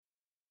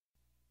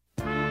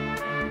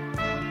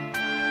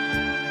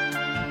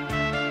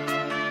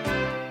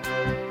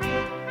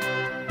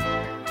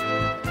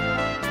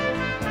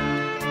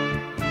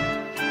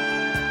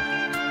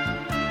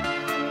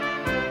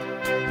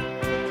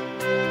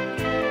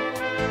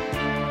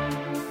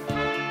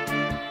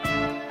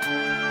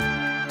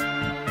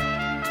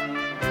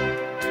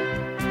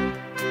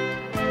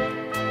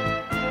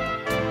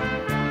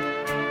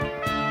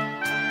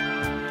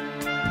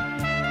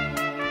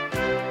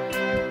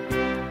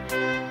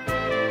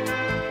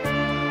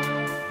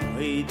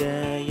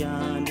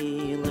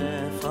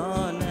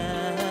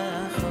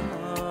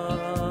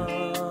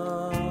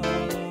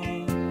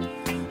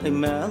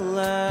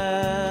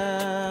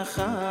melech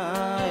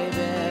chai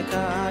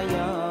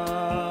v'kayam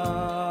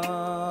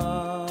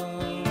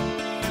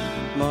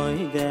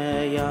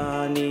moidei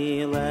ani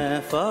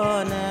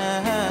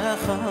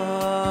lefanecha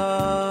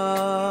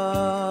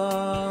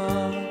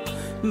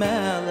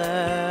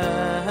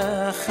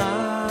melech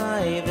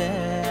chai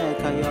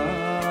v'kayam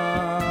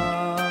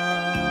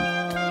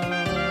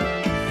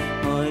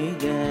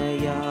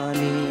moidei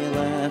ani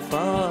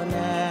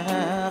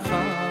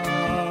lefanecha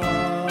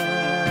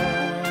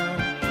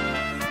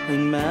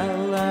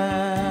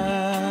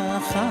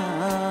melech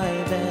chai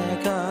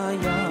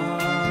v'kayam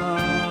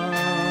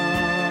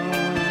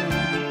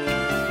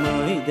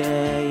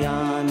moidei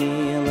ani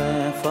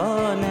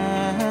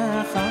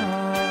lefanecha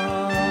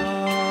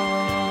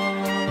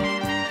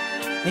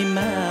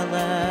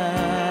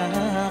melech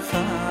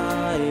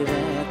chai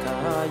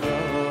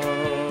v'kayam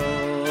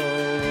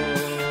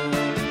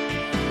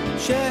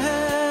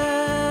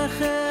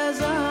shechazart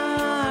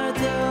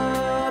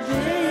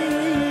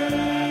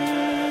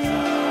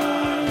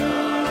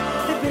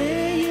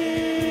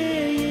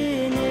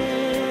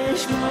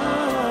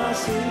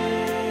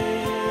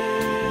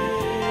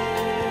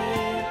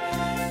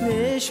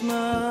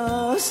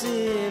nishmasi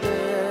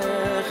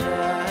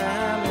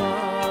v'chema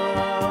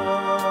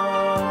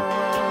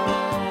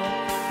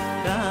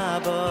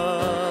Rabbi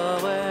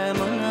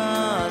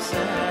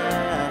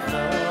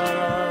v'munasecha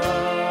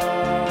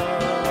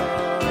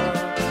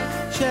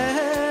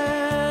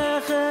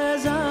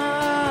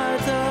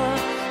shechazarta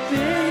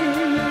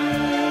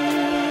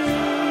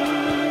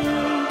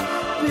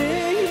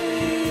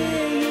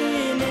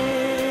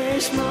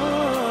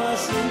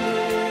nishmasi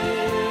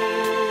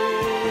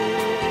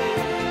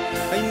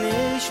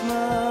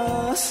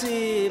nishmasi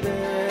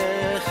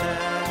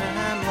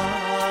v'chema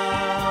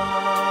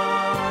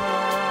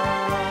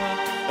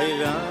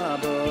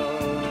Rabbi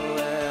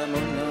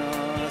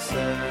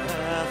v'munasecha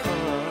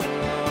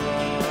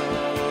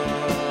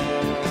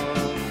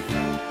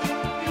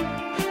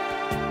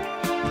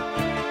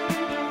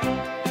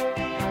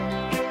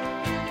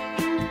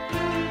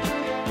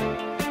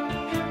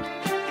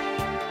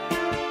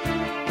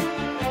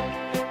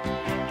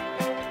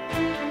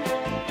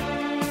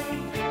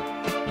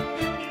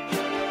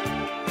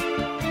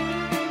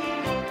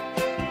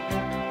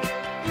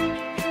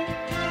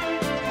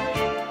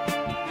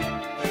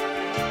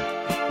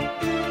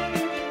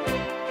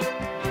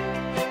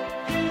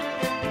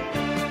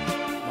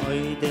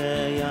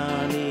moidei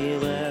ani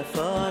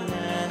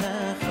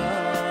lefanecha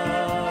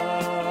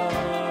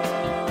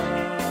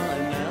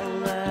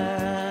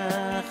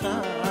melech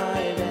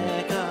chai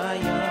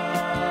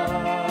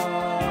v'kayam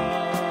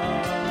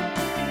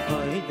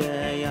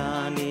moidei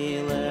ani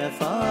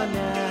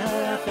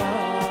lefanecha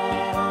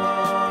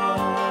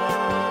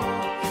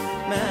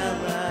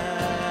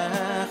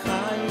melech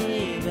chai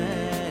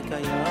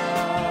v'kayam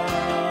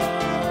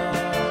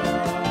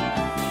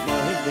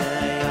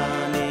moidei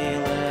ani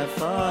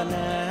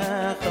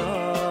lefanecha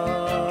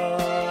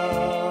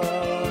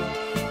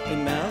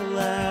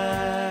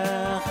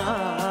melech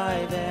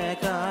chai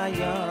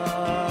v'kayam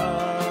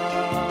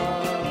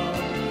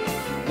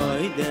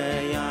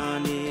moidei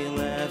ani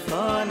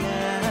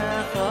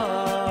lefanecha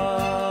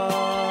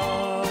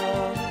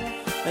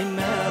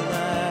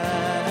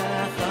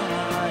melech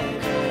chai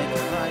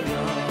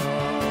v'kayam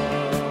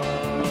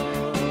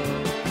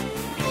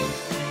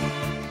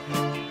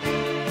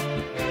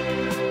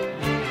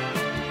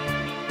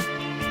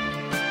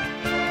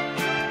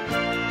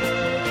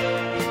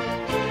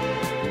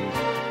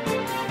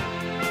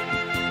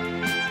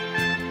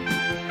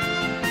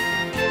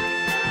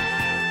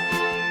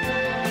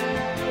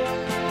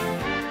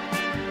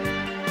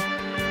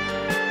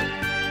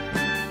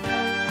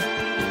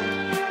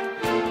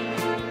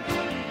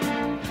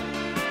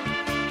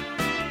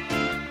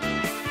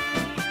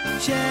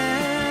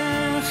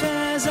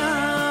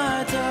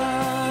shechazart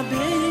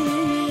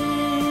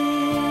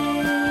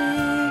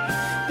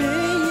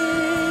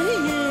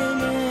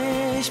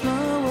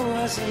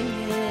nishmasi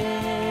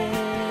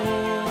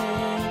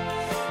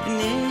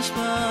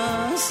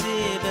nishmasi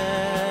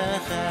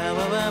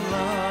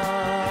v'chema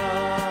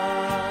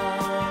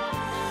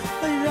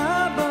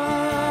Rabbi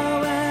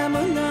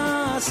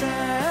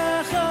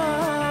v'munasecha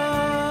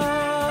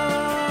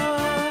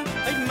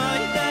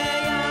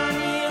moidei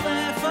ani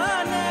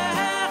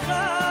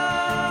lefanecha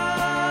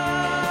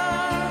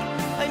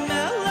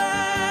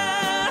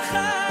melech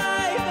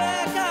chai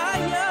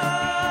v'kayam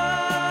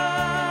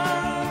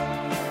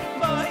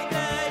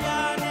moidei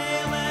ani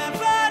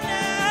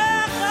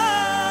lefanecha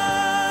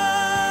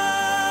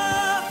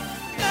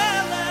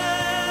melech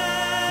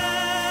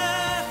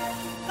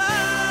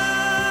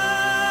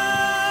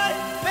chai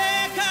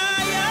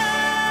v'kayam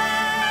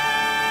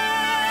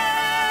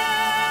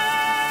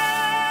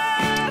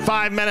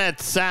 5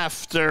 minutes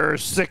after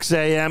 6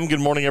 a.m. Good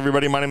morning,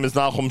 everybody. My name is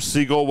Nachum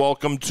Siegel.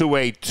 Welcome to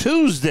a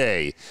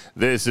Tuesday.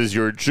 This is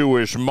your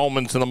Jewish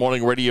Moments in the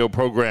Morning radio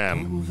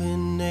program.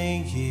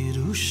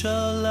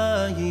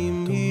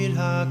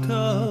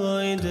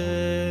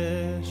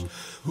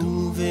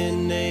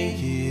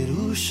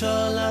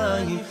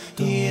 Yerushalayim,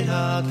 Ir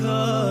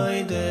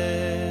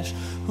HaKodesh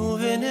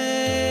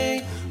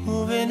Uvenei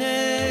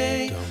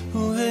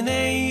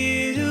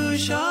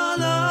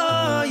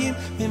Yerushalayim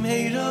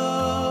B'meiro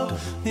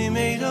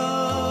B'yameinu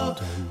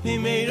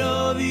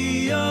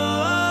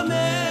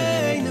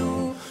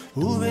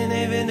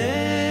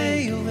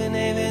Uvenei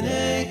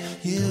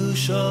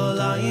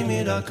Yerushalayim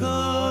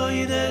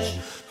HaKodesh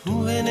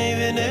Uvenei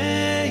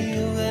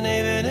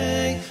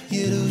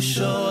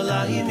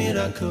Yerushalayim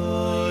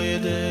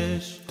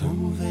HaKodesh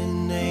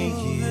Uvenei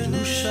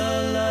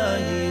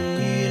Yerushalayim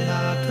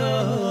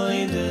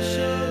HaKodesh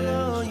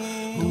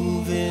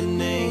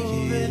Uvenei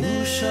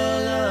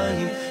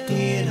Yerushalayim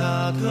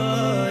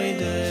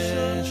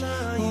HaKodesh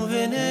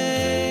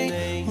Uvenei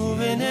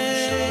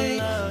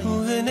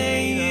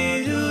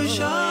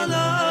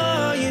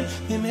Yerushalayim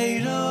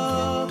B'meiro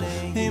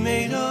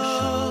B'yameinu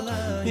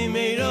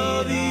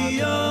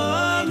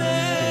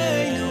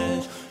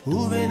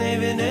Uvenei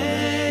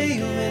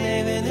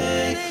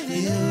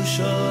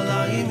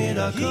Yerushalayim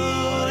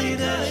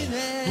HaKodesh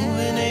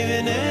Uvenei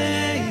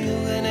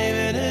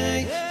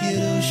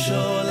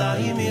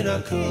Yerushalayim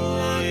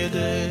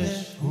HaKodesh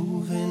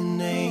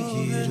Uvenei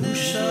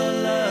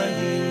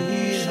Yerushalayim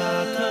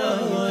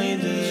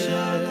HaKodesh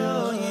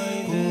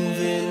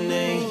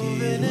Uvenei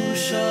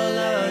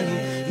Yerushalayim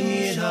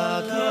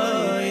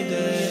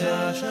HaKodesh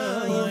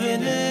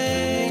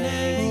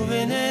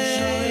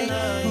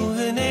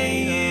Uvenei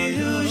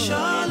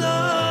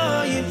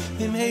Yerushalayim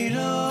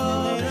B'meiro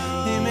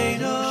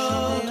B'yameinu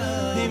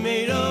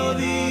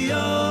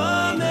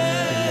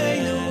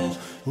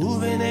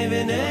Uvenei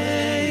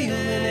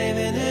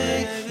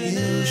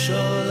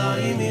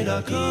Yerushalayim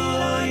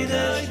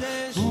HaKodesh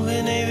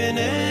Uvenei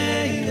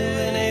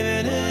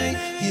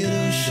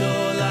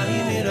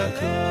Yerushalayim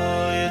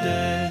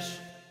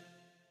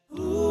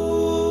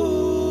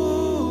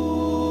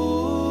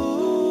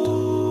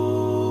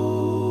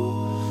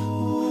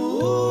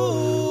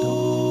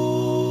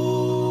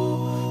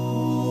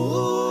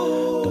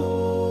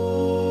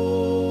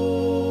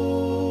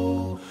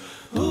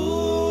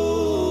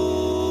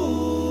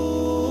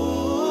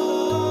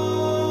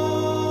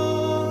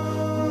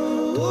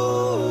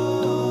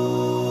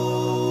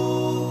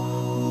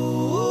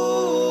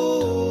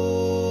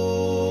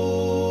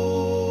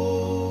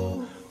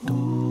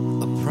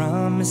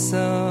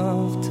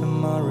Of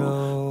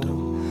tomorrow,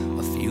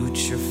 a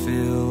future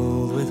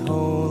filled with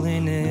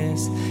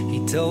holiness. He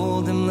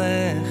told him,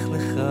 Lech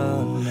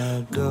Lecha,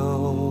 now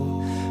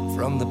go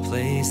from the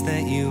place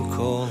that you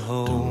call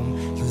home.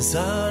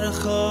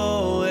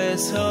 L'zarecho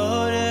es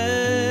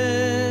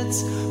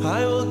haaretz,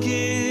 I will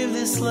give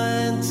this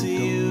land to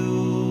you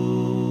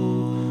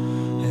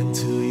and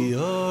to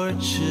your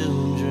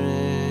children.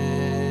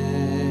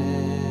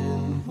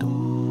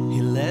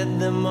 He led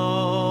them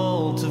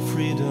all to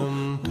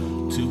freedom,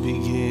 to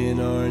begin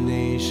our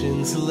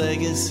nation's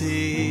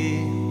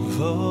legacy.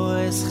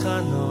 Voice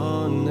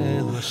Chanon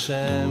El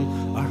Hashem,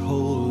 our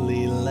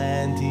holy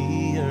land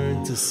he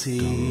yearned to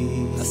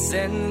see.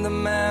 Ascend the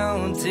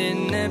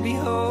mountain and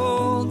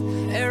behold,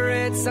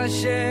 Eretz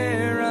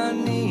Asher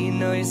Ani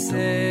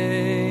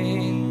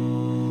Noisein,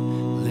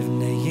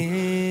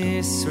 Livnei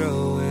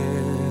Yisroel.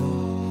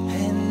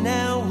 And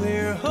now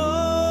we're home,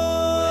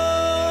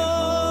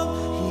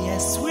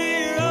 yes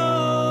we're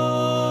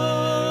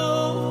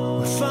home.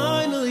 We're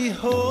finally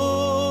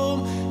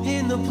home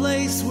in the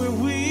place where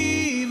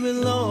we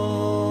belong.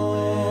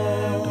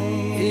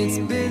 It's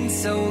been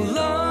so long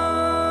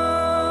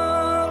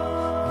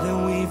that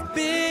we've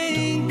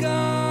been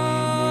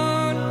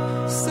gone,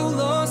 so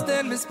lost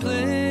and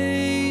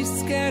misplaced,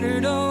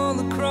 scattered all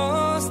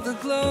across the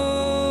globe.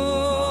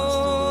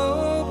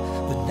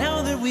 But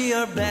now that we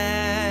are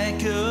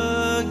back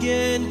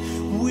again,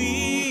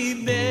 we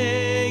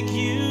beg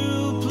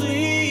you,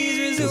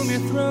 please Resume your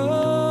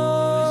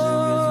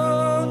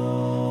throne.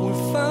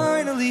 We're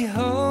finally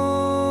home.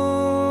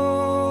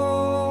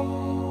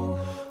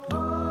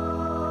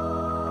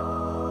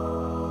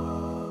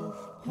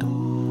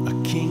 A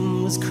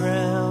king was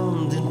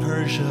crowned in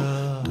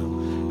Persia.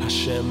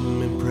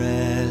 Hashem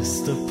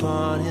impressed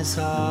upon his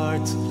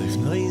heart. Live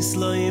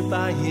nicely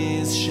by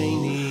his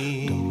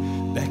sheni.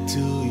 Back to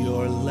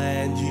your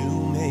land you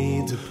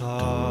may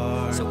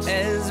depart. So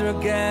Ezra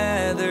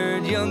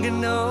gathered young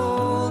and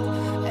old,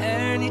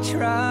 and he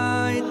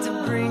tried to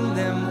bring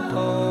them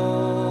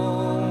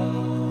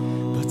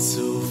home. But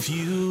so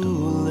few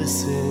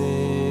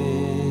listened.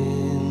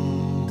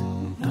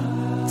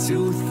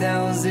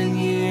 2,000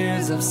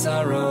 years of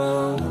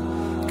sorrow,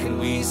 can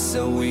we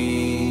so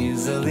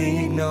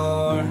easily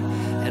ignore?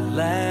 At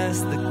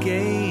last the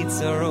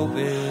gates are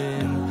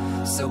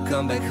open, so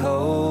come back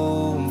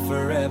home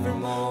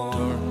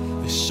forevermore.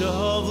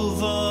 V'shavu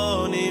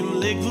vonim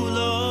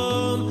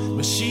legvulon,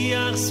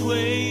 Mashiach's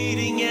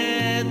waiting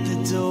at the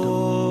door.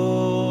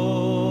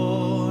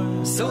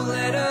 So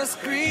let us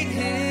greet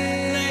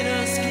him. Let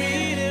us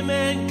greet him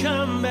and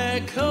come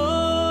back home.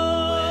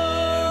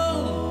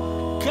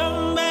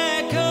 Come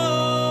back home.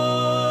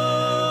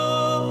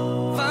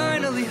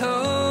 Finally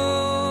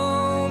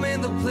home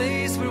in the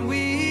place where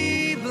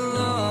we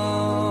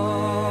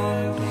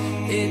belong.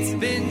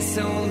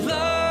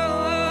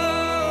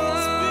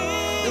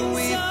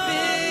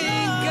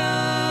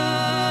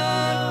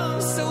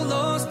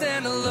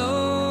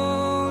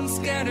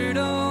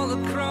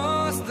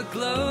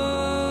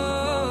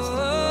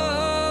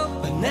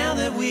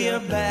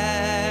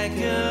 back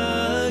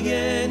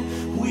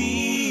again.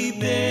 We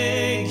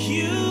beg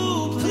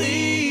you,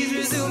 please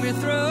resume your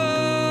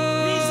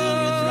throne.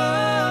 Resume your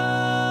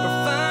throne.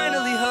 We're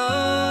finally home.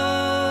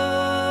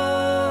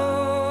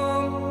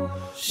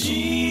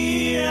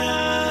 Shira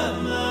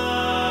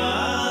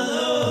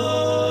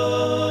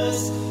Malos,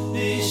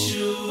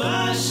 Nishuv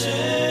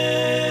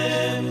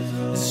Hashem,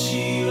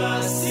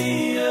 Shiva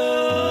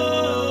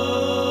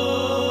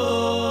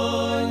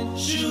Sion,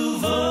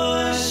 Shuvo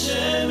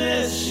Hashem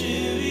es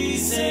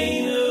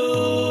Shiriseinu,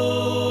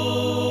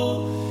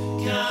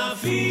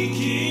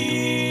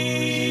 Kafikim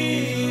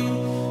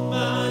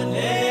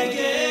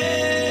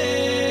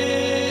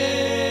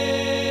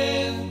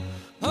Baneged.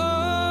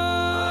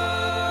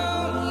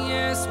 Home,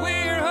 yes,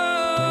 we're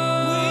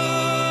home.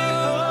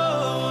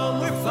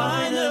 We're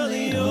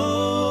finally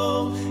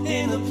home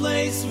in the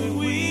place where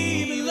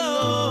we belong.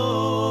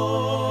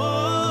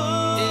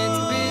 It's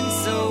been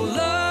so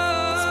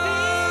long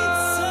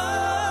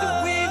that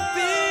we've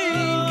been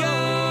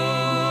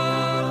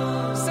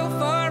gone, so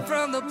far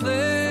from the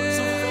place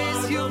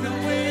you've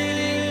been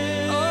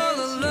waiting all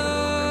along.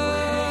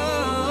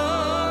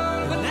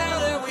 But now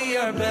that we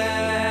are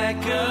back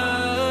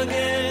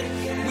again,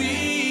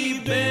 We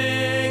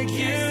beg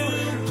you,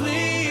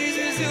 please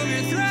resume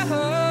your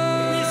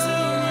throne.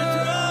 resume your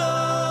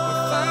throne.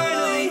 We're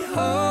finally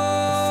home.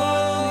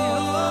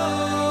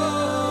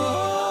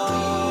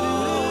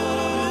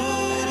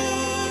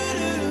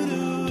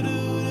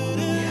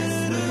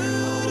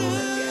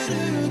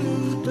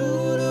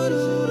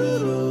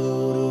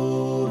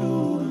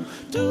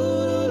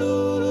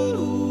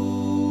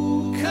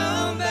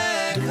 Come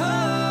back home.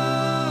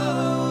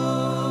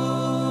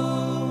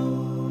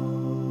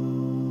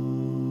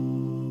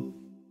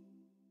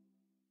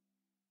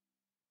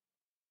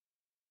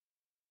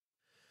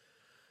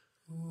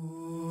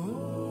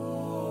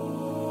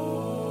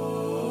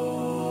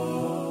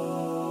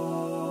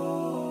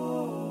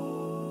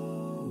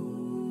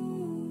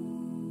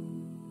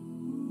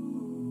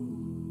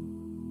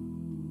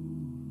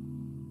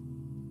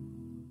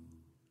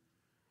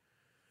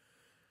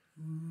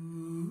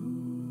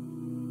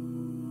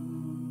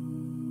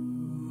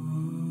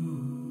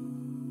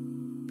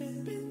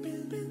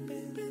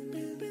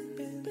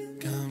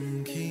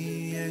 Come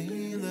ki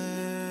elech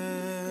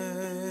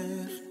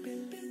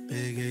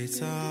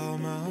Begeit al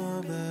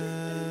mabes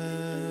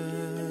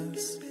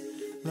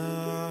La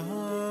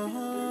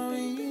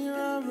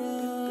irara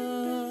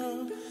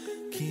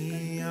Ki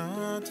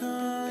ata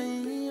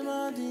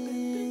imadi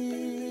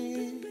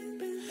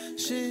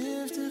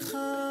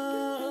Shivtecha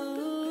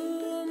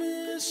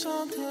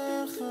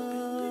u'mishantecha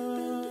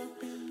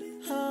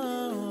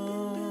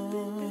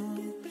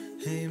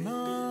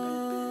Hema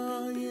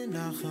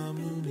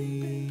yenachamuni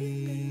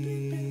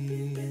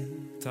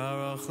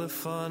Tarach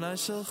lefanai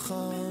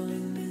shalchan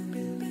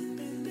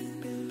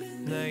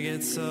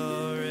Neged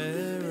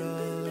sorera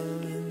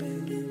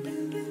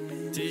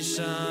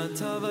Tishan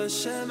tov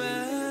Hashem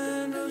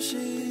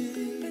enoshi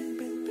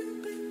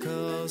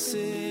Kol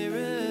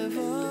sirevaya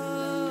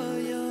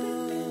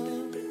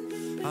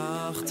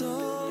Ach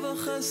tov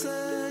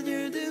chesed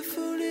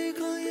yerdifuni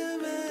kol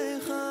yemei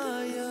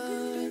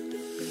chayai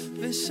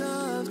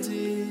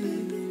V'shavti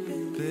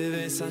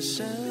b'veis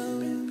Hashem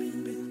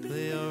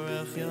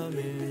li'orech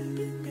yamim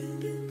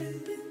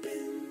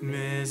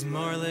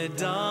Mizmor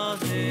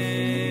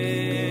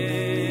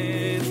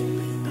leDavid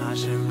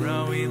Hashem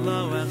roi lo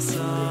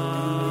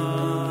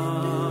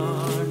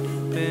echsar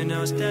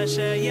B'nos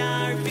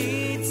teshayar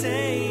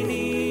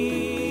b'tzeini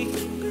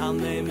Al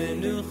mei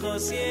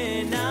menuchos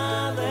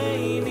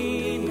yenaleini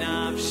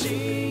Nafshi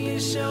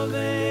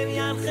yishovev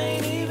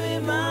yancheini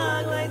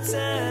b'maglei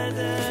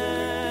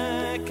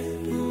tzedek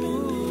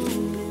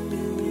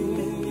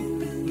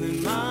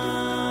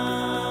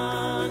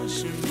L'man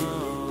shemo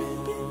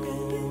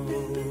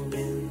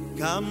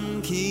Kam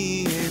ki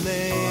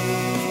elei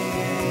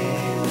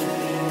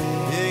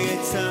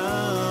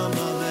Yetzam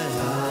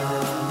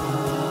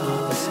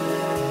avehas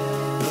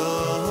Lo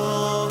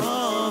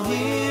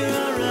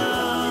hirara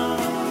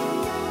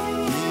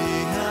Ki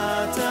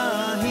hata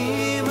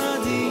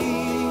himadi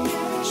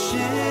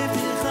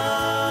Shivtecha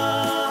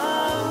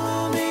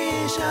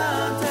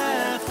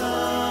u'mishantecha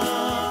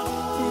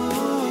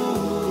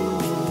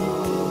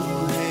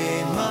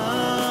Hema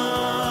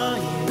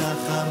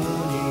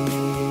yinachamuni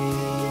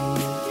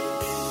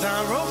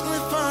Taroch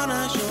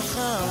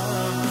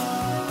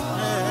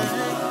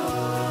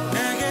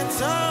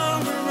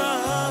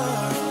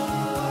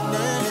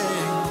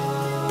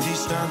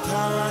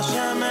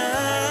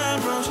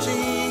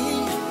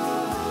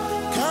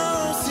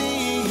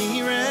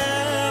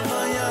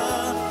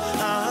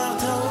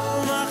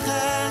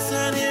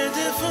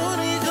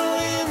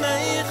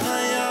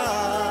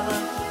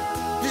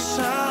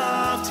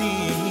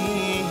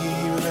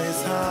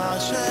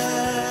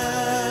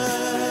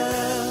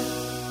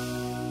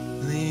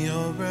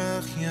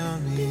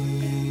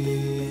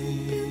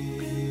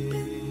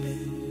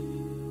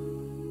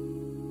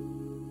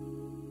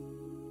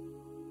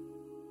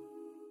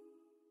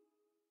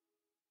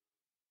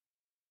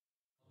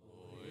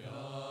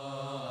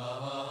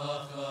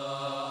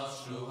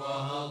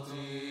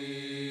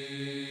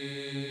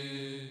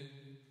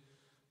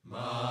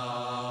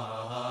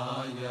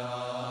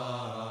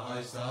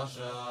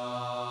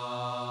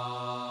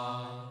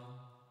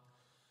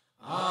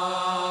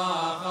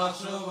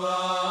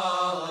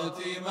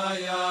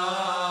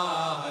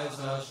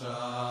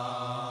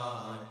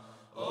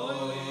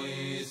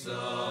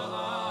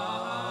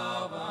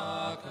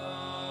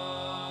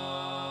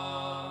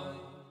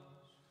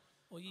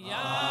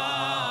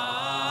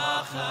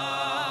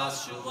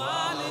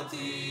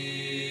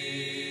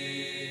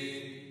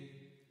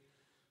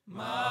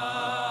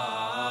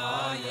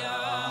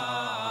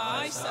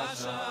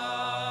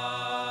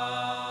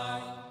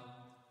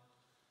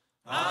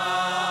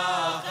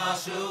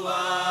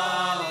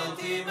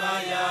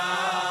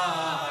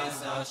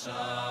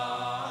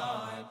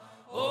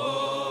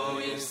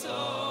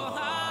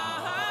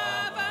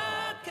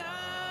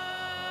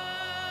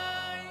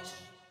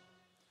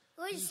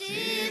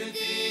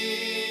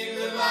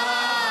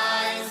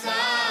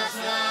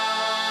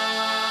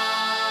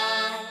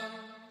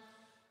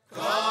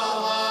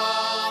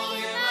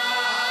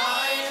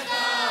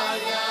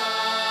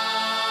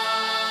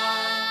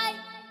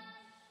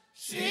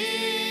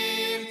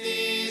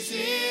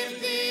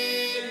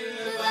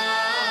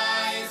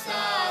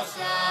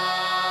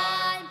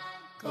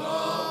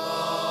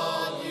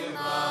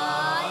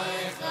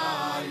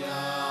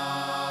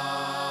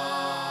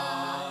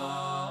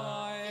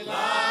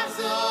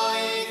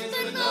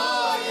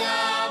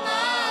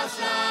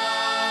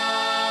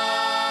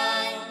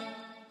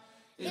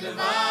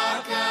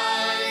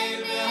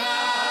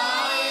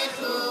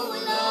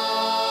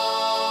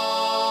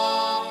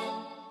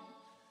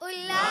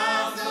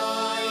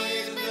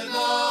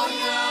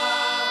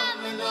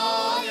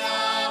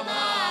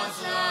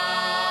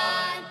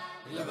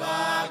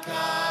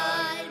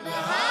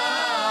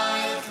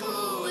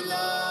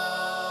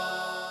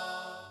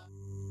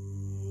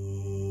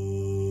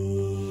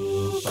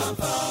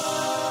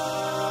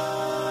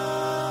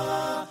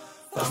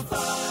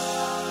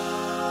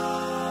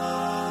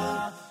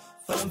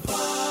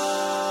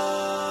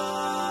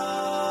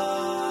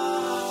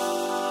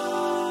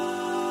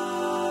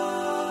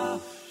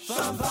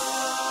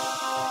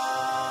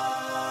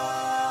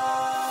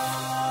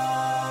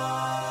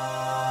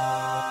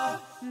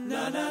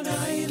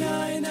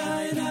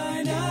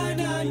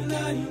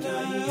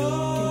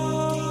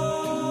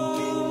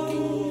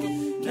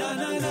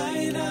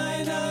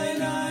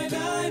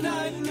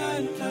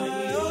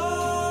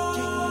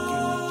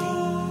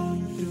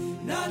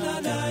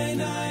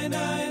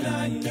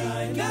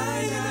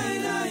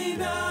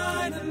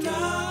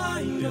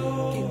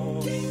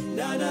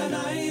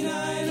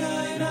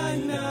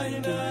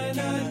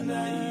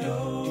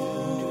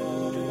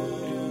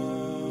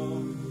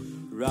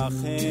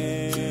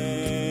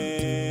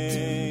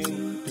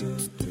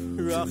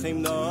Rachim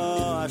no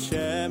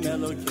Hashem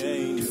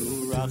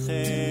Elokeinu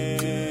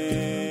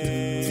Rachim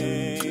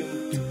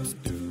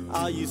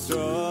Al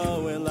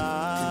Yisroel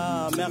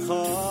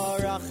Amecho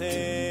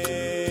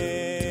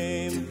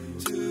Rachim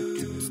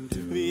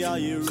V'al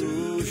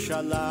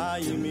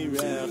Yerushalayim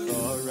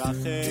Irecho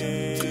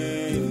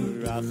Rachim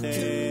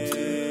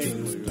Rachim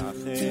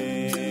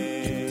Rachim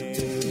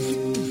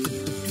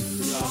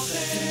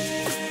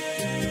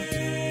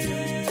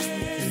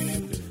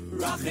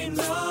Rachim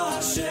no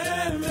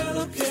Hashem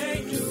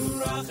Elokeinu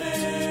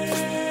Rachim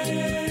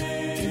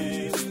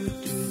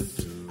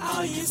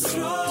Al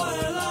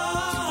Yisroel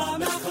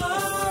Amecho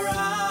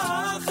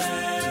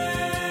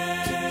Rachim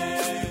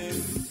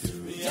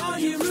V'al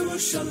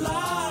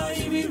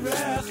Yerushalayim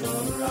Irecho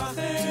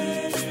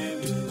Rachim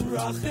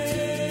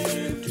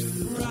Rachim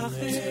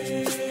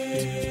Rachim V'al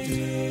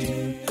Zion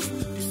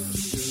Mishkan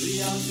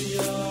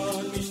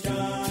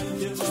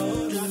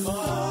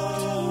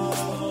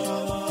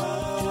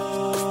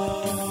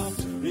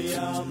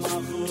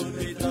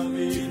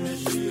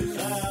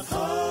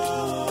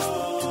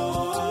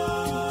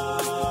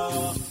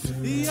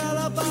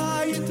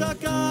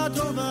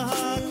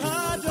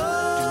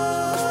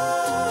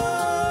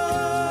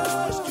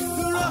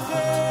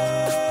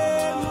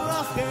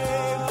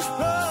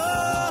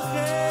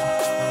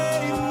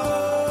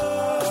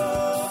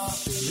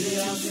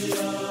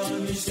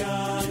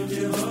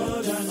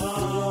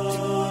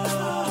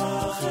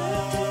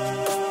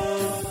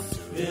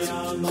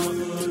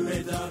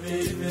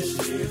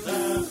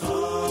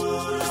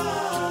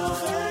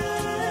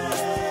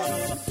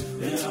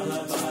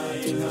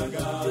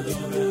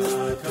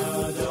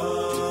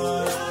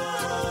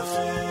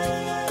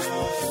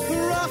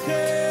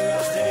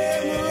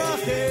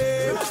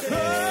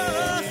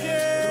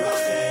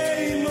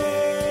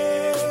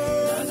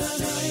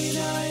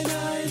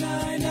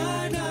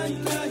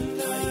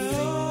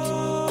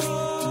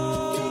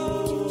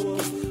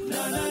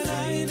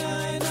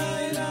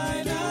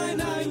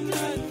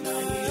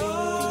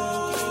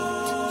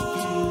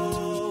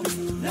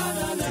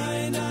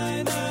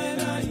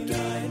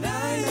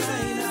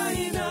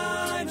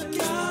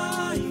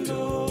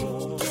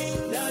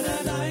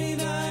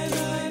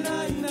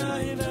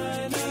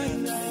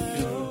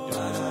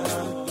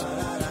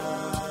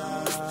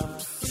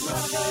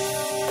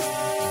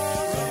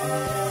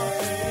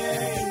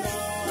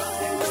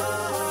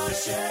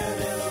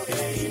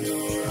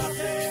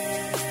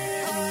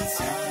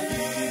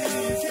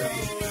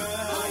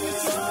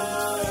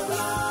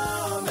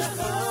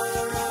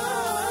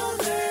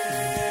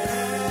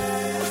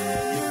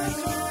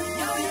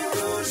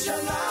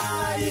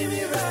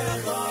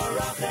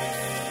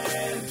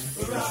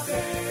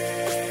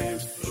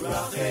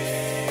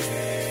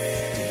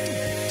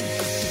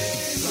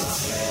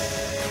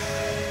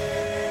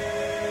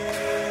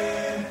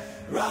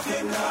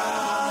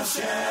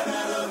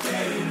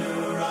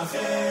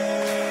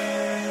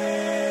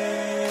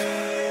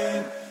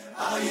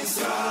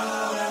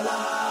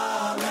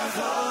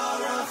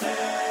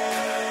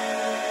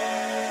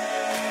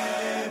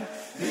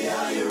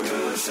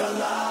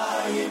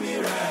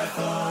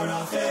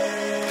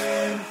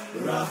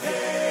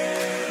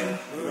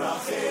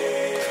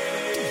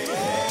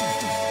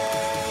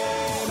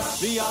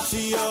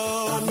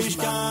Zion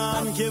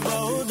Mishkan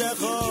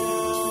Kevodecho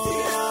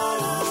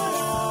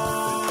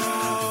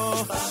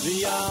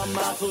V'yam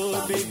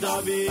Malchut Beit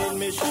David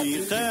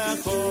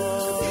Meshichecho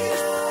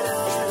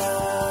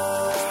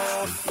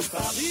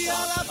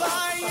V'yal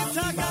Habayit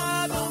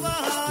HaGadol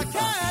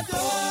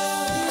VaHaKadosh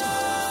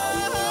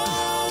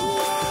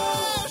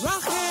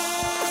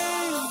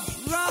Rachim,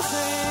 Rachim,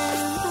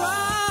 Rachim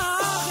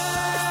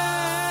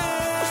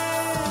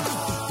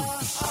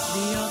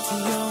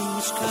Zion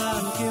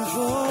Mishkan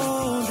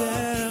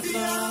Kevodecho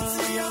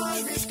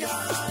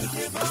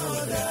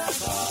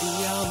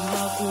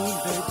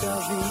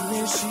David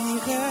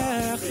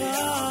Meshichecha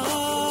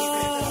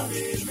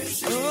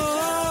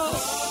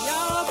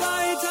Ya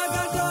Bayit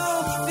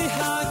HaGadol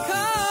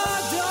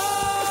VaHaKadosh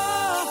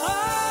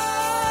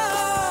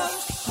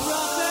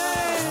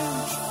Rachim,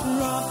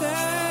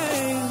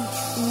 Rachim,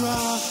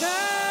 Rachim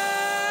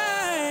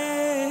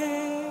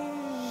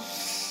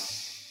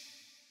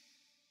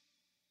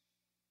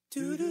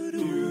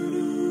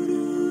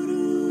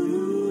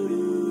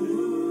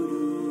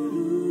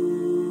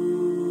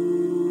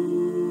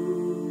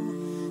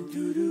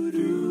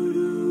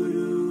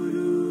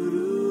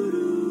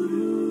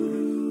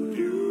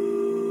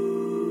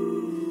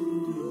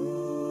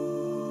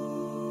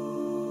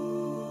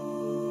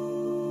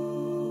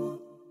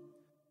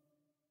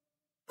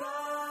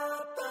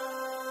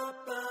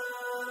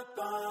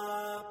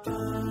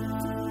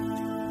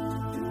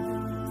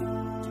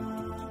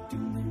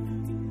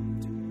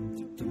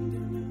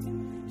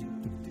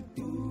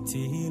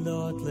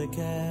Tehilot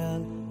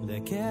lekel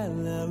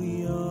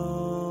elyon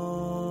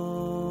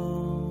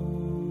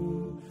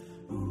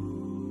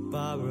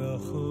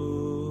Baruch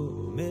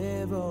Hu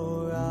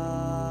mevorach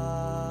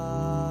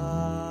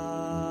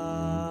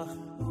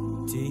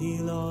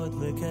Tehilot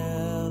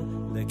lekel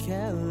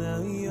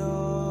elyon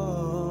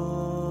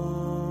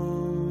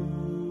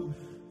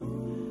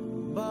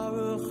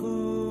Baruch Hu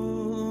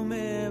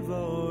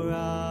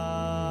mevorach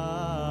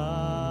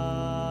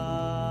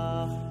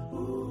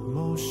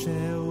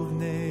Moshe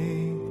uvnei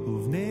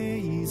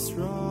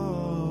Yisrael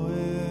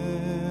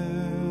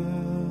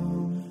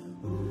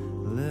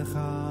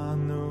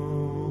lechanu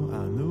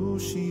anu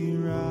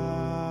shira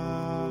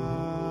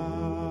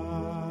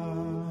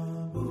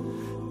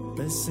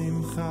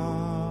besimcha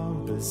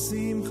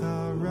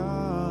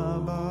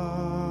rabba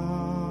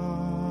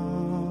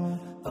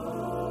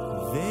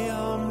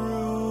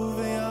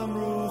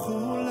ve'amru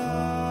chulam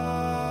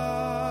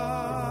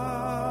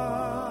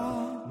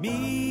mi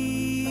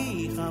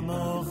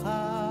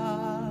chamocha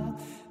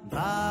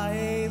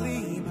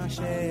ba'elim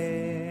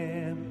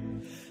Hashem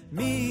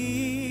mi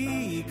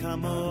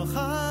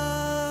kamocha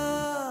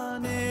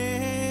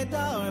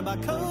nedar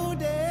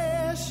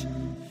b'kodesh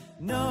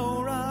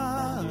nora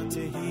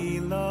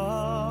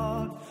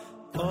tehilot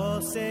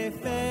osef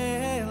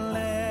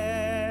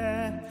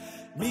eleh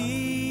mi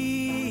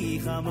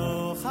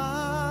kamocha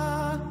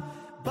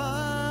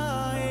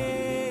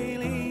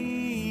ba'elim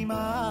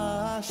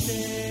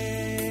Hashem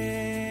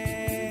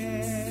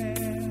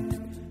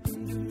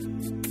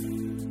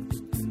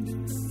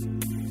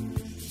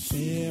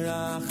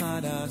Shira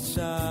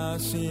chadasha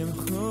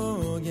shimchu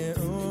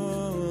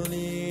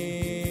geulim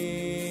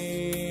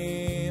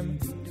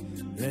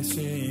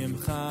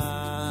V'shimcha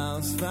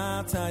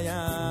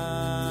svatayam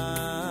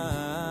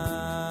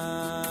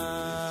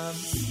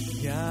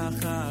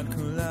Yachad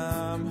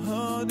kulam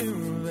hodu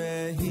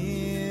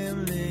v'him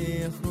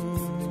lichu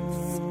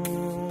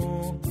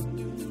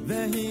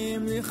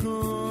v'yamru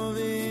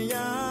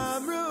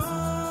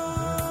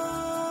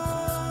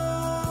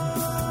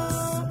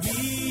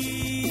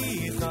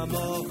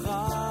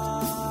Chamocha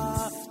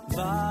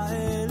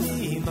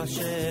ba'elim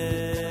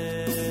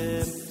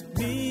Hashem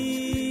mi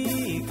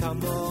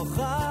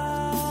kamocha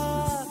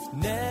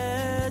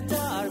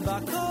nedar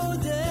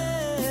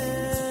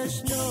b'kodesh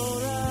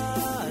nora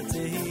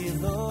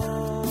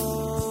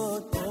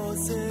tehilot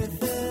osef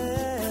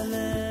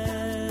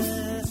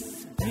eleh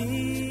mi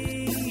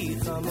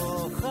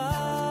kamocha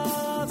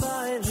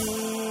ba'elim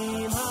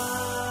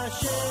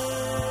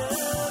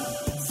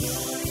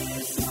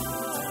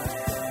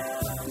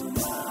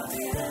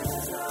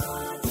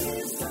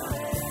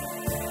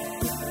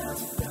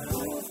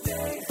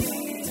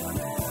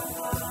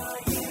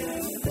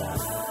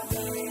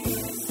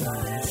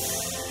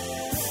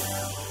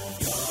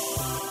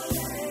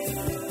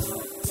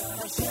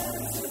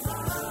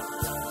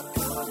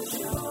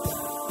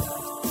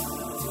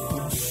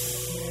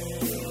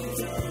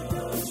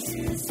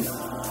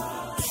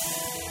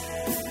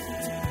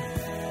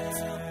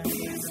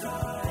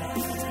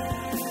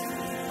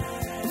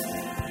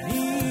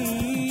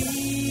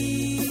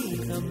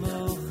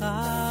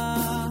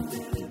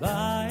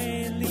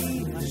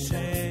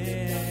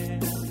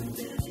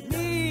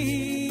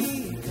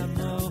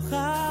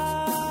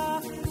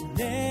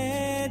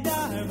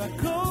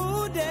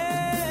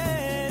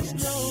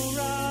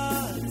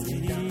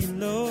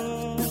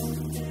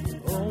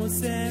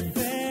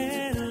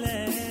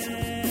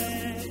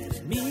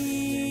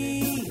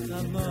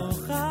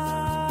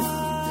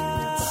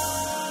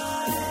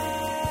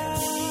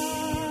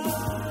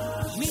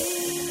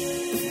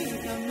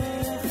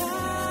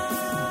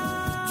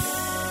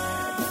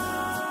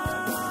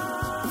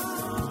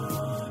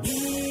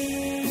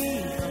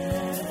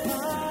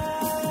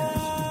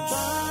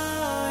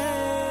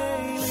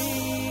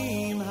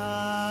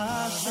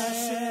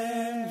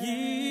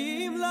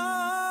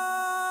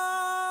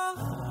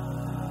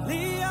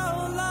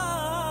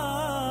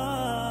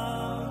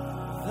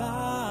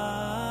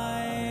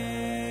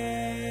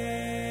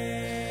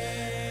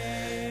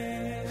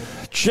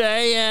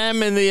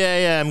JM in the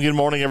AM. Good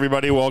morning,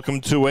 everybody.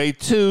 Welcome to a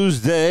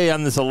Tuesday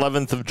on this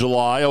 11th of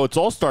July. Oh, it's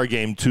All-Star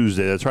Game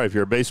Tuesday. That's right. If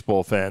you're a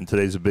baseball fan,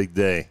 today's a big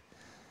day.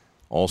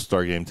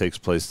 All-Star Game takes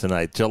place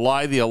tonight.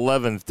 July the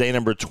 11th, day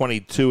number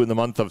 22 in the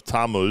month of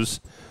Tammuz.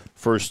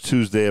 First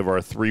Tuesday of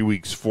our 3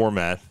 weeks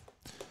format.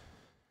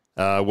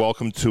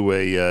 Welcome to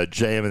a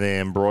JM in the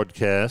AM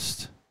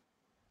broadcast.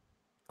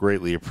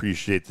 Greatly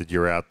appreciate that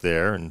you're out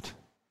there and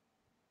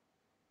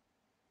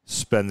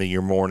spending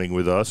your morning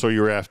with us, or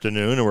your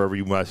afternoon, or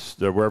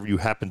wherever you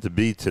happen to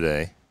be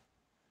today.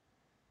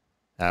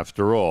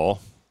 After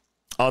all,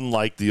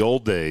 unlike the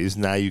old days,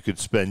 now you could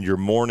spend your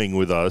morning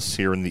with us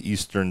here in the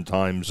Eastern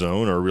time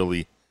zone, or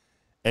really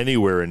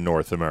anywhere in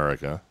North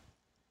America.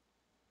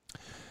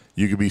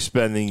 You could be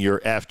spending your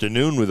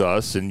afternoon with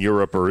us in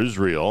Europe or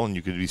Israel, and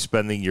you could be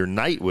spending your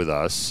night with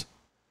us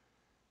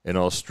in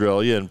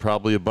Australia and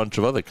probably a bunch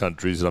of other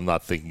countries that I'm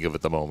not thinking of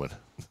at the moment.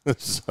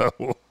 So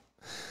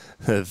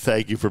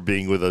Thank you for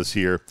being with us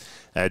here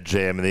at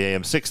JM in the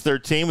AM.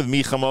 6:13 with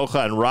Micha Mocha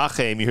and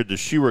Rachem. You heard the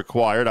She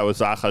Required. I was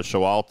Acha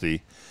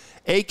Shoalti.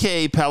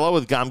 A.K.A. Pella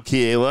with Gam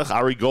Kielech.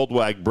 Ari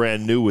Goldwag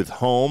brand new with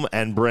Home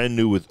and brand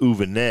new with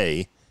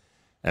Uvenay.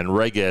 And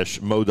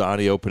Regesh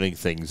Modani opening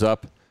things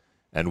up.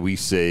 And we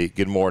say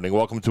good morning.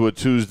 Welcome to a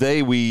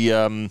Tuesday. We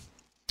owe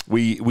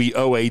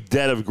a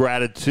debt of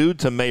gratitude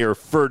to Mayor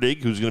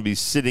Fertig, who's going to be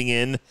sitting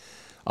in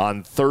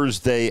on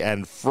Thursday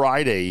and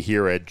Friday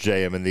here at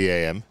JM in the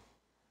AM.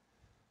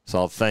 So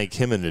I'll thank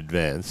him in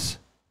advance.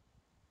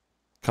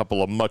 A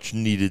couple of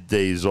much-needed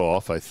days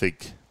off, I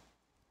think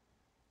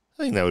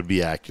that would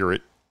be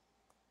accurate.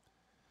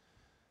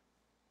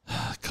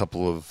 A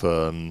couple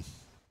of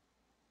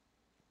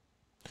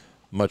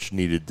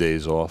much-needed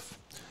days off.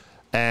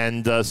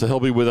 And so he'll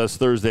be with us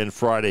Thursday and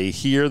Friday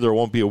here. There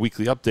won't be a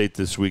weekly update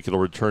this week. It'll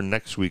return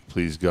next week,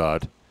 please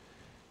God,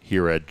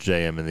 here at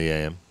JM in the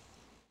AM.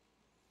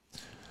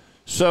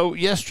 So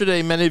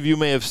yesterday, many of you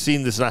may have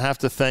seen this, and I have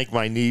to thank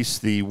my niece,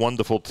 the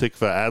wonderful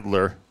Tikva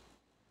Adler,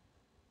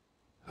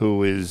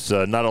 who is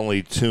not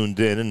only tuned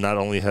in and not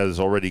only has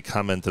already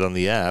commented on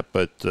the app,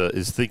 but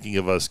is thinking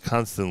of us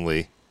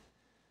constantly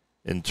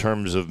in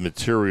terms of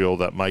material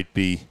that might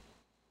be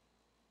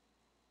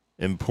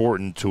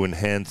important to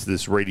enhance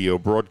this radio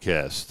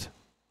broadcast.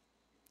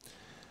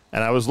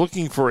 And I was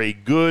looking for a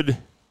good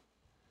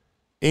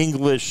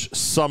English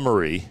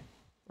summary,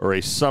 or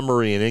a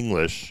summary in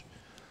English,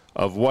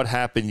 of what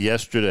happened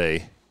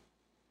yesterday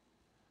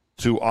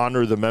to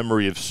honor the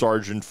memory of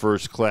Sergeant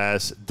First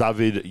Class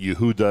David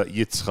Yehuda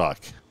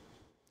Yitzchak.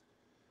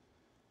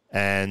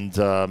 And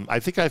I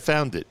think I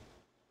found it.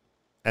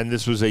 And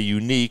this was a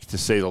unique, to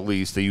say the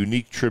least, a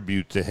unique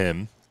tribute to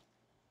him.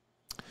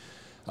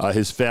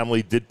 His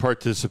family did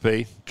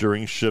participate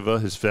during Shiva.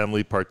 His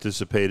family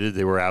participated.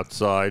 They were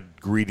outside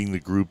greeting the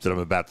group that I'm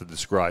about to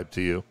describe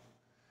to you.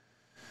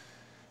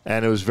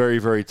 And it was very,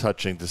 very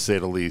touching, to say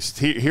the least.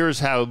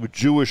 Here's how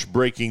Jewish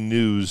Breaking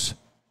News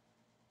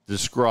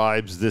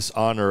describes this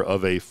honor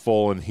of a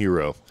fallen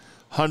hero.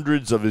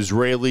 Hundreds of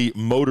Israeli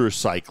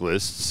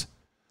motorcyclists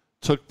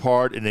took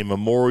part in a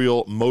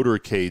memorial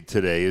motorcade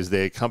today as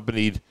they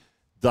accompanied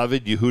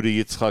David Yehuda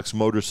Yitzchak's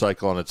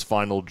motorcycle on its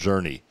final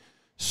journey.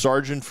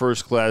 Sergeant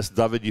First Class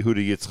David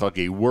Yehuda Yitzchak,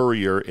 a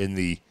warrior in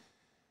the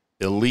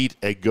elite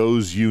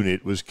Egoz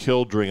unit, was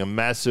killed during a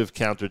massive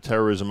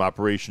counterterrorism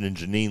operation in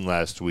Jenin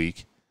last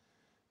week.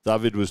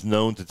 David was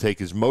known to take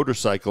his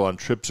motorcycle on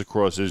trips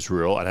across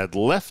Israel and had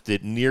left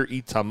it near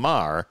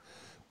Itamar,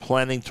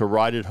 planning to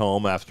ride it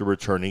home after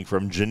returning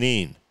from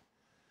Jenin.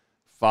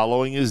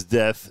 Following his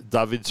death,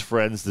 David's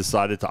friends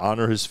decided to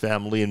honor his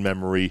family in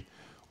memory,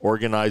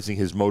 organizing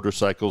his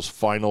motorcycle's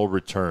final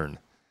return.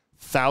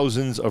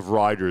 Thousands of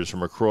riders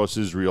from across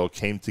Israel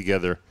came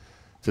together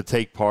to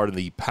take part in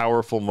the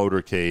powerful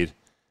motorcade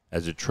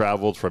as it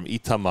traveled from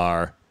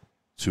Itamar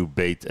to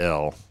Beit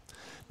El.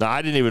 Now,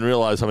 I didn't even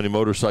realize how many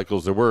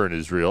motorcycles there were in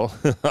Israel.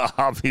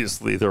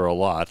 Obviously, there are a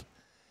lot.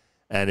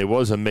 And it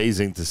was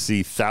amazing to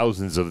see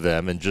thousands of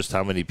them and just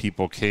how many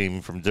people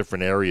came from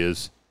different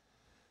areas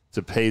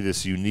to pay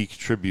this unique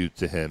tribute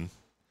to him.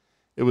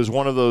 It was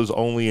one of those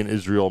only in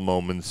Israel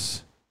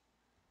moments.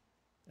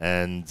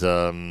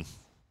 And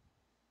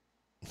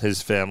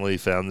his family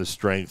found the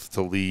strength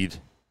to lead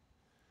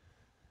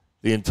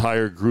the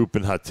entire group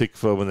in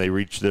Hatikva when they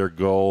reached their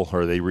goal,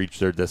 or they reached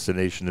their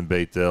destination in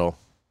Beit El.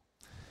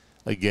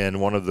 Again,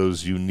 one of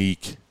those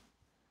unique,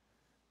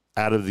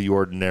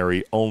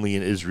 out-of-the-ordinary, only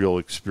in Israel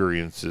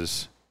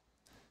experiences.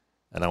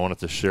 And I wanted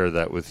to share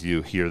that with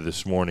you here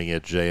this morning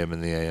at JM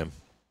in the AM.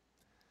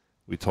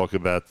 We talk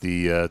about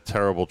the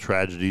terrible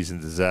tragedies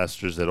and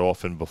disasters that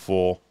often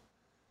befall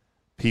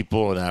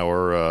people in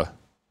our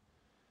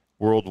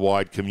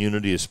worldwide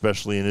community,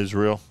 especially in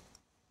Israel.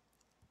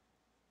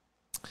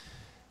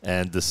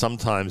 And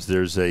sometimes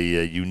there's a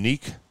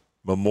unique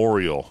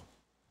memorial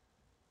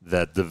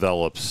that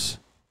develops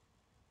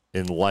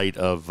in light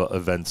of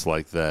events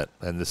like that.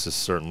 And this is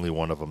certainly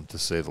one of them, to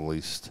say the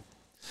least.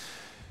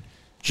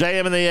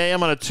 JM and the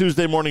AM on a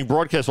Tuesday morning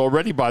broadcast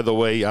already, by the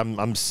way.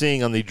 I'm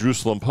seeing on the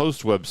Jerusalem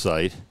Post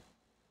website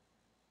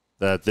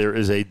that there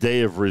is a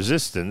day of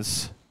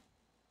resistance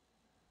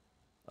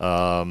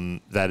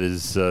that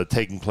is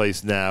taking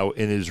place now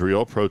in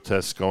Israel.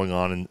 Protests going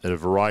on in a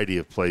variety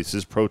of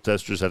places.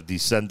 Protesters have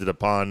descended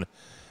upon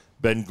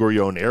Ben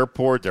Gurion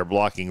Airport. They're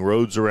blocking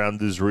roads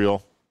around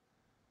Israel.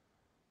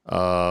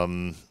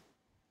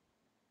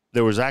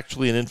 There was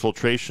actually an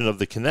infiltration of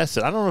the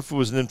Knesset. I don't know if it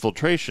was an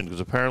infiltration, because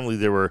apparently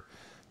there were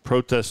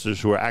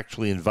protesters who were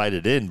actually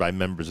invited in by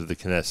members of the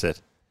Knesset,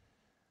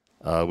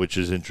 which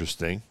is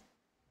interesting.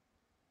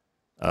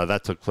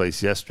 That took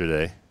place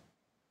yesterday.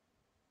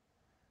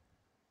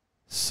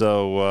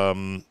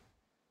 So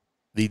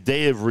the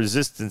Day of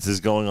Resistance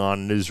is going on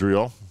in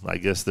Israel. I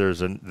guess there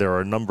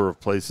are a number of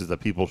places that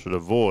people should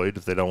avoid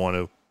if they don't want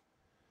to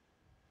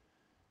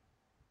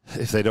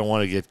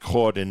get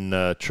caught in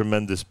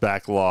tremendous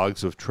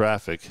backlogs of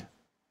traffic.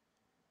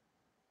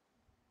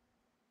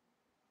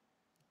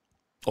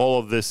 All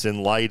of this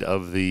in light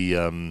of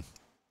the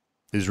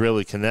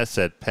Israeli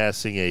Knesset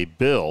passing a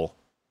bill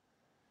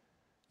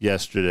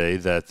yesterday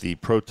that the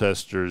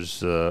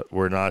protesters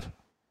were not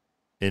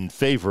in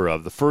favor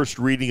of. The first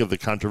reading of the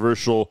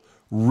controversial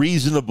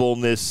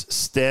Reasonableness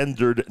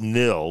Standard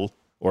bill,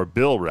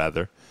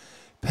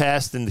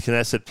 passed in the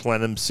Knesset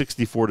plenum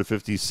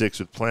 64-56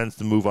 with plans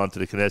to move on to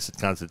the Knesset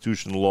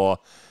Constitutional Law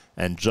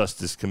and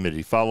Justice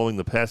Committee. Following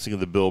the passing of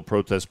the bill,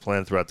 protests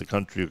planned throughout the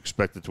country are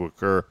expected to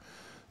occur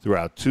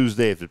throughout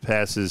Tuesday. If it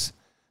passes,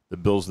 the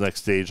bill's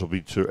next stage will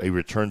be a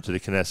return to the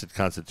Knesset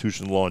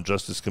Constitutional Law and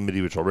Justice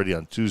Committee, which already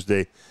on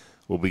Tuesday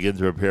will begin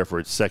to prepare for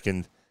its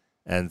second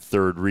and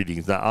third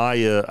readings. Now,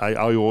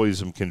 I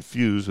always am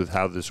confused with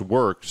how this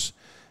works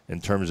in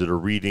terms of the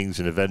readings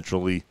and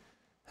eventually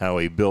how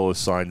a bill is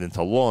signed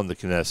into law in the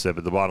Knesset.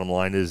 But the bottom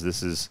line is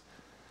this is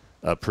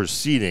a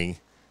proceeding,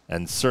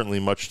 and certainly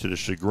much to the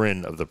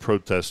chagrin of the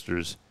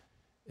protesters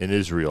in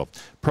Israel.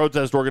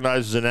 Protest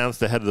organizers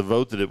announced ahead of the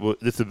vote that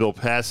if the bill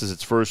passes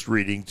its first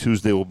reading,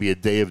 Tuesday will be a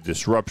day of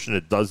disruption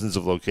at dozens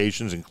of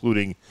locations,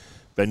 including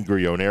Ben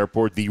Gurion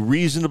Airport. The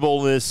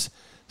Reasonableness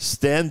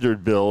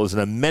Standard bill is an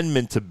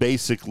amendment to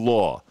basic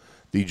law.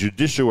 The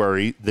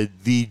judiciary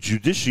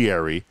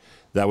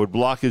that would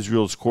block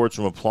Israel's courts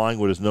from applying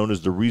what is known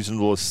as the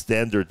reasonableness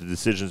standard to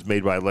decisions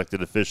made by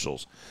elected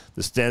officials.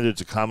 The standard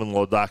is a common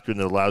law doctrine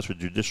that allows for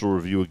judicial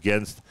review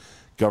against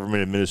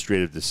government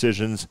administrative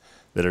decisions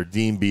that are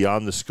deemed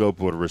beyond the scope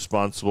of what a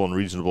responsible and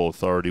reasonable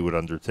authority would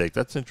undertake.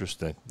 That's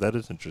interesting. That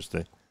is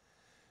interesting.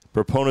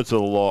 Proponents of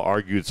the law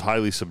argue it's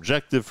highly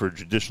subjective for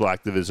judicial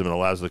activism and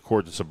allows the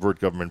court to subvert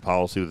government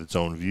policy with its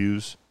own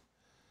views.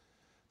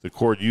 The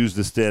court used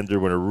the standard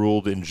when it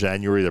ruled in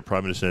January that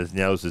Prime Minister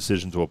Netanyahu's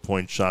decision to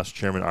appoint Shas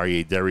Chairman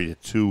Aryeh Deri to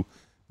 2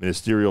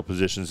 ministerial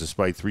positions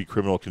despite 3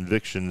 criminal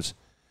convictions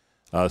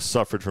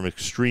suffered from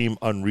extreme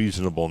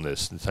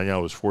unreasonableness.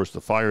 Netanyahu was forced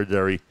to fire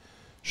Deri.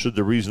 Should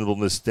the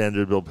Reasonableness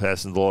Standard bill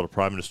pass into law, the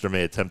Prime Minister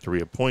may attempt to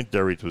reappoint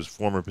Deri to his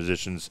former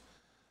positions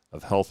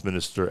of Health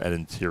Minister and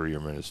Interior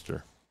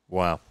Minister.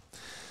 Wow.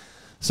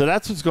 So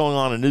that's what's going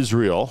on in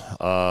Israel.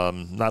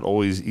 Not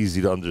always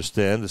easy to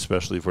understand,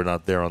 especially if we're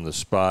not there on the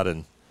spot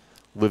and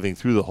living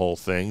through the whole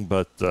thing.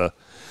 But the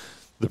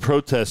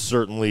protests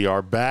certainly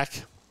are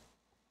back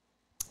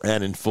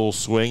and in full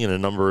swing in a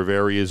number of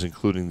areas,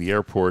 including the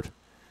airport.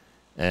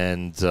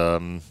 And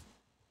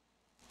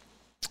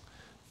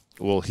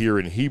we'll hear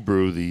in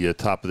Hebrew the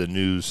top of the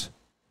news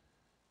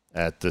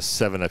at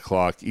 7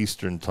 o'clock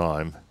Eastern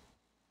Time.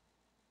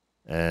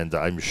 And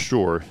I'm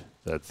sure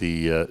that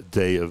the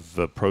day of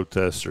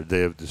protest or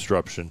day of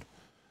disruption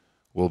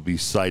will be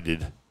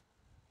cited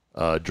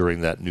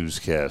during that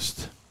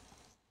newscast.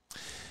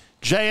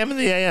 JM in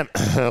the AM.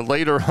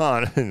 Later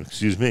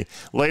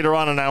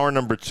on in hour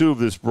number 2 of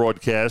this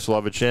broadcast, we'll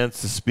have a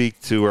chance to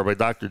speak to Rabbi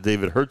Dr.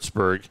 David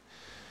Hertzberg.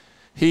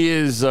 He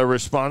is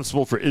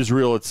responsible for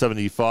Israel at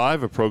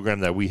 75, a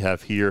program that we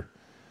have here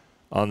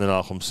on the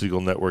Nachum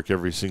Segal Network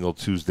every single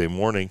Tuesday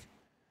morning.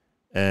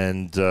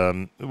 And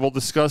we'll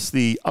discuss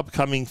the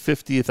upcoming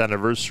 50th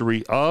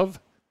anniversary of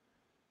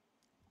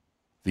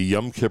the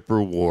Yom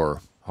Kippur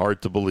War.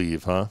 Hard to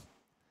believe, huh?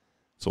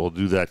 So we'll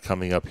do that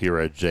coming up here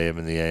at JM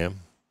in the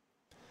AM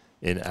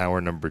in hour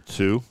number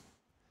 2.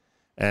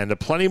 And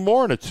plenty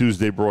more in a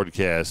Tuesday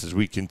broadcast as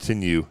we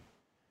continue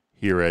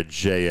here at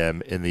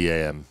JM in the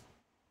AM.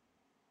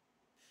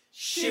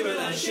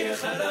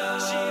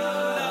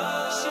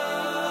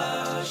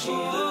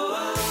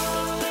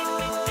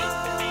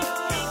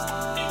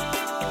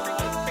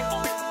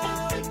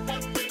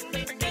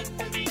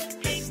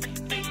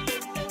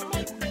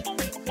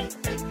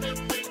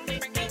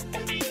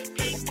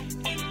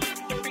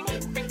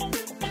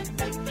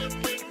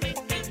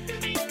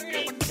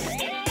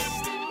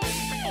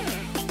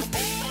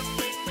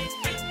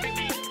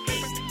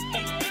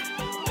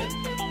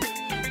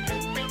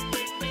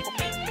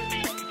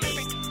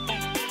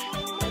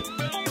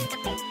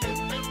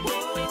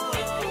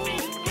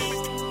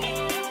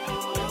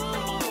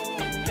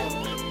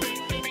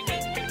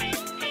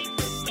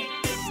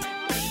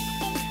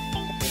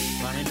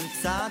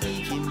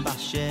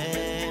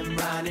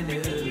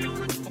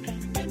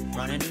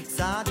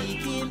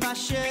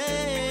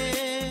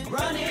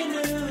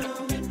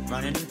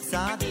 Running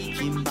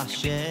tzadikim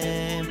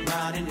b'Hashem,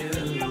 running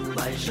new,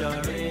 by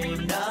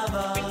Sharim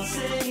Nava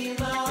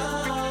Seila.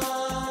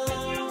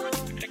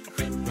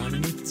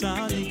 Running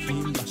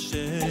tzadikim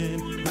b'Hashem,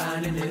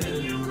 running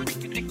new,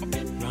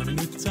 running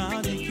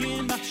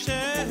tzadikim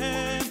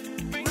b'Hashem,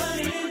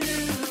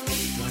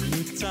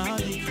 running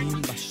tzadikim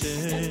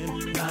b'Hashem,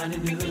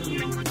 running new,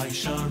 by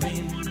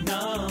Sharim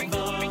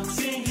Nava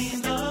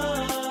Seila.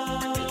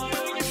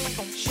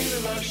 Shir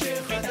L'Ashir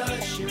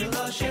Chadash, Shir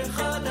L'Ashir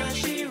Chadash,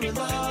 Shir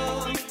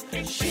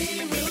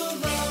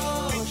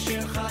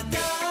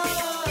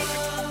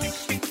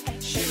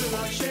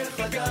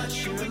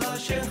Shir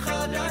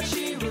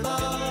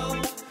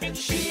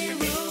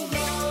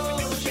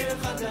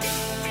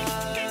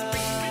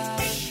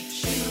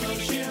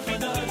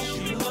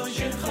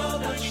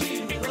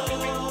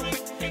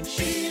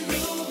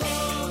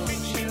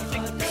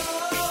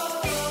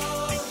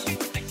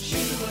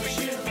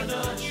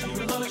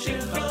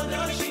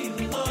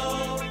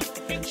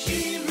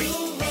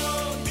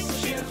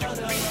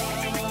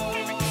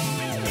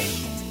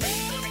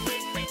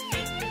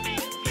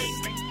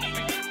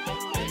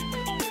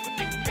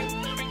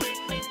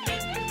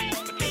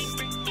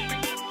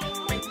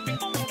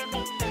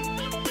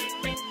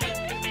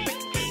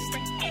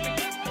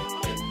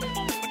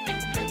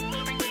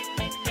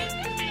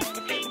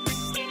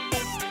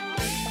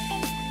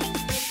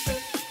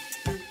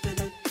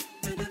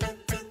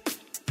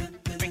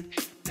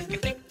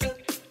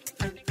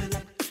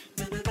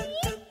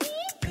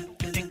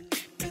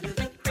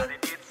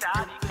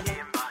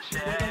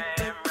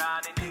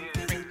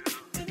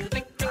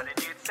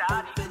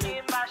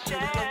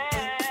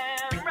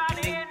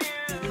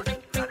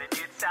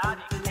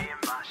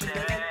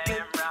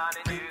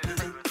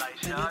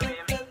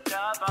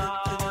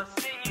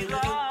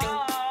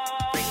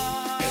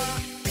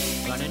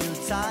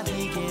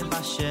tzadikim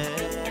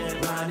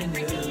b'Hashem.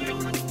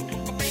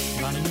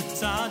 Raninu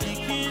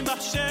tzadikim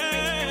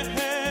b'Hashem.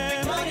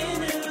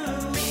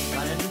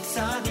 Raninu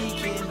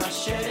tzadikim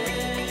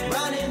b'Hashem.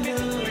 Raninu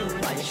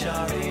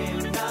v'yisharim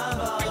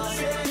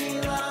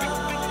navasela.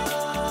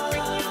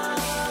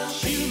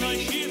 Shir lo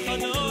shir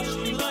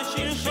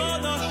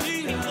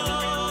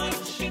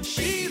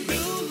chadash, shir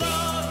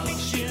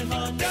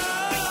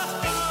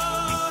lo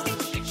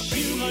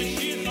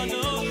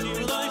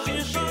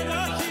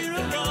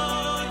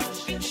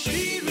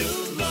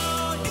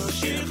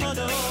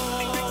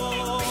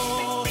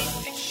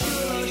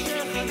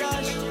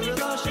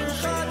shir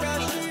chadash,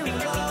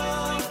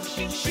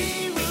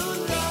 shir lo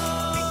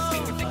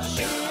shir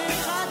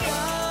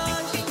lo shir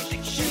chadash.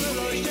 Shir lo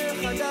shir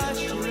chadash,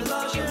 shir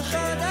lo shir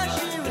chadash,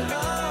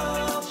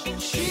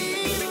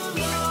 shir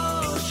lo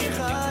shir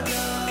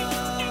chadash.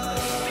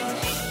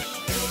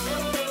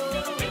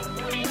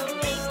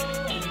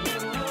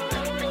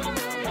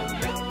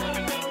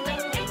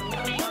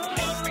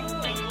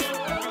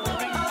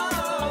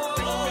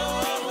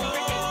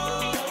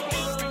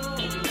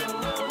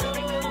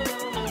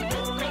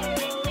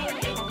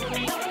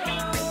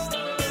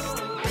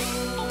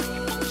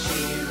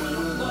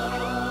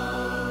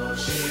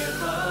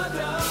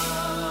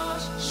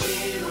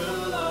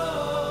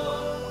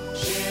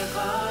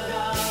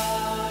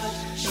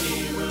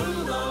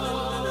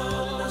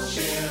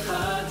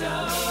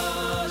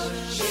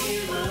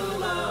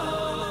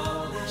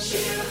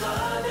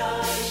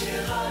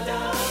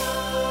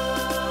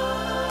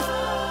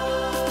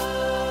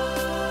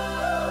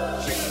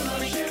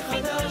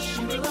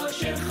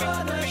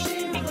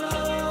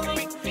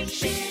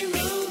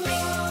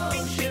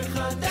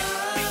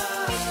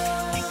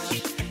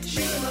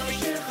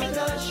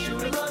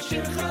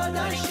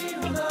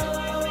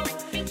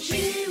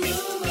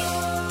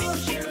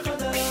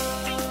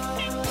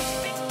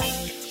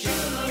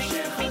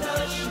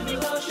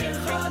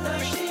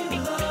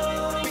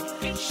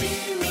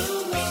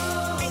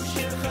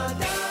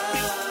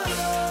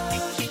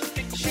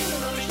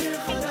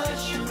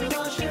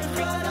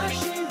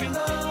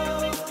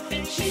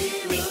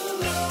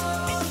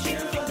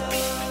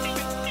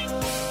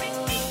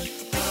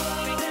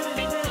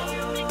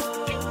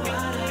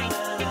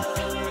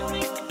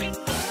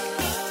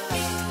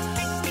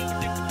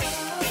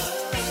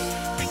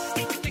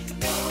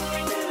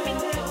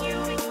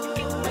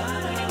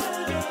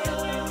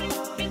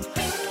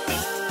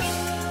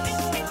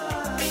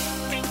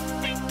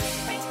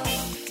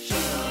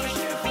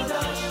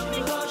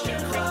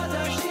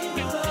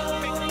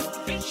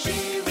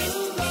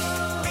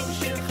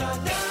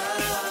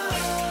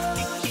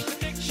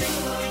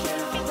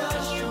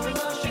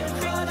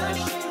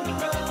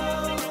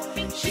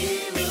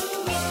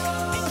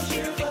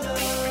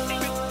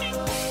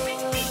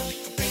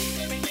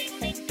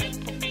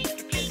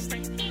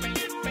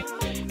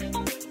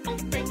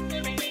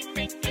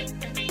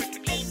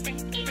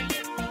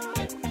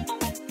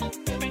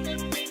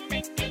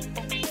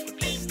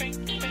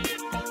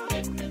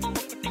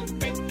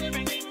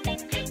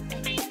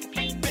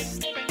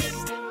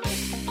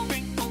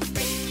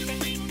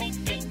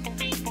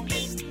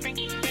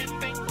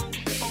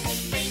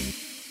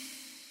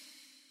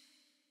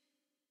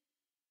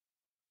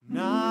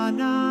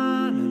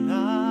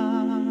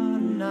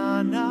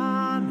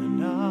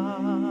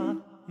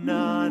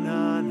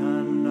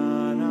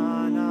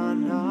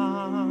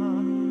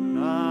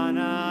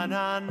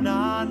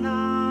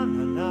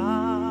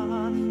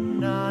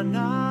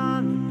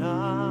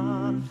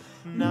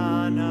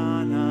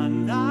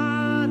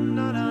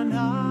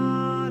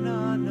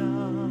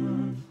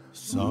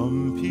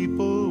 Some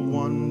people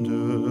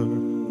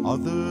wonder,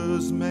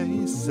 others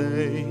may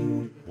say,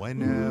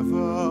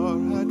 whenever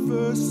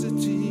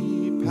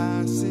adversity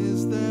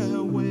passes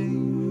their way,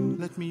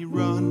 let me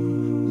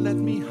run, let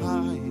me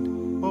hide,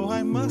 oh,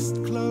 I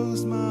must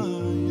close my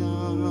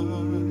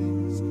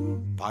eyes.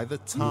 By the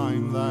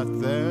time that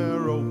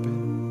they're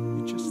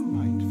open, it just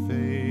might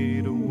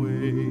fade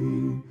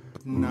away.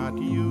 But not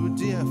you,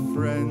 dear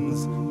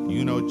friends,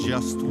 you know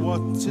just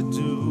what to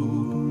do.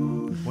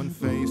 When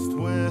faced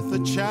with a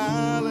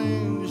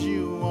challenge,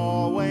 you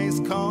always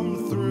come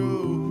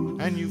through,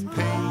 and you've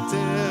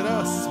painted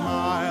a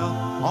smile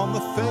on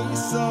the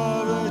face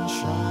of a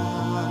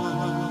child,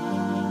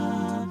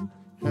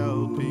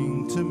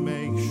 helping to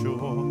make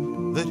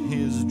sure that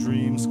his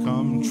dreams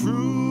come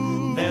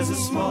true. There's a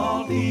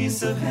small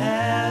piece of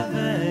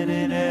heaven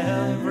in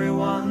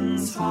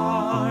everyone's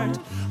heart,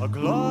 a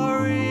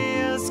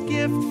glorious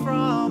gift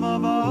from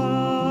above.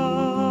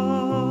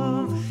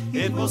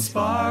 It will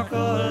sparkle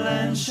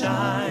and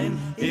shine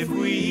if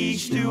we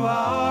each do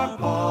our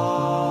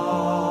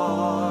part,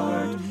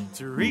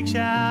 to reach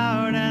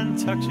out and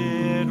touch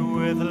it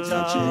with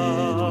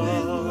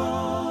love.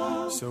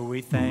 So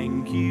we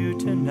thank you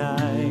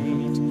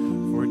tonight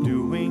for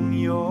doing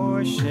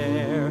your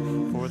share,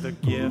 for the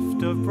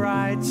gift of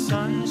bright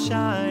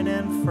sunshine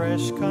and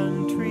fresh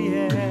country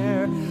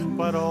air.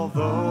 But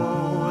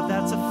although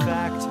that's a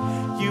fact,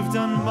 you've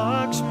done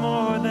much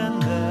more than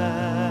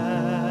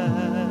that.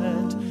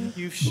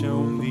 You've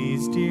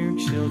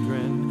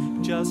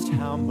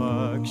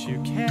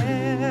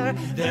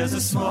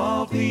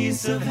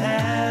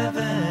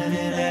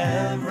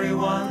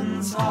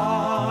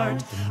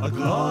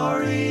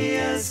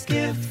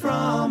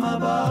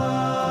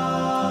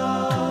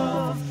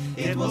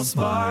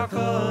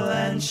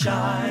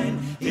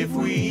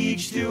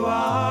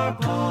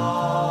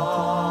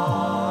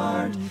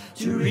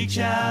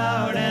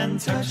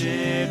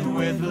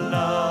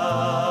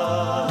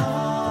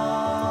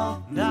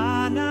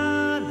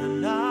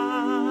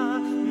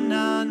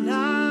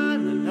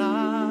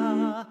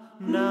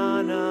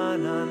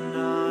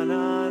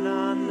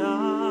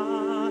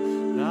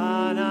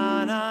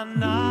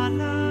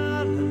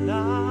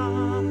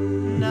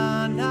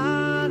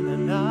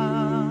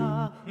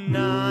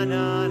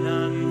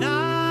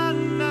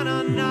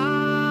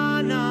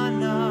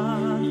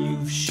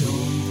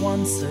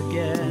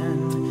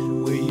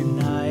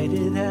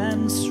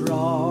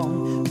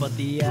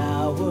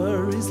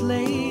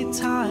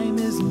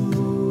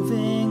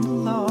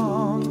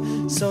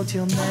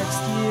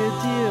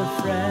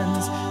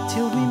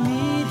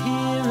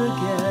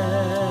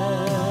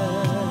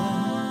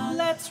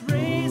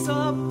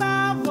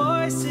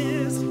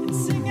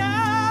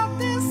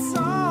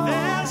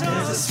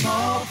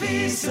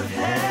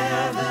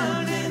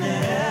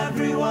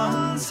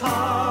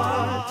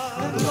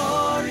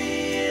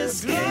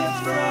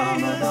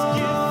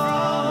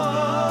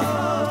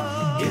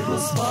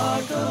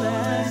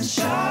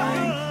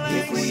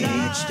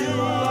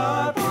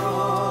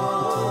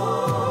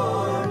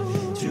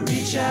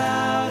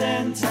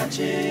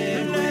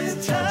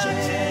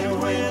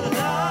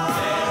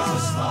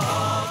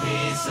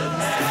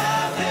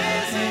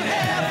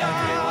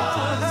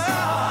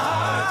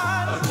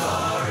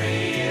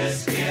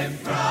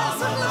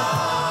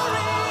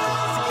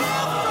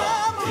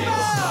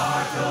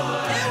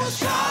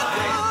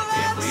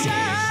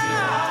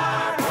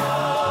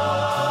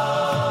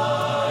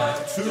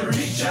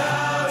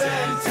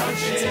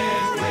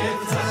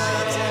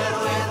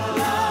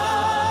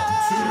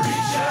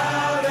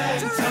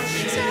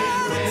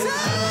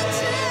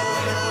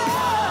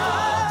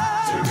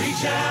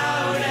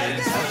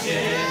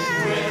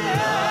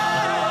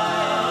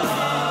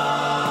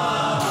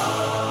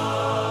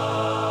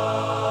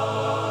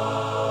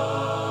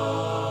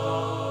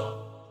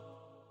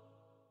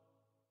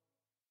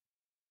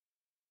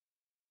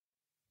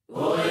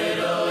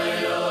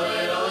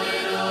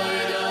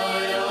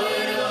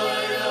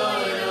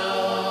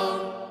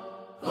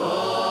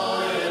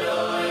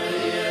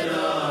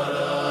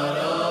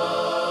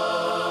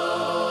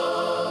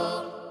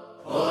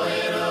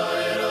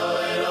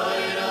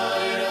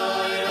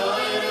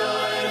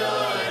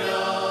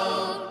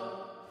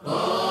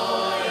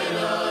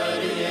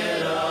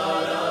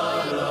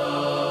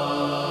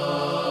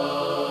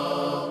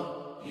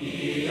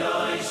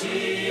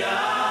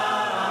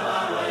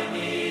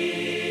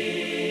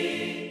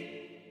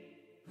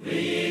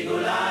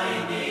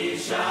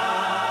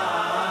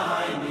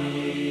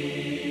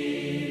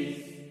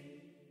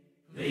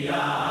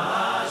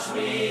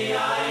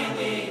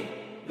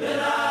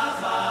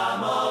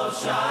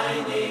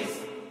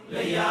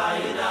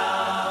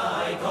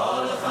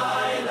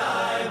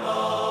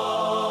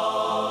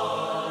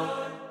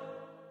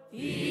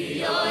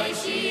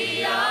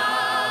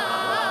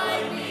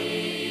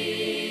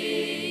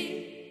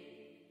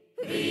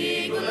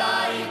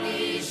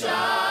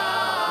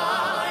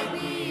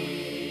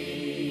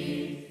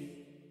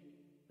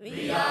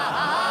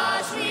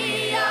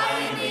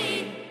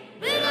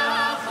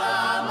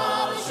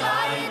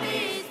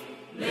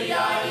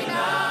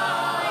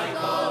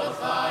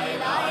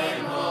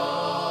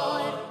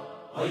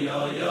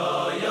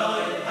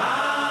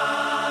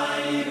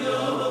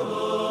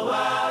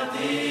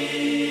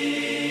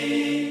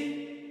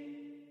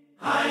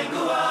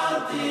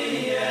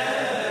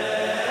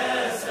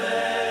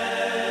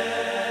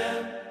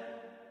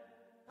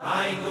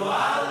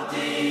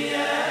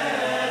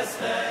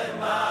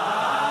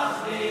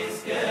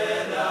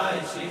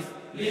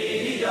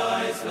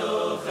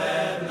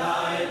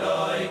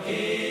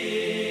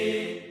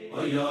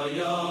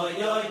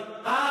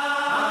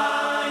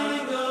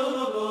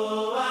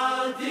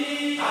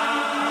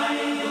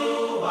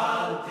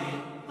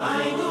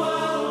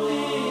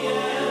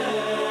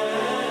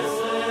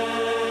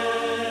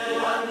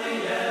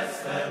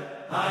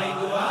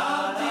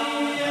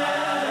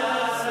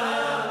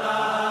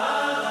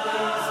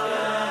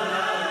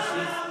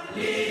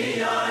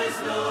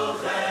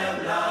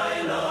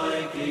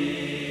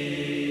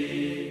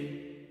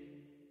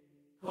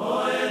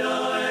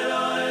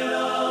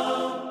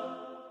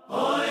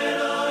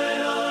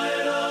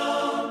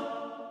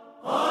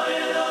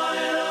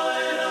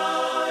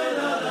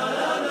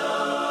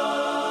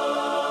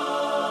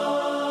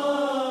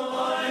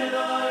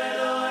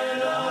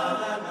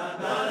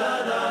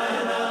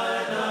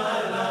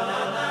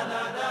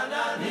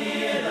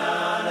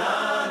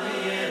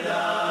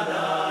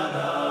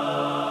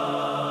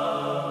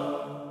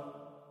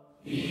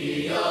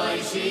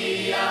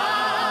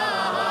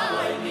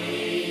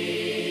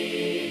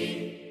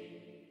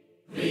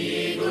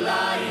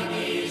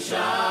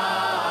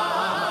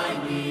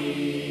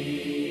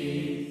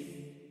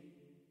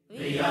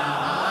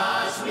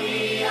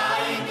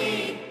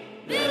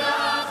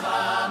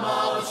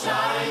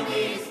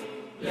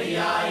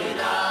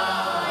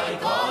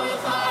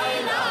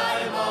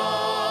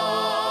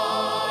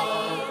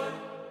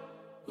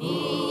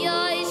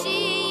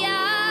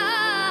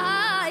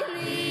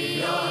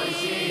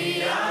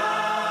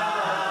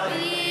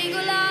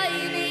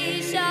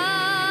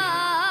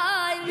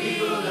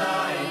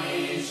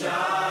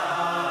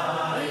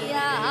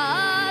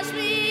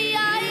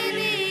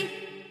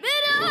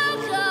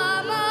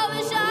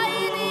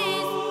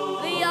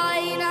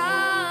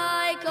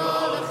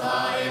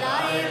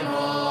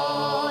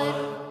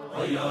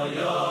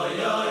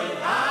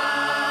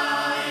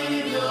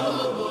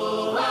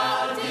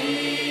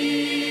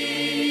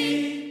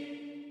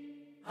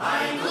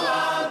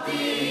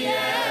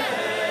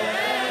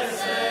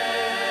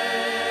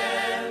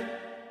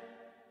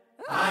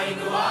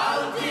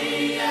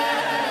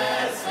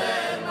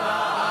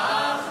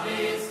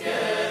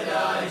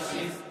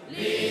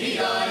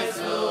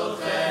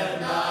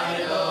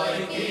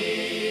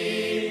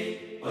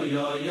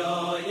la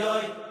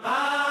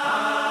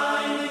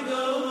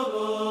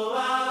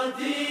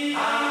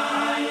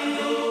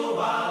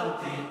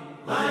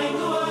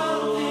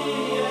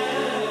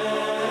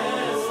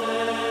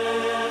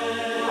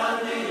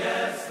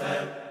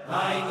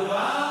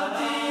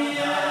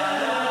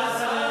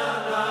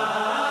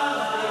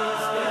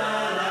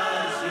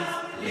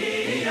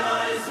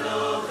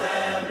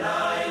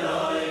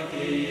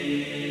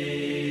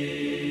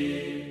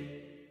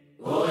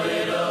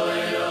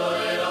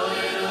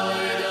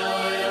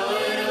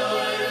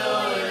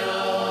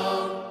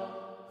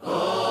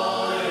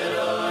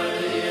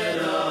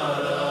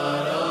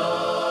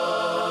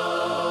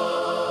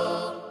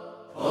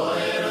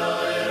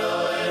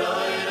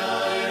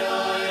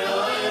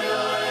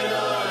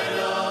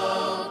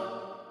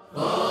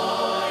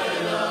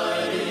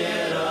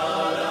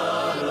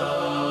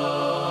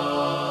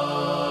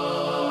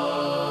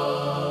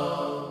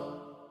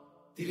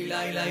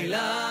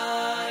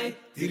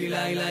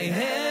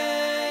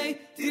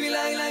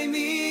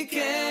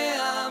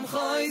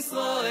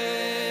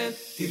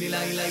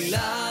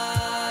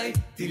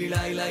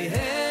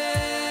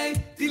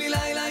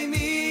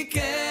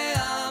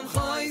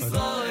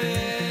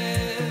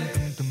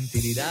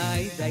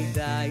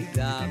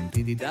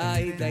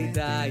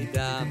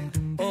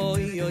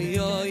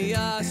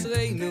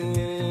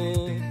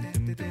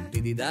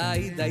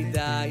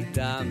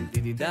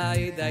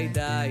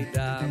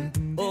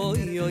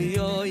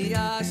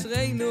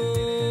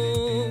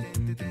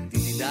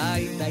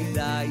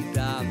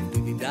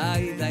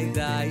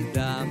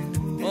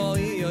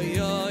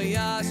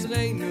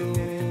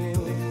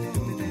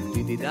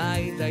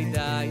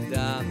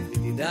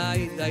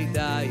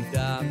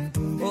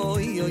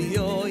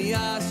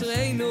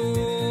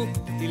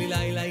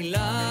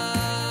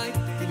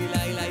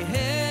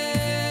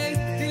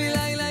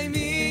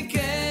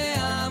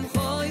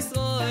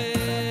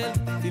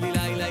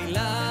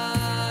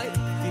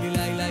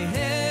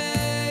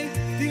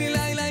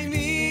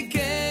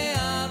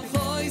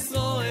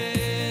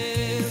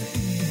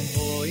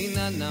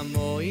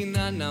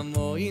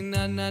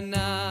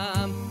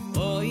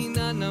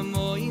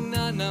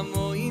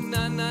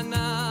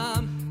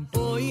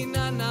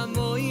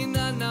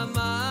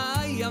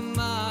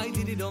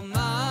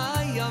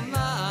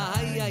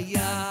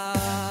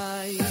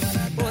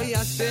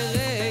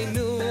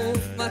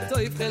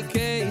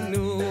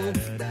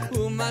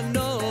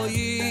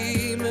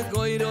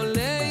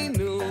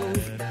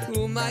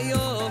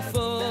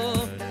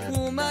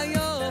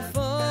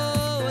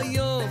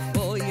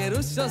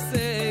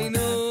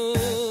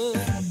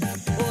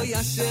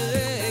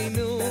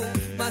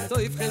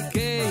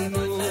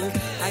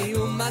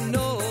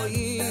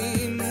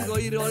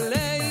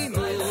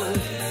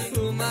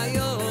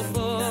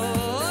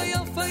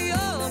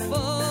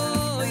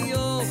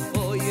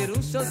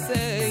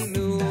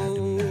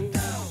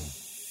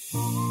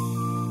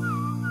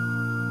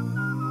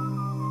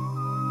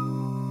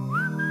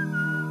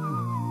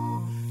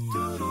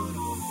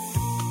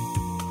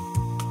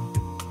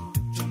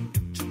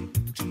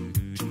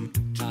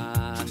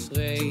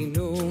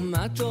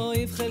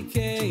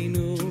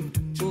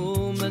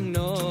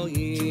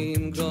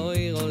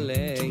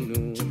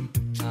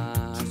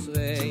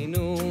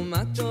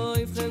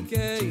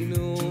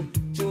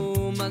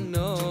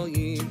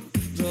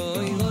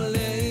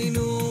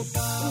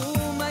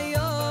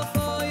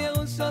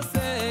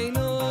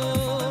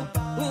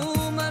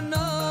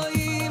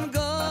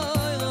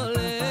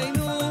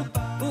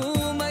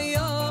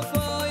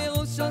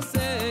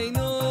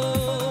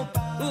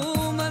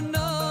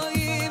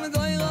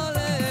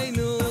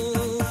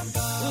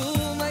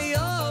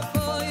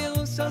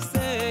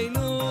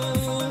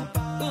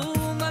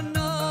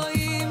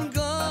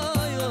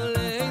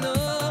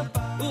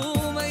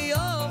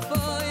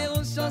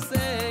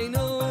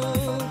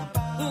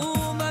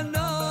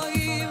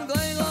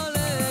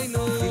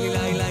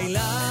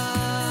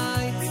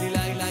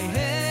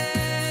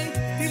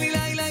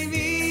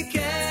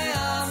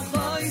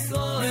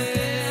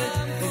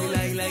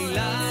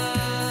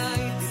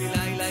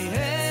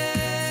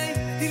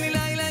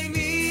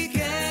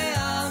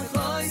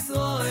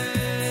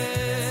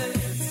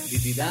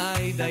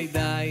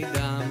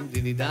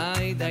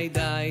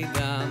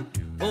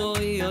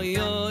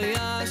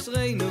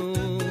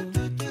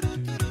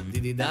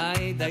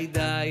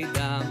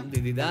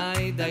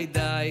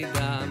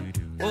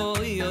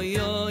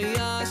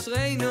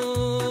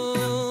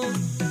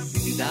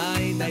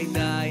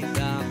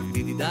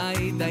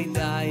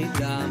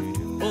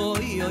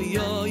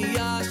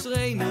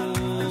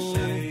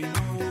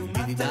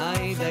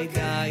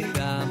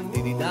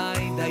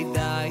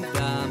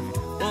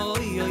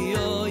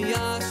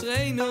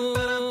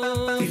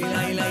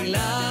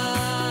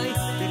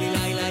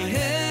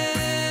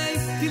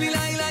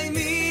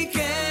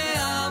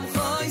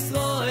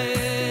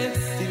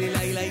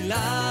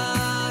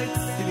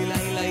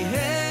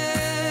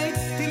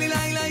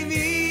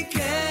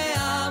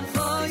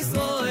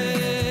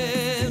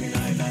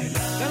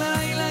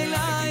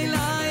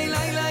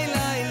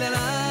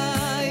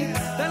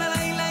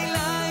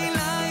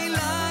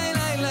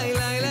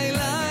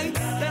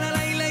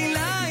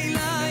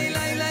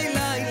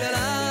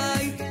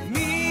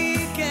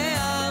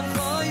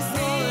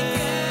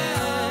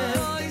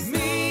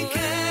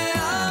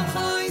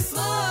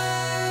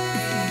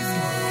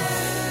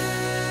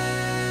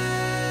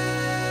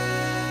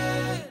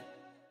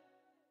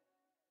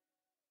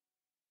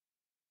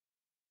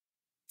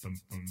Goy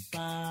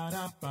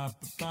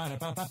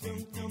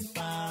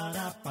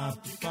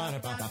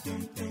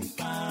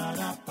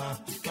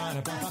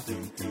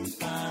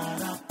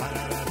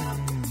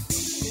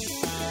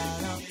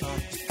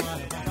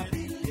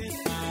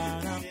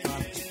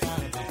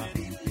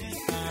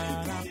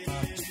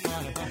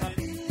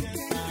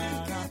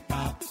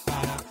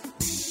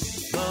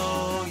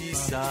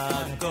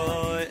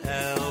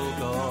el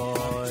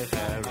goy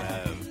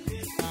cherev.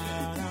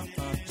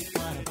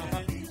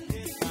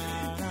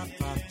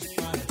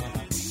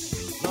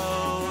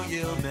 Lo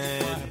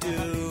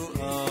yilmedu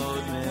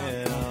od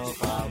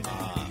milchama.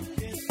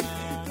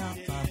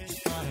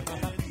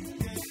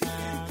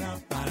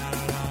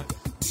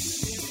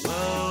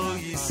 Lo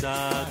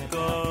yisak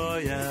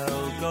goy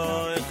el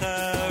goy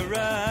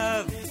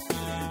cherev.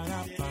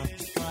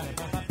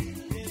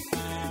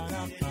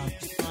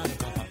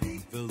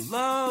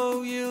 Lo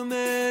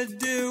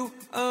yilmedu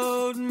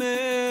od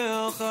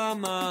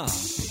milchama.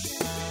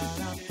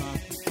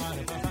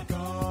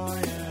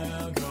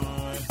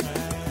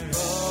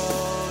 Lo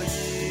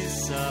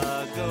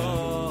yisak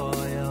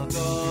goy el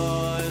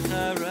goy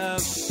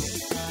cherev.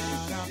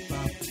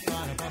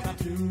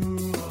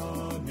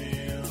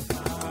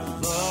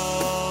 Lo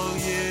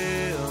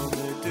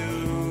yilmedu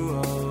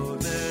od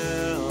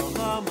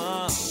milchama.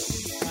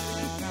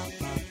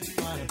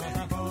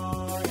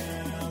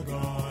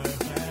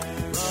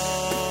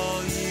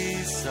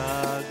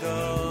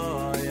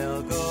 Goy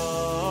el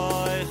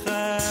goy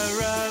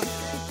cherev.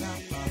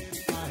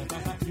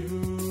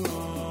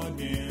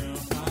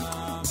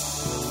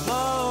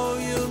 Lo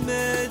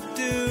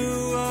yilmedu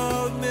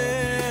od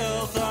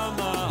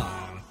milchama.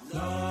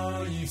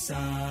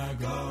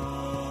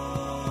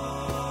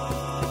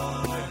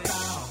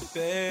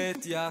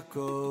 Bet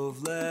Yaakov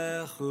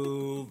lechu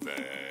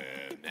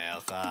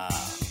v'nelcha.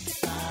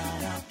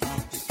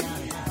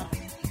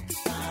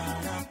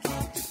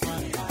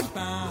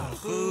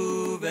 Lechu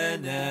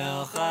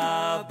v'nelcha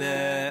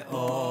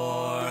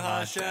be'or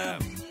Hashem.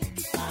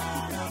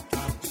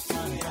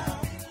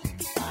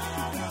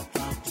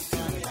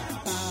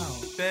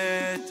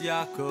 Bet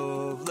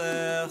Yaakov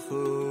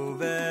lechu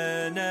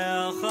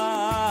v'nelcha.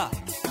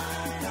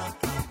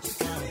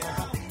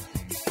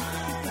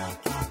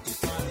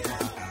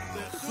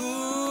 Lechu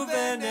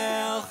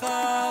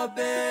v'nelcha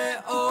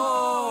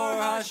be'or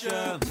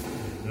Hashem.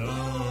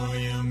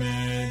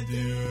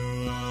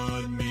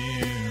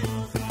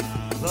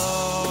 Lo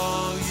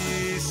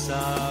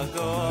yisak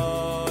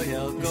goy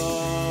el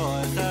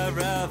goy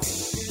cherev.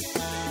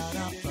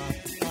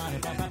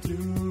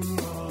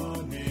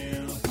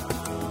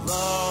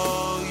 Lo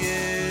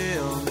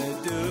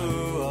yilmedu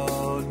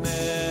od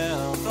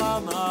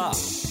milchama.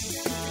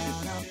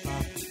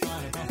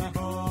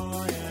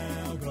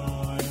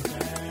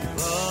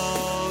 Lo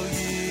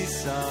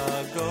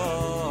yisak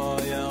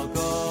goy el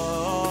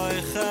goy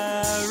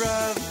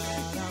cherev.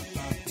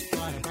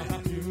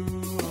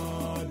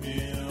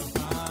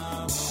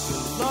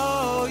 Lo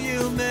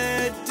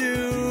yilmedu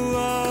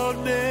od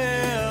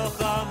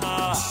milchama.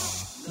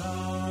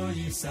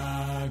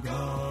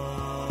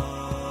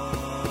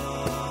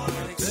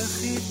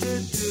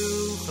 V'chitetu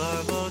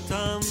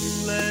chavotam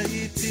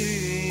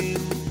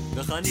leitim,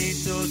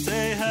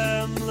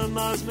 v'chanitotehem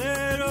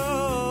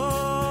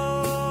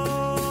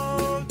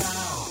lemazmerot.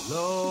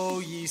 Lo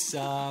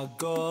yisak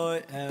goy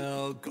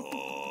el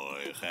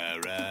goy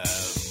cherev.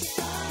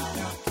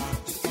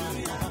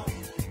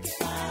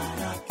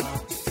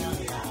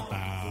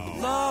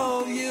 Lo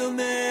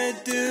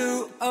yilmedu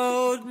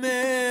od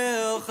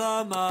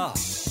milchama.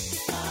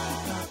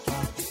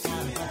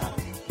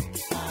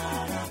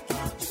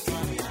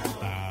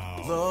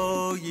 Lo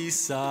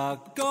yisak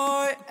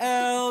goy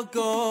el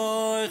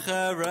goy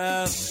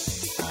cherev.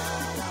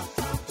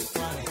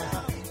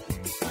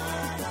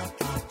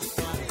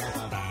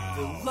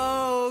 Lo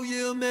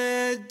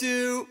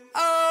yilmedu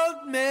od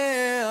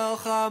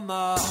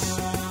milchama.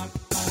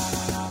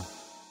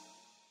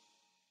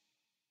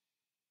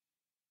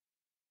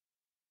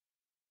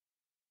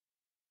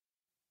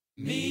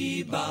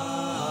 Mi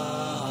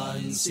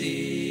ban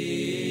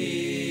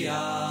siach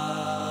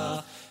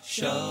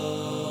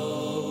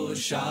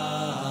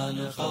shoshan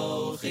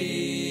chochim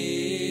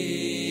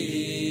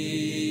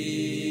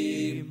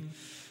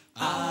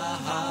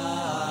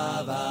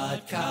ahavat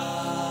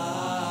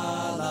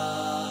kala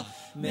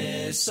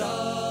mesos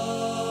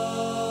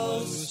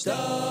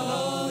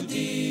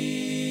dodim.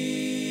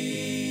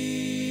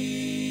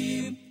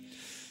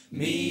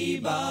 Mi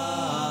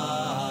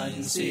ban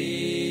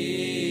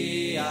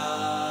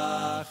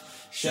siach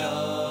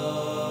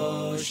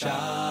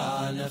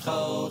shoshan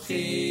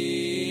chochim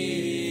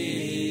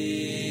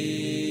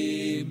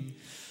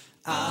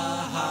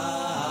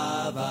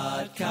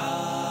ahavat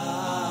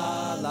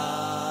kala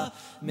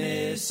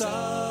mesos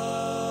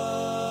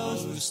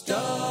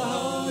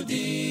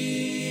dodim.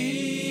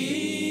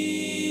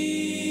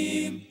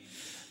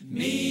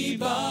 Mi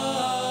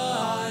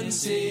ban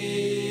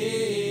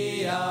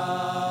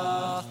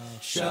siach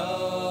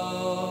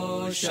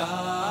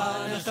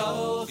shoshan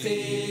chochim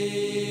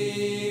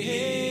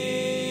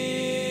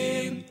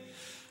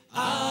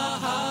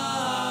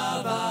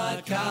ahavat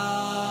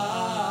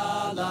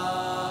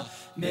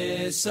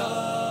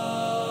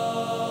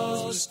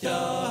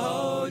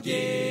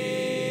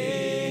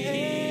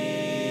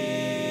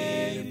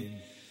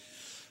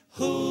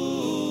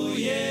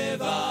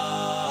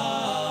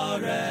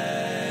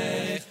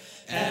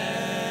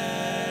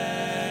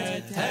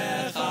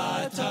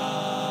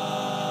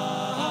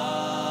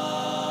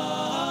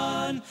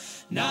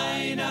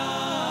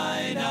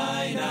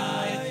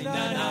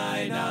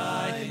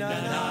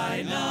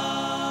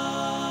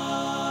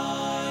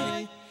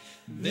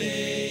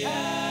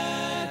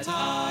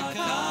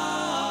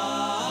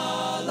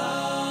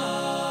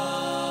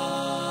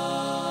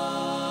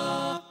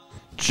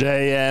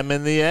JM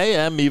in the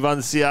AM, Ivan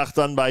Siach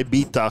done by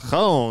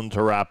Bitachon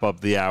to wrap up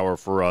the hour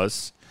for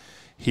us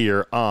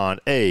here on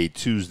a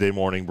Tuesday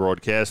morning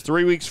broadcast.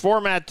 3 weeks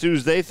format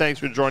Tuesday. Thanks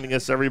for joining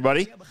us,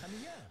 everybody.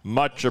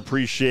 Much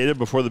appreciated.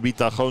 Before the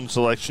Bitachon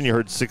selection, you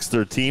heard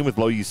 613 with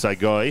Lo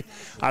Yisai.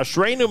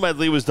 Ashreinu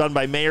medley was done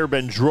by Meir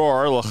Ben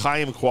Dror.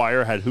 L'chaim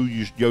choir had Hu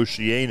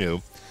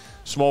Yoshienu.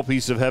 Small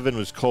Piece of Heaven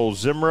was Kol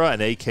Zimra,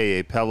 and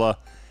A.K.A. Pella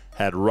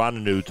had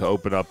Rananu to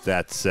open up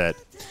that set.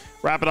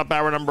 Wrapping up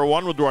hour number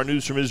one, we'll do our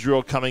news from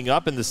Israel coming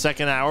up. In the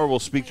second hour, we'll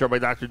speak to Rabbi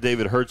Dr.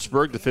 David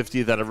Hertzberg. The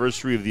 50th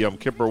anniversary of the Yom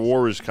Kippur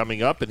War is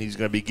coming up, and he's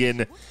going to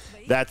begin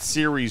that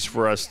series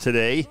for us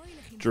today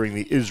during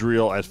the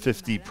Israel at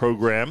 50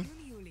 program.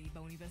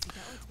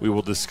 We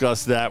will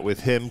discuss that with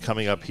him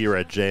coming up here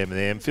at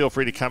JM&AM. Feel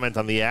free to comment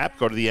on the app.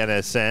 Go to the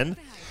NSN,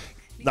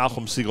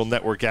 Nachum Segal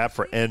Network app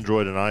for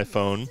Android and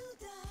iPhone,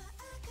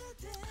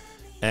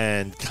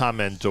 and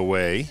comment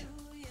away.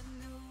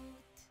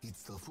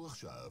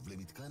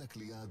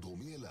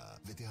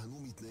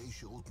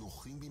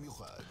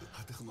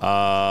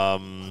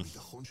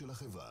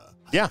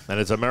 Yeah, and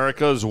it's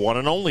America's one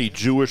and only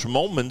Jewish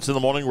Moments in the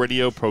Morning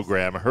radio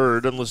program,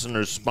 heard and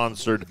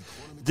listeners-sponsored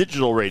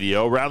digital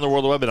radio around the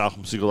world web at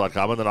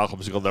NachumSegal.com and the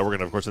Nachum Segal Network,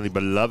 and of course on the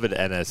beloved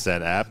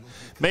NSN app.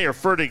 Mayor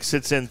Fertig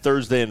sits in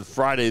Thursday and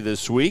Friday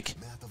this week.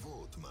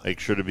 Make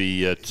sure to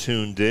be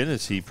tuned in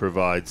as he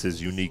provides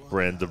his unique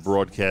brand of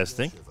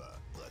broadcasting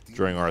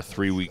during our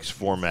 3 weeks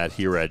format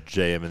here at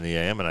JM in the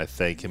AM, and I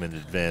thank him in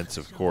advance,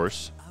 of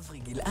course.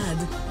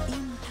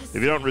 If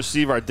you don't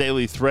receive our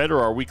daily thread or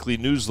our weekly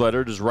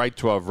newsletter, just write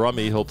to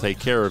Avrami. He'll take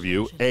care of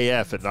you.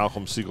 AF at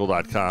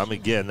NachumSegal.com.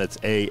 Again, that's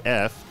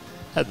AF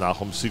at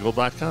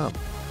NachumSegal.com.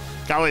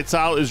 Galei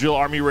Tzahal, Israel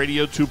Army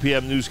Radio, 2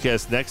 p.m.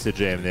 newscast next to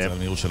JM&AM.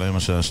 מירושלים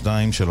השעה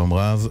 2, שלום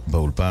רב,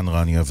 באולפן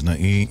רני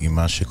אבנאי עם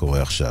מה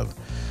שקורה עכשיו.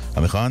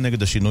 המחאה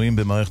נגד השינויים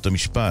במערכת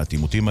המשפט,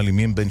 עימותים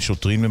אלימים בין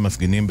שוטרים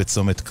למפגינים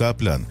בצומת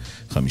קפלן.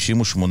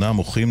 58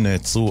 מוחים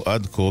נעצרו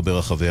עד כה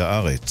ברחבי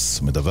הארץ.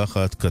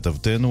 מדווחת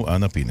כתבתנו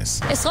אנה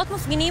פינס. עשרות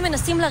מפגינים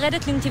מנסים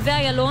לרדת לנתיבי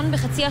איילון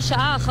בחצי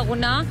השעה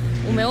האחרונה,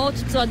 ומאות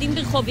צועדים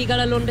ברחוב יגאל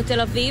אלון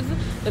בתל אביב.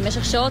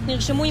 במשך שעות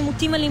נרשמו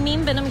עימותים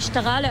אלימים בין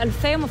המשטרה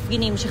לאלפי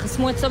המפגינים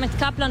שחסמו את צומת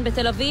קפלן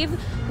בתל אביב,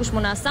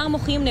 ו18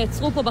 מוחים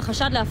נעצרו פה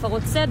בחשד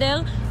להפרות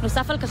סדר,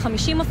 נוסף על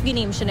כ-50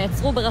 מפגינים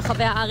שנעצרו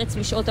ברחבי הארץ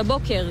משעות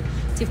הבוקר.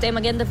 צוותי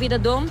מגן דוד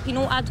אדום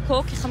פינו עד כה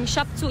כ5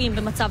 פצועים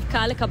במצב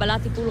קל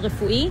לקבלת טיפול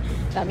רפואי,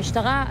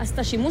 והמשטרה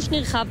עשתה שימוש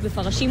נרחב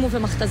בפרשים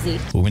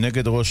ובמכתזית.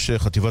 ומנגד ראש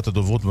חטיבת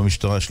הדוברות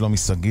במשטרה שלומי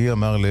סגי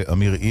אמר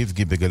לאמיר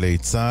איבגי בגלי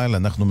צה"ל,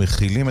 אנחנו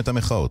מכילים את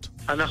המחאות.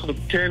 אנחנו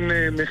כן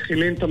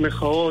מכילים את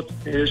המחאות.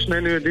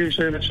 שנינו יודעים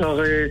שאפשר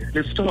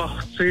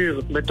לפתוח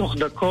ציר בתוך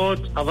דקות,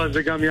 אבל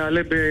זה גם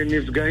יעלה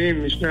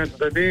בנפגעים משני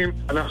הצדדים.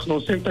 אנחנו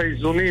עושים את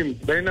האיזונים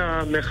בין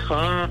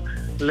המחאה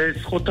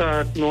לזכות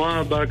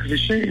התנועה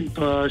בכבישים.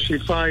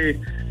 השאיפה היא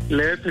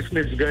לאפס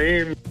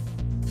נפגעים.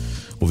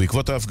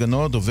 ובעקבות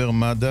ההפגנות, דובר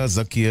מד"א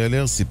זקי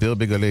אלר סיפר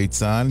בגלי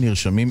צה"ל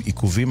נרשמים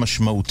עיכובים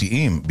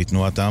משמעותיים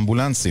בתנועת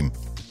האמבולנסים.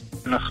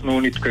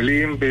 אנחנו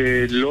נתקלים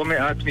בלא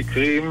מעט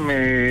מקרים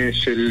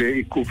של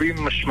עיכובים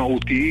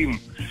משמעותיים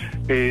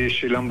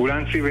של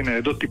אמבולנסים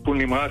וניידות טיפול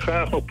נמרץ.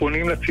 אנחנו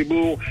פונים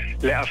לציבור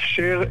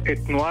לאפשר את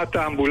תנועת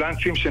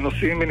האמבולנסים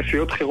שנוסעים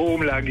בנסיעות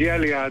חירום להגיע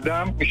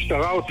ליעדם.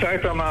 משטרה עושה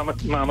את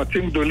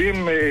המאמצים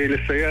גדולים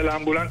לסייע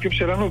לאמבולנסים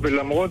שלנו,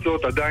 ולמרות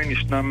זאת עדיין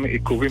ישנם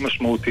עיכובים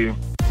משמעותיים.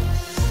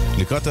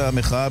 לקראת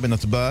המחאה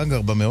בנתב"ג,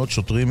 400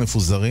 שוטרים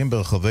מפוזרים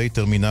ברחבי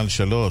טרמינל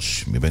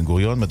 3. מבן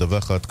גוריון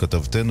מדווחת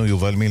כתבתנו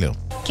יובל מילר.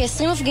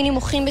 כ-20 מפגינים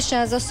מוחים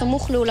בשעה זו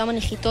סמוך לאולם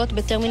הנחיתות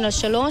בטרמינל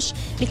 3,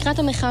 לקראת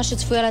המחאה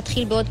שצפויה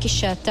להתחיל בעוד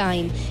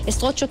כשעתיים.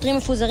 עשרות שוטרים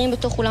מפוזרים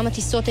בתוך אולם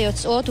הטיסות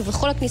היוצאות,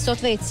 ובכל הכניסות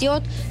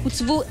והיציאות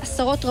הוצבו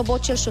עשרות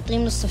רבות של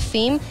שוטרים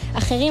נוספים.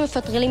 אחרים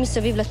מפטרלים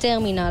מסביב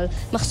לטרמינל.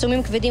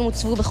 מחסומים כבדים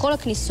הוצבו בכל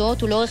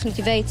הכניסות ולאורך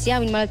נתיבי היציאה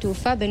מנמל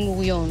התעופה בן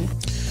גוריון.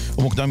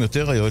 ומוקדם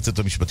יותר, היועצת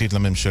המשפטית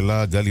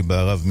לממשלה גלי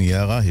בהרב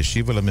מיארה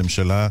השיבה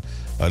לממשלה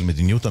על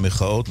מדיניות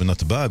המחאות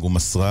בנתב"ג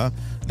ומסרה,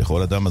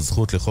 לכל אדם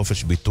הזכות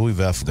לחופש ביטוי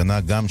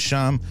והפגנה גם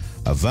שם,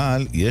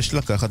 אבל יש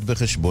לקחת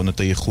בחשבון את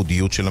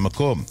הייחודיות של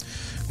המקום.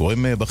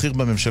 גורם בכיר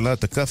בממשלה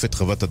תקף את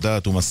חוות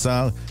הדעת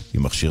ומסר,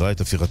 היא מכשירה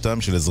את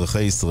הפיכתם של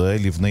אזרחי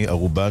ישראל לבני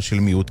ערובה של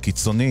מיעוט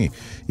קיצוני.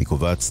 היא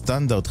קובעת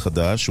סטנדרט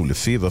חדש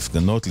ולפיו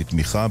הפגנות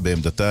לתמיכה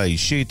בעמדתה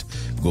האישית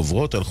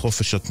גוברות על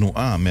חופש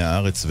התנועה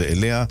מהארץ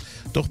ואליה,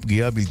 תוך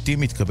פגיעה בלתי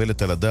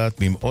מתקבלת על הדעת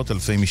במאות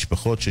אלפי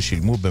משפחות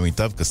ששילמו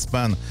במיטב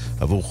כספן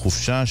עבור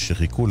חופשה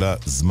שחיכו לה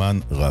זמן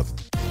רב.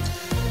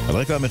 על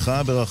רקע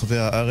המחאה ברחבי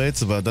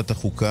הארץ, ועדת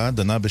החוקה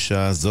דנה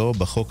בשעה זו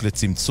בחוק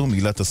לצמצום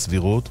עילת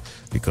הסבירות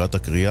לקראת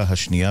הקריאה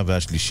השנייה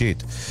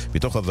והשלישית.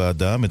 בתוך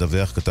הוועדה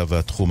מדווח כתב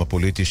התחום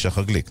הפוליטי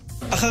שחר גליק.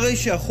 אחרי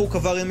שהחוק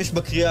עבר אמש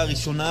בקריאה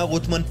הראשונה,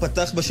 רוטמן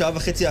פתח בשעה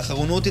וחצי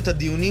האחרונות את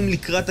הדיונים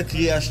לקראת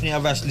הקריאה השנייה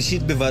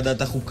והשלישית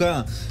בוועדת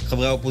החוקה.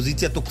 חברי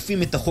האופוזיציה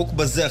תוקפים את החוק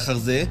בזה אחר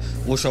זה.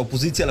 ראש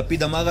האופוזיציה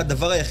לפיד אמר,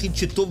 הדבר היחיד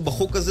שטוב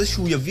בחוק הזה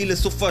שהוא יביא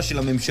לסופה של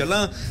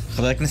הממשלה.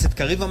 חבר הכנסת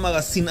קריב אמר,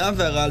 השנאה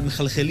והרעל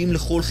מחלחלים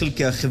לכל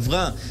חלקי החברה.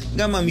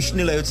 גם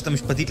המשנה ליועצת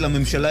המשפטית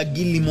לממשלה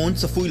גיל לימון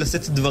צפוי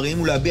לשאת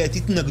דברים ולהביע את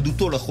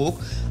התנגדותו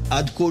לחוק.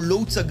 עד כה לא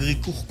הוצג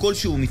ריכוך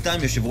כלשהו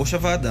מטעם יושב ראש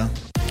הוועדה.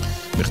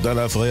 מחדל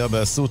ההפריה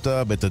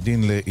באסותא, בית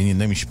הדין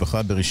לענייני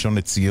משפחה בראשון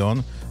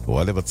לציון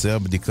הורה לבצע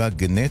בדיקה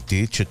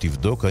גנטית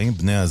שתבדוק האם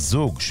בני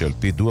הזוג שעל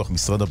פי דוח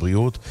משרד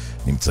הבריאות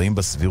נמצאים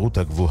בסבירות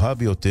הגבוהה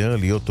ביותר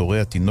להיות הורי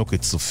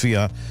התינוקת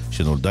סופיה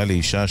שנולדה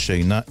לאישה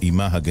שאינה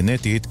אימה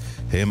הגנטית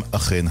הם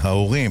אכן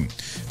ההורים.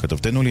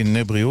 כתבתנו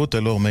לענייני בריאות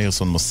אלאור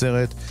מאירסון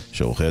מוסרת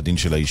שעורכי הדין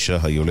של האישה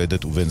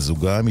היולדת ובן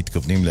זוגה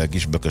מתכוונים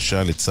להגיש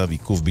בקשה לצו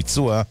עיכוב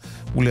ביצוע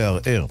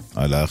ולערער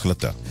על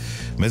ההחלטה.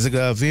 מזג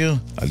האוויר,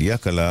 עלייה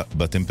קלה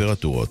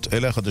בטמפרטורות.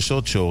 אלה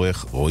החדשות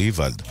שעורך רועי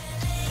ולד.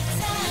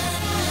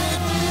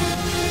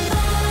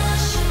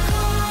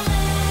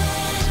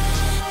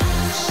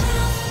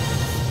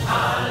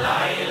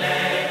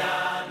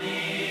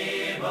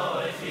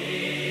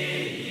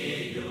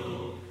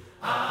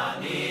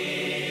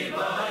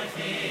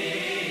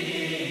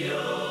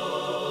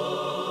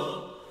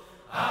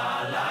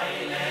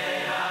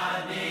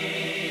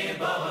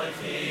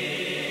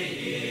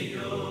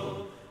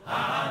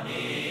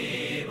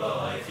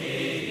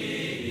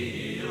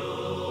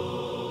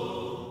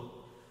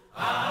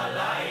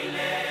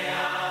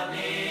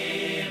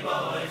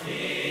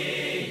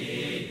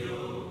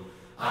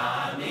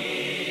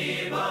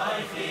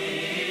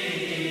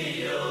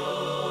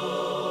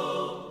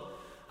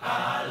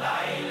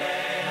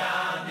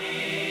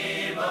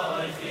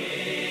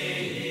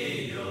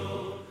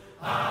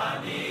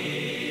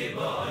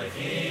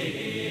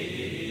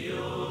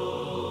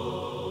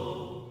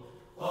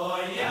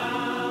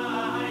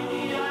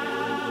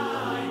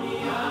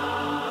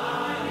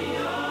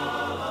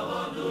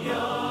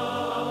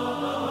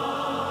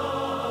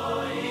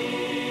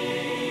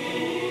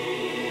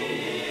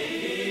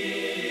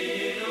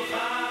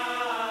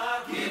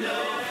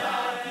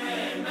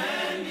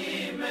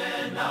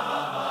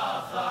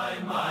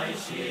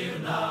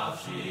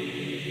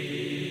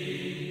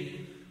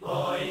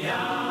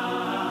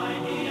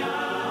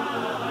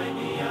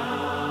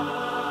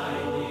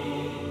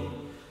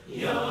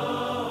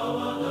 Yo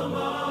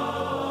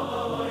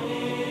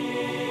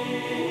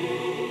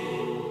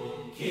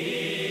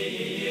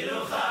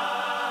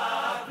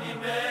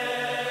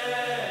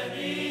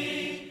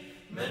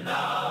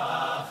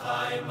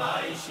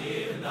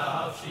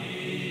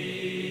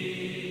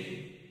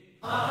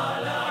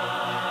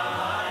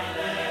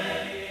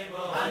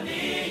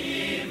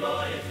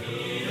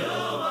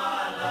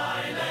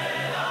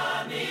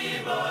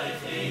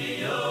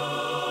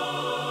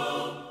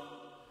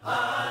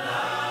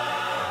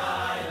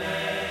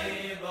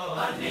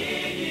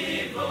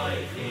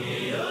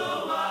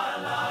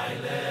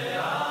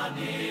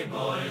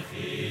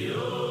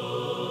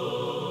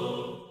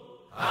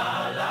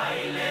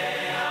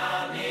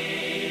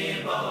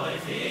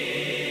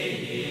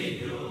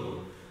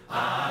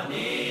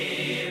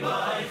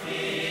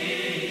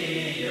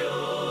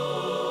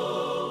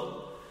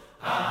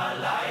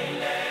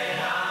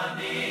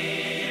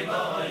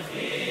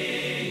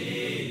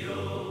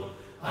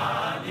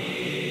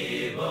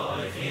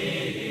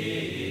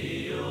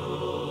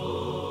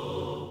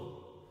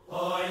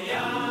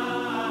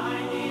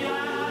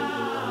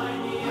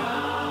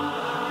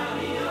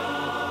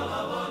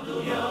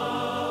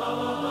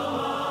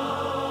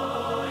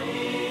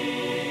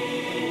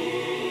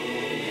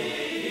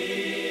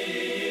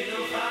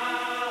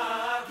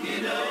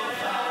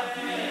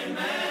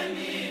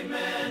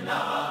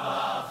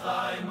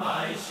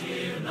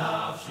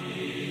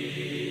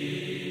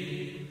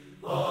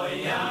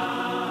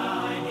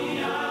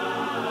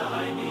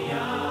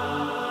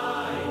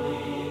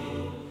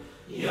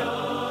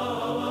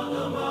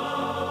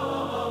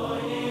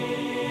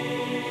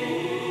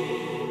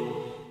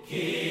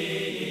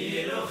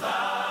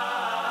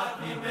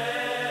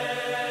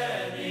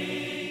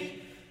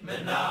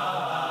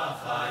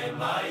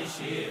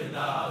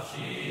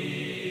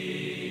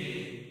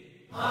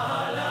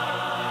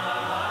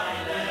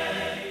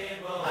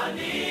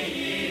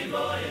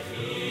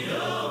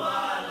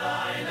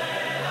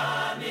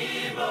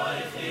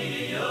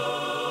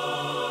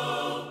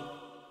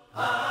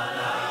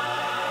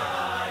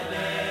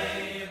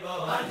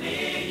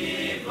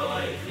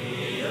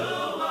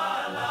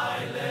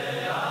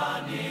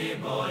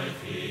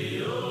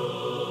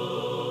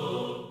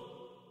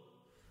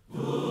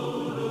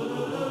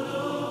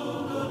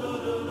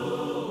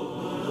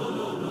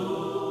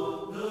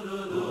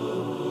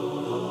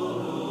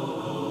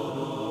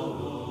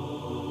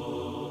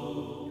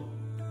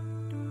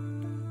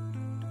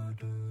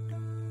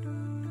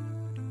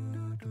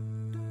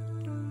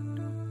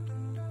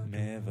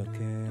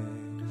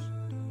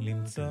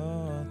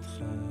למצוא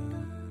אותך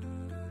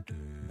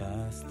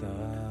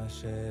בהסתרה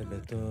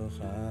שבתוך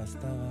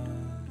ההסתרה,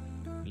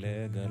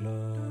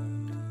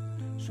 לגלות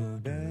שוב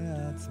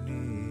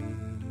בעצמי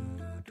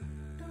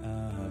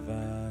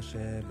אהבה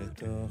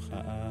שבתוך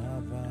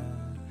האהבה.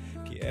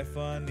 כי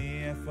איפה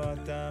אני, איפה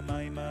אתה, מה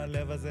עם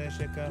הלב הזה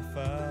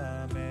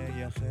שקפה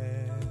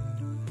מייחד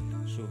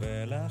שוב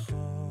אל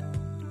החור?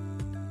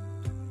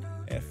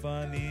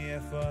 איפה אני,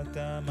 איפה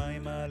אתה, מה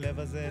עם הלב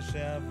הזה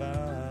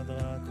שעבד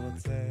רק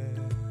רוצה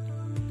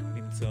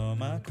למצוא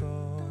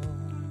מקום?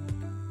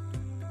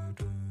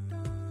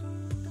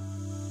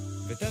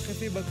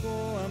 ותכף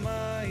יבקעו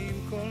המים,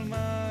 כל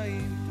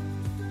מים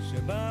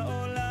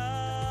שבעולם,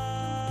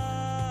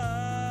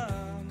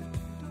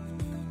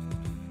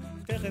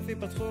 תכף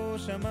יפתחו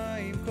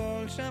שמיים,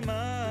 כל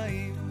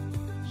שמיים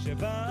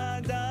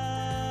שבאדם,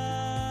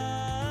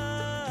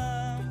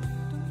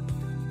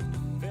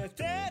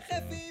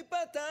 ותכף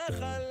יפתח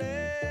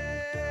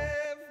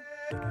הלב,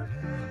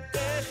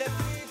 תכף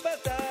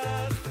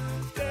יפתח,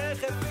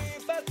 תכף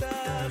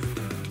יפתח,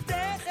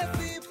 תכף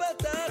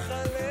יפתח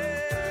הלב.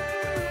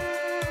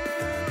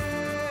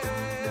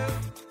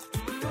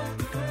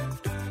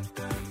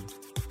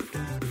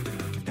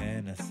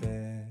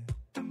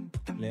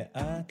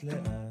 לאט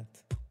לאט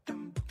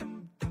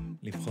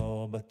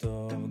לבחור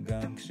בטוב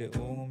גם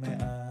כשהוא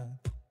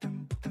מעט,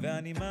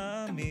 ואני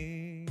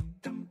מאמין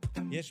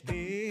יש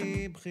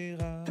בי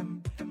בחירה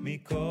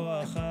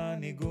מכוח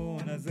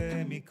הניגון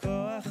הזה,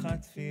 מכוח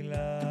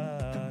התפילה.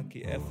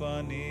 כי איפה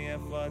אני,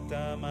 איפה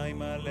אתה, מה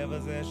עם הלב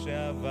הזה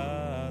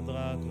שעבד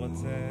רק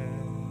רוצה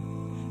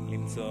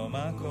למצוא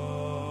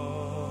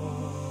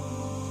מקום?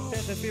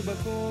 תכף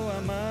יבקעו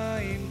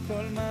המים,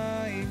 כל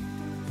מים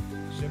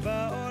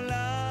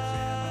שבעולם,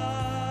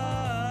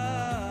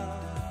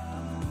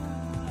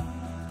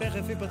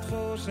 תכף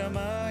יפתחו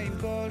שמיים,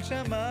 כל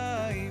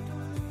שמיים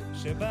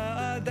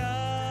שבאדם,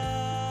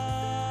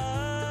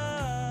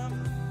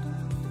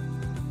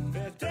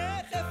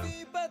 ותכף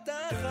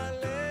יפתח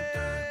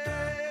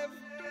הלב,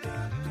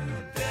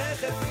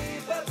 תכף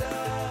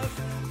יפתח,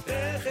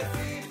 תכף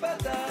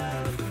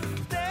יפתח,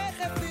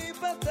 תכף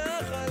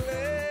יפתח הלב.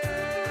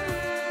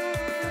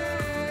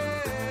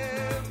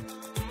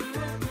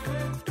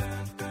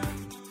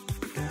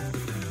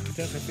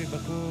 תכף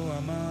יבקעו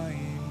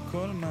המים,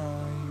 כל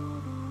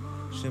מים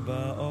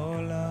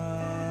שבעולם,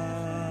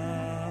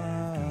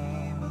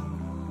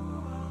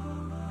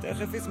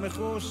 תכף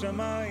ישמחו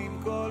שמיים,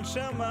 כל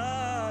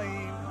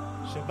שמיים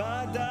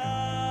שבאדם,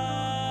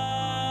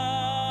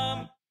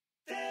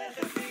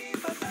 תכף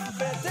יפתח,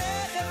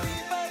 ותכף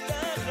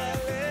יפתח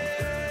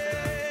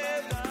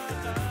הלב,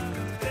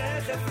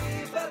 תכף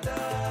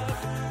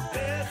יפתח,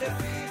 תכף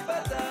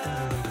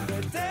יפתח,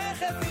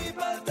 ותכף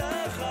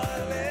יפתח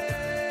הלב.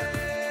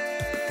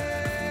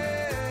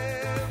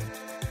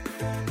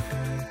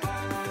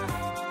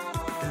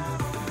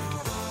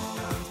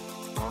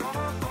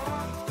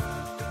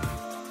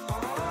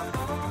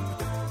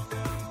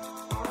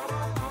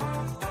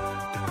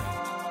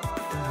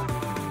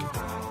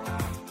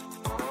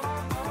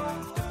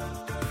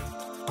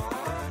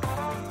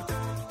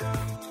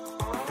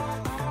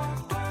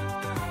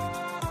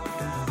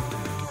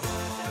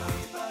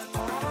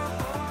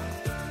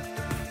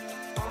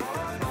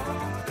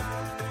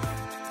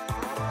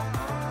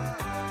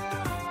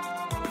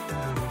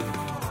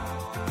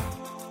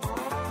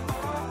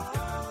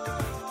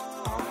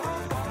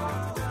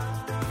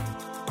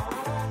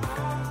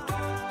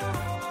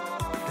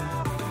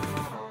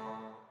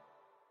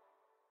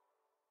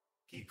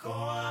 כי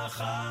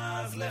כוח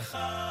אז לך,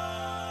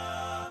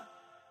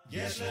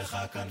 יש לך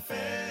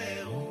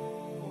כנפי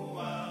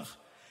רוח,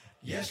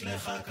 יש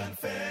לך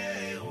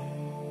כנפי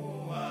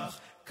רוח,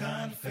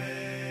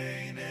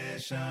 כנפי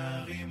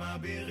נשרים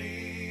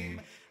אבירים,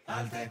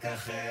 אל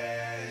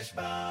תכחש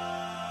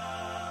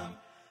בם,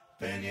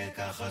 פן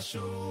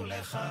יכחשו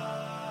לך.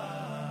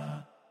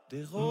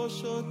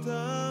 דרוש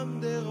אותם,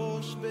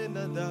 דרוש בן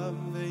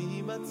אדם,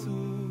 וימצאו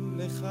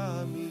לך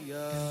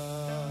מיד.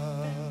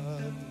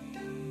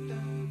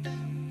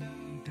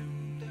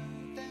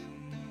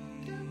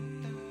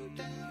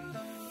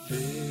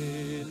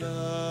 בן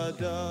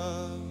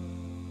אדם,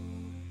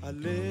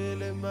 עלה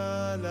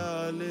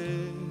למעלה,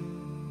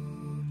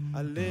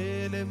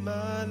 עלה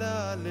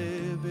למעלה,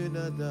 עלה בן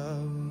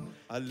אדם,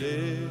 עלה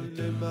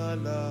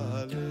למעלה,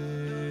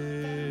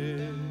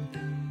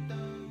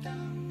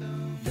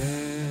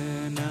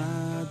 בן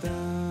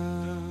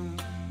אדם,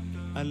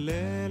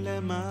 עלה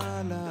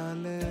למעלה,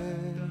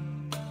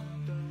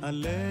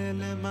 עלה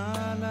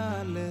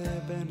למעלה, עלה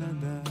בן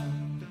אדם,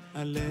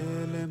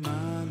 עלה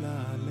למעלה,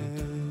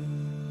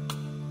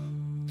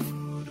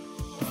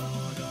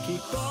 כי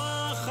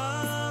כוח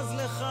אז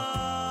לך,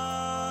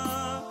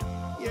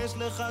 יש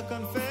לך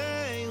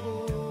כנפי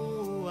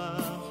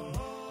רוח,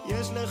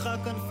 יש לך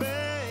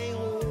כנפי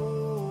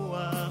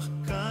רוח,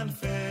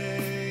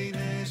 כנפי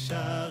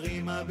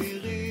נשרים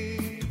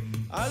אבירים,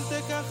 אל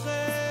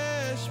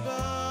תכחש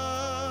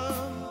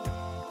בם,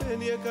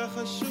 פן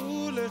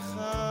יכחשו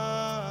לך,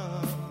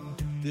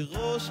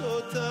 דרוש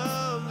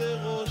אותם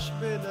לראש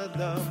בן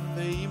אדם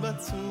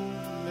וימצאו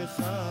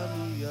לך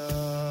מיד.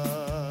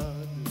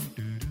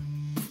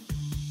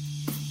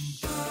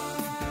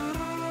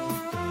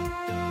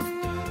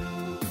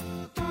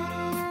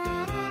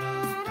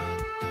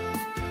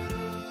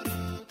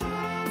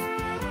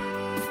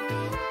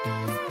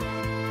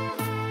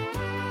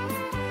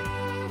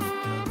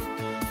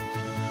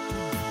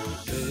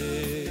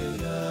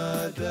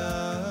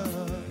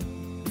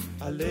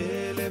 עלה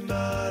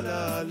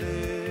למעלה עלה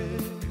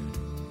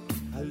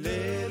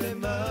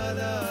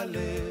למעלה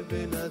עלה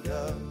בן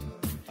אדם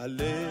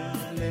עלה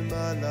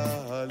למעלה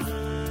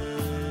עלה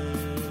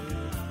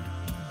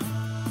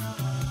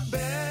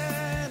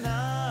בן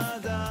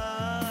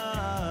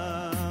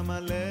אדם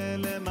עלה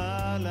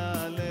למעלה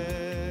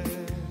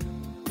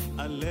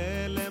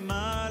עלה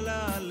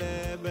למעלה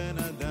עלה בן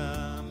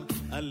אדם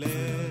עלה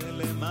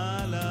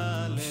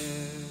למעלה עלה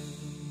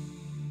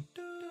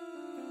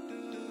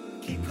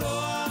כי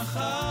כוח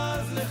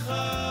אז לך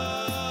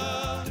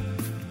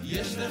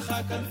יש לך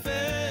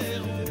כנפי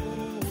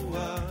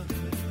רוח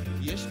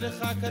יש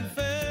לך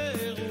כנפי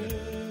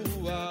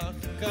רוח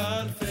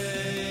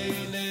כנפי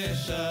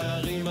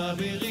נשרים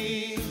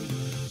אבירים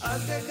אל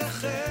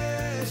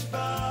תכחש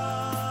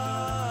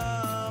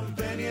בם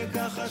פן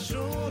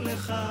יכחשו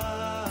לך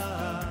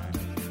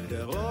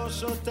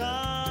דרוש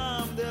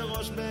אותם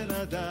דרוש בן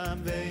אדם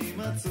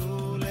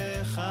וימצאו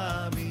לך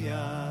מיד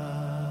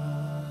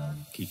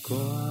כי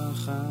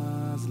כוח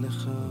אז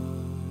לך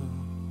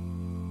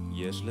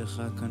יש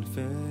לך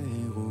כנפי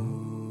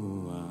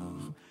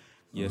רוח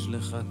יש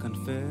לך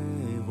כנפי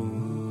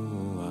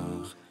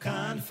רוח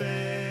כנפי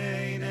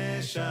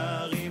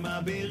נשרים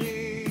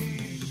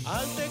אבירים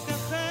אל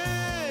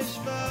תכחש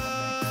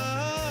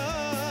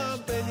בם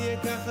פן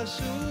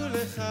יכחשו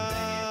לך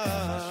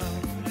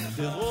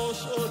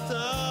דרוש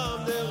אותם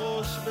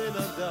דרוש בן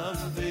אדם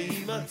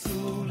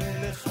וימצאו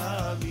לך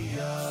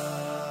מיד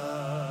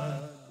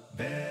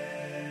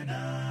בן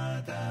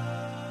אדם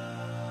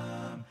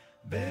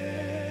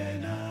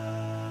בן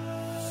אדם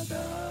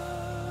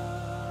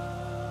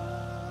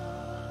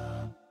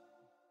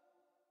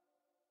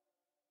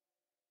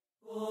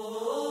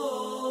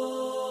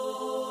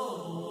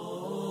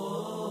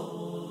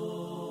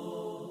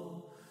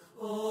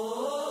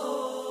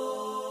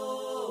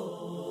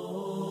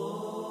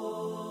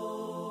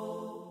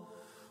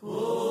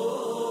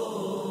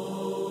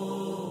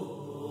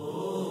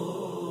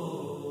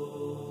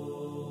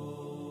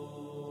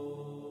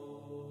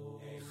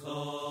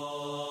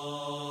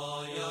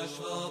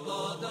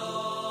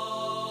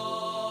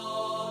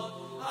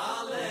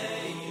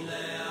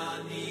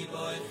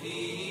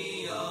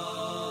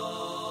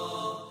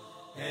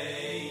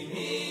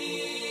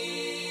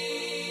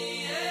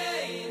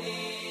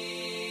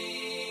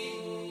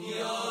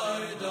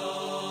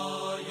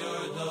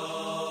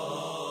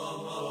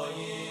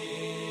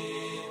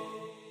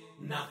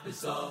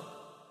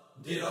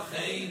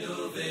Dirocheinu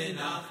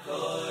v'nach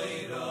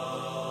koiro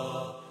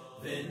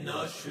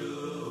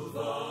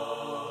v'noshuva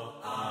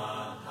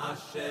ad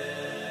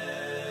Hashem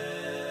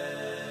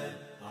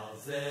al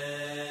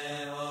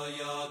zeh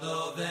hoyodo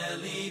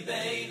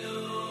v'libeinu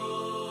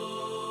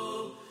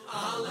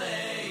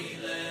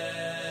aleile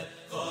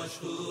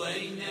choshchu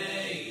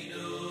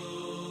eineinu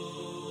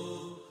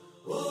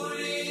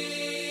uri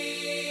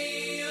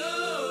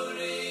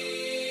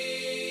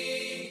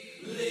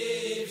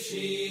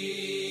livshi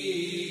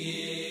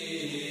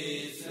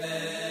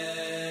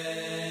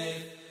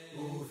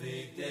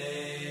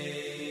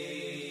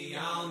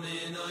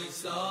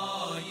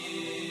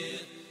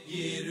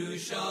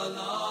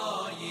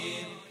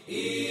Yerushalayim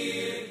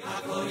Ir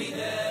HaKodesh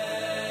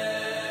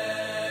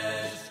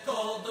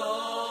Kol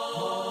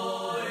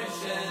dor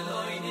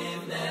sheloi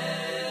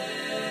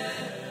nivneh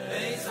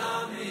Beis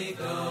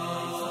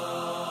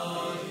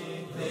HaMikdash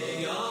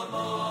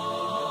V'yamo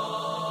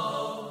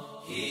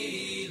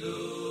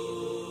Kilu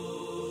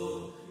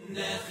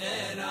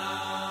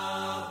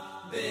Necherav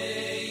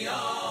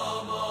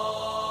V'yamo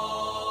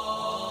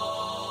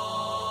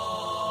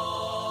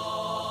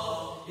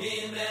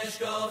Im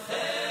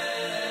Eshkochech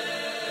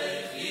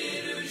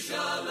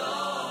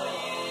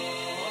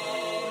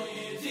Yerushalayim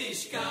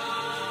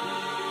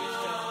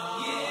Tishkach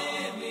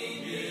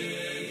Yemini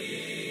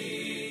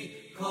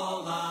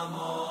Kol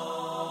Amon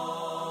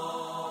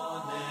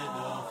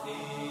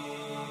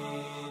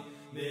Enochim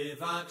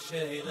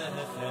Mevakshei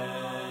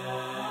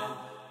Lechem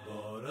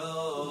Borov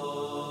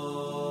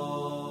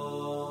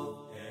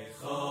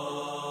Echo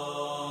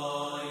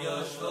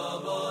Yoshvo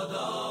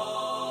Bodov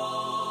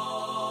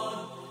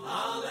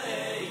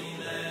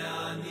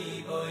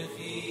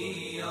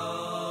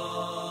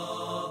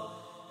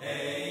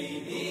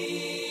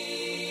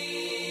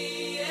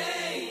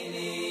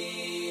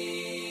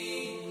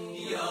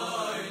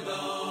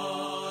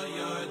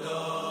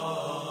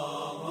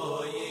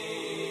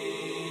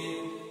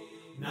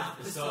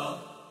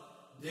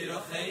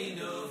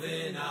Dirocheinu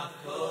v'nach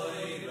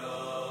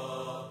koiro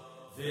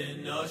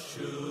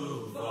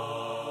v'noshuva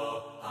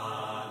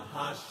ad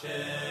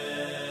Hashem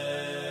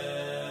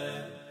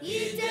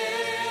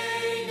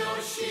Yidei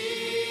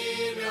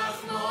noshim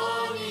rachmo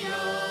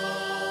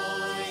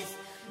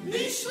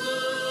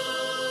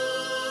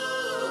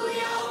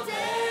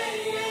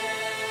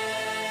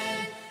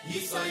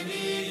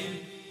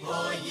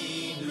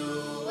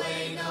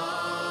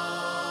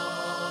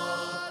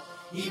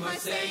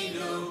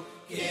Seinu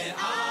ke'almonos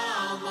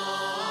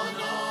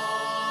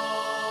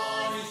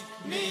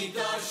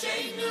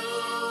Mikdosheinu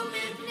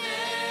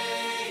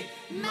mipnei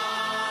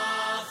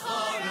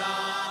machorav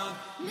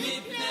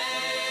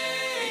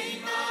Mipnei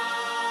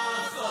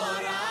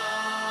machorav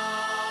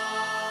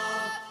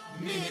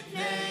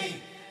Mipnei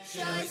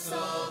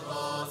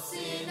she'osovo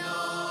sino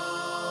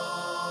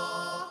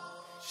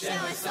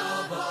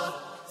she'osovo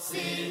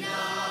sinas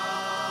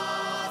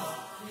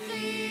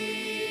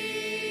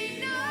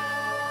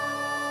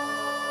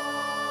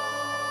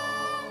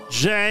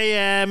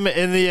JM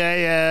in the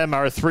AM,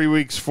 our 3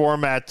 weeks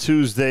format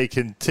Tuesday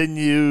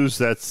continues.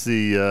 That's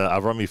the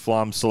Avrami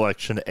Flam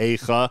selection,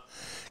 Eicha.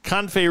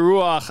 Kanfei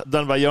Ruach,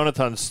 done by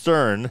Yonatan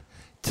Stern.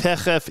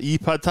 Techef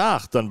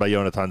Yipatach, done by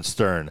Yonatan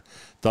Stern.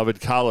 David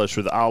Kalish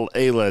with Al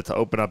Eila to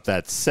open up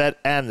that set,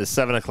 and the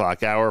 7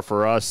 o'clock hour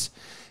for us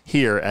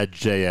here at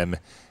JM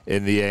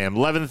in the AM.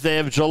 11th day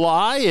of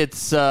July.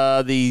 It's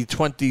the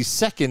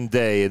 22nd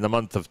day in the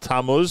month of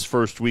Tammuz,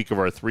 first week of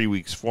our 3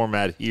 weeks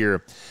format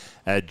here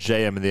at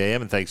JM in the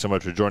AM, and thanks so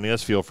much for joining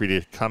us. Feel free to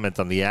comment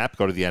on the app.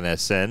 Go to the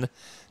NSN,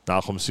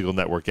 Nachum Segal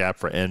Network app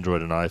for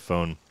Android and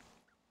iPhone,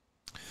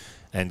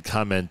 and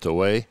comment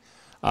away.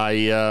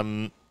 I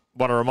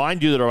want to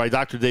remind you that Rabbi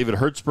Dr. David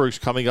Hertzberg is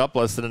coming up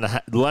less than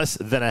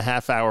a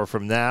half hour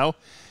from now.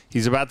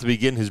 He's about to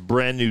begin his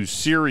brand new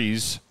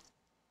series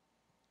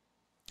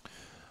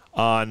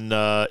on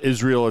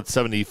Israel at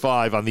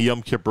 75 on the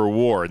Yom Kippur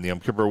War. And the Yom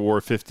Kippur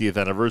War 50th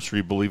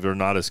anniversary, believe it or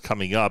not, is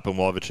coming up, and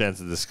we'll have a chance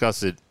to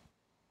discuss it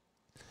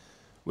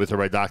with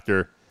Rabbi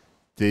Dr.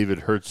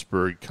 David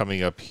Hertzberg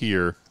coming up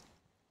here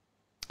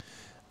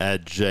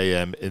at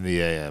JM in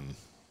the AM.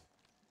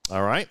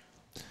 All right?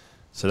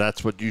 So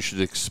that's what you should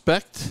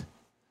expect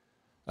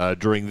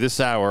during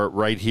this hour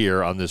right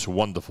here on this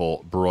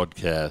wonderful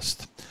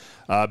broadcast.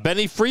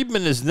 Benny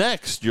Friedman is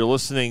next. You're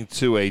listening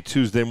to a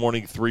Tuesday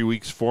morning 3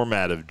 weeks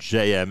format of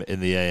JM in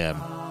the AM.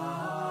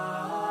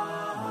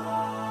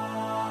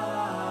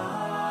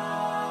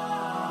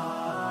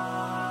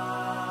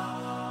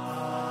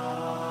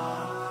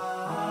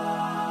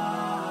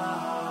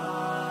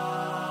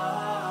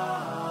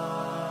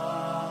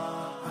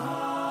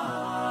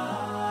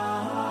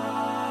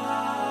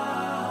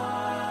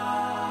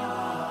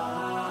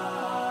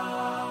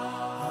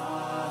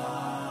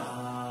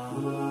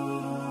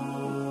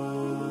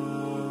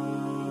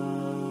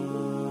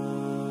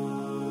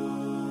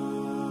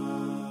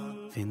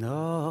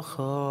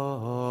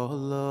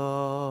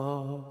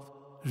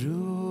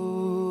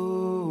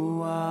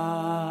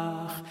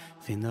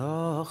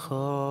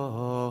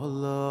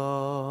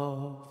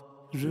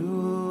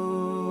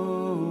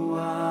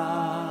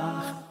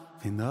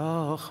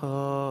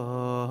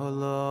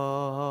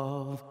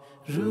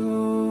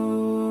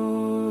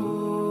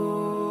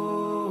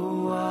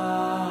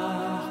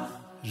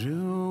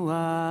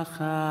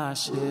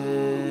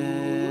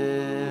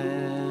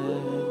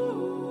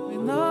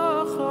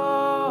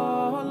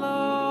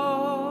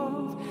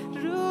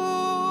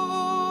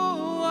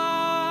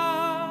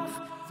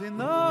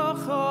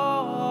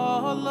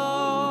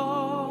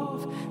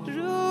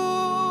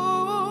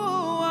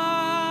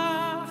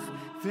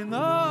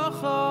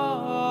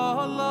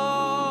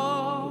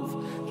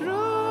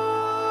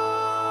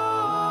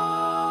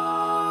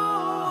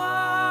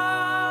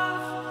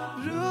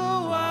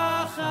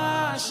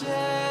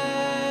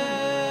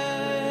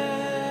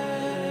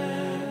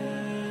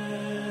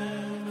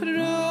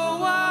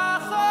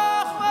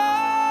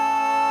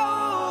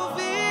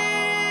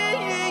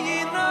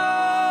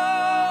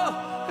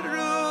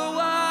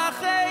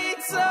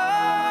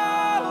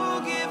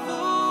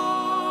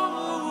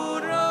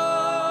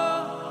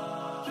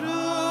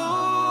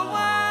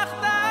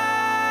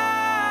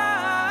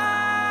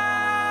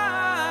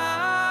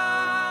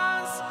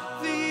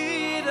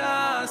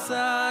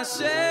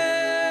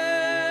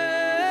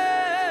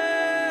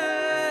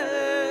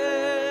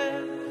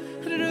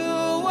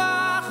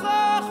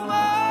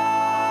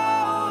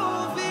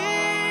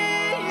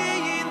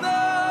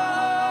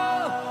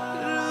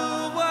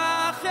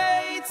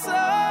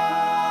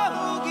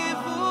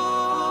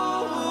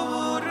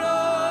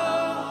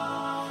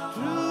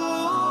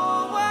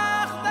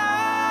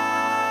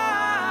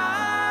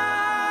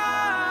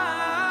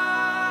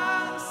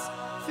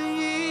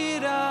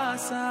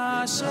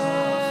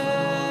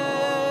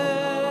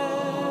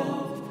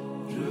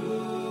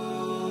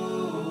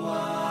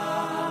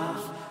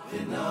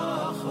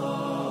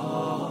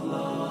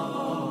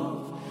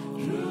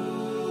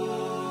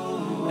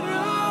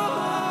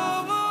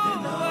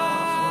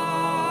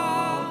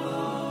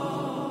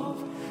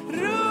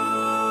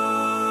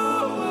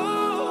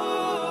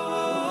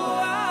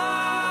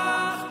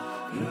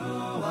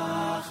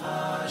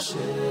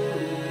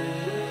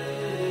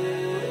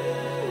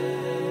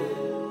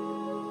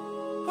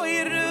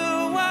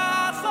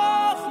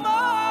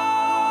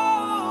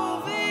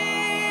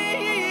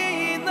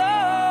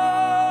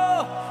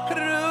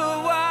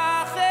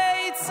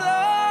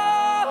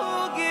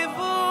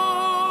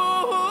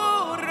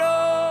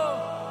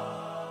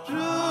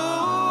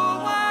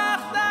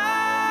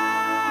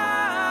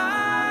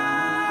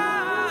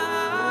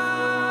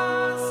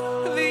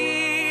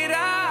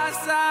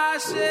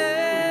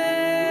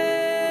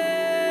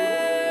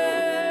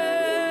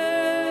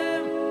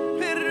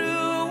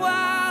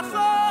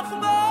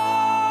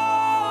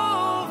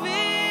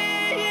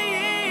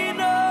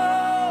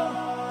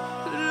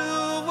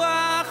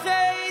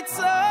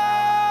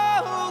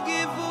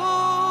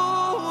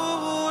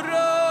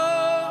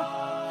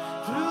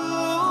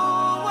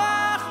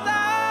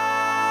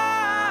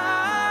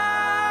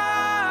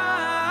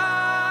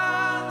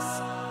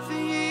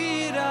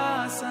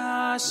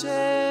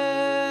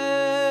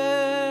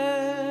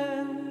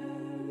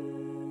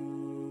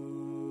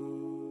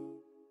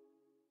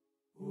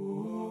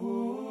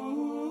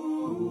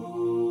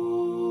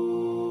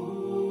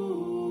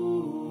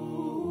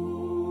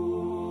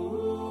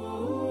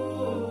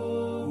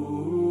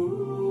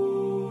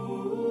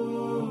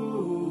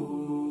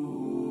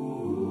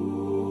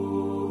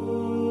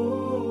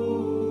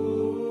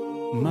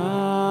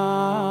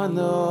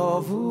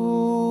 Manovu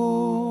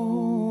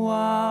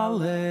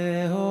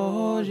alehorim,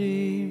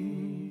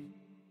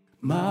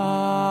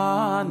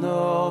 Manovu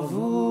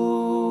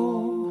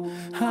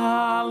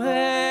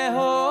alehorim,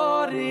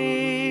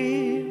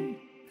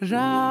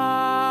 Raglei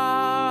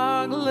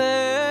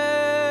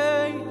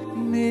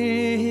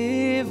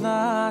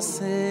mivasei,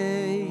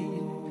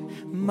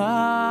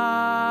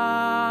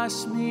 Mashmi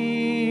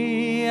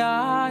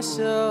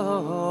asholoi.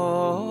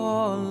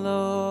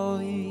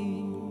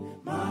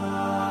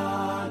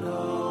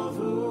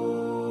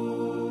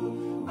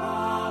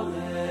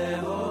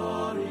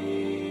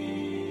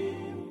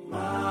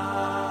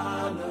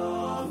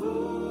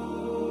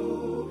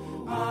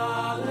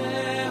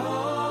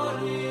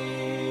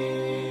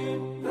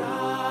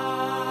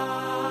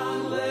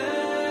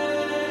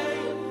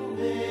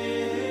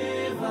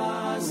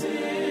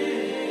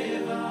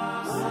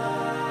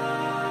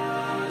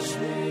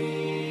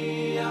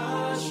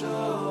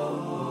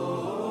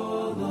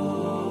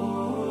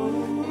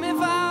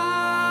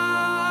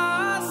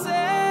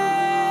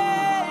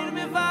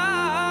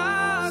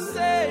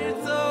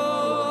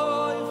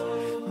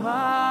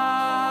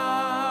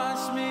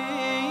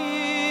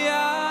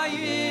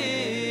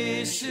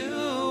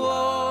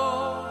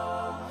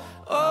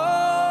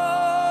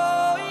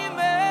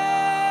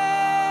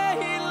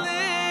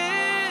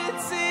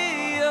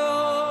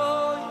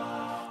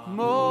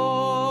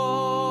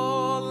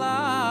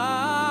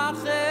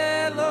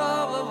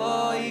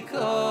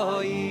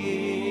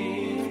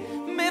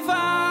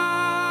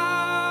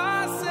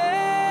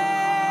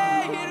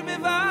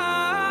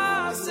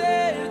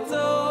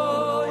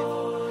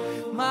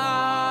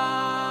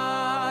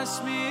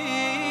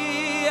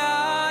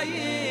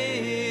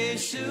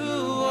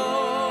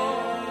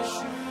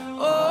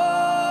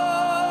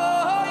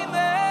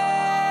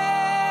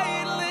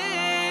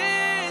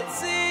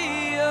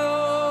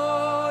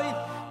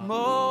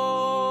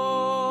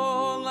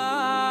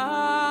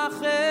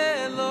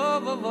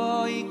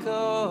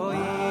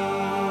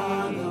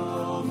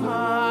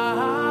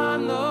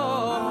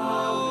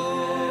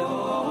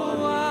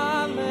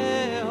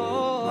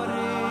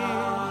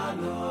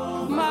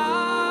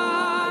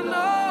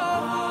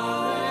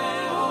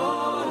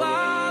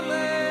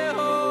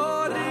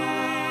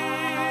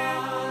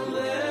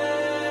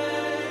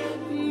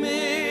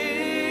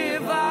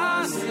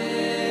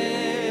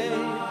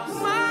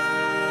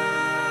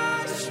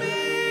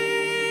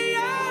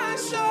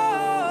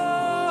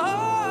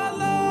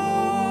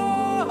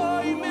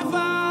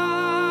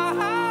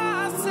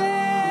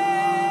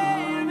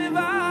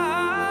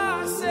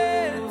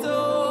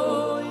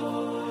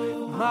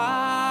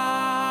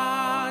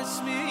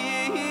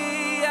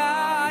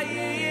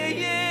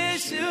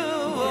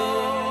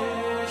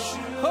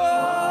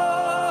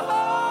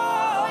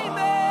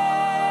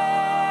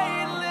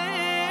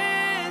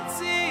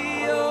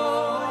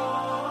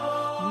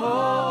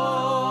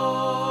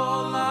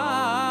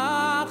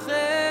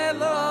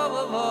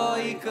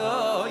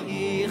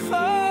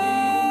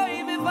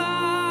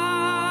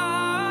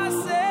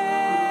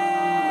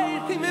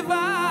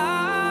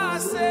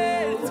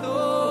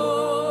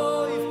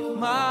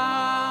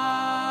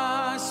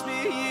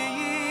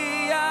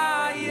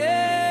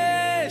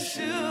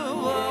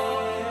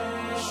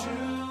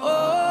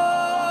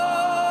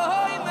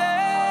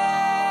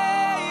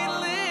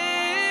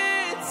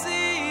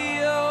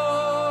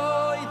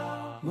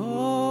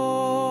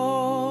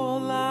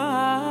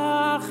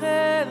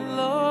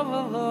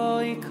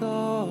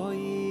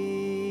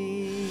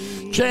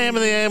 JM in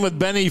the AM with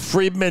Benny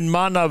Friedman.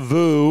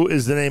 Manavu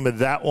is the name of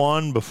that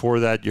one. Before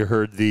that, you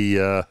heard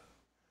the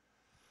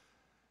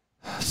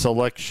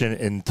selection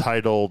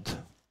entitled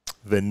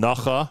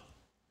Vinacha.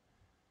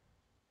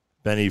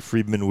 Benny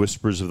Friedman,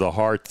 Whispers of the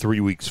Heart, 3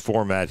 weeks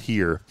format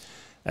here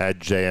at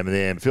JM in the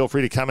AM. Feel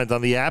free to comment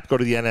on the app. Go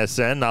to the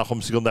NSN,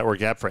 Nahum Siegel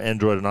Network app for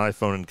Android and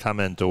iPhone, and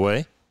comment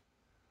away.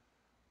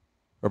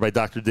 Rabbi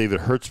Dr. David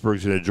Hertzberg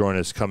is going to join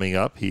us coming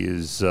up. He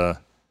is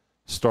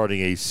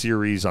starting a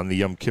series on the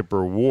Yom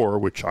Kippur War,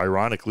 which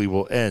ironically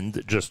will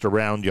end just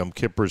around Yom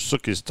Kippur's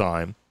Sukkot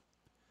time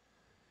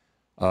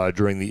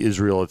during the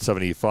Israel at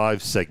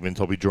 75 segment.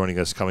 He'll be joining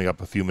us coming up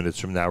a few minutes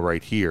from now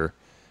right here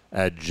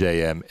at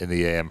JM in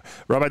the AM.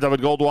 Rabbi David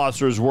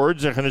Goldwasser's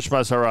words, Zecher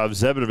Nishmas Harav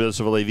Zeb Rabbi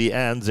Yosef Alevi,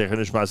 and Zecher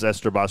Nishmas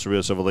Esther Bas Rabbi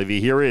Yosef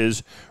Alevi. Here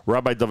is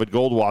Rabbi David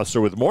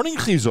Goldwasser with Morning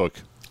Chizuk.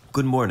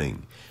 Good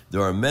morning.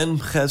 There are men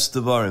ches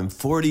devarim,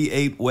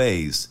 48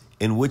 ways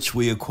in which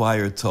we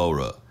acquire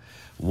Torah.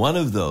 One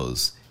of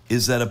those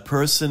is that a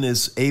person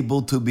is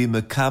able to be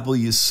mekabel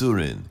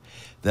yisurin,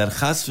 that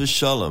chas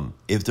v'shalom,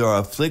 if there are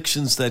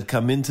afflictions that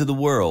come into the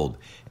world,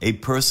 a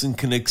person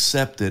can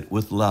accept it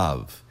with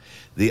love.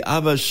 The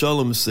Abba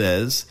Shalom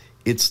says,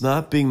 it's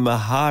not being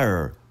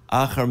mahar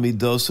achar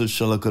midos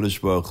shel HaKadosh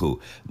Baruch Hu,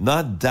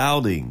 not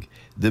doubting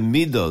the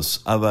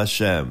midos of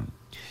Hashem.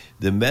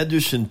 The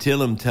Medrash in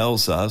Tehillim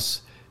tells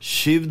us,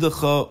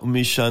 Shivdecha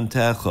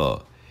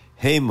umishantecha,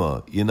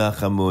 hema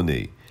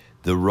yinachamuni.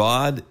 The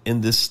rod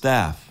and the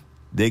staff,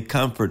 they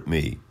comfort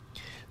me.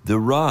 The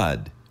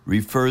rod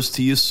refers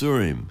to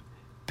Yisurim,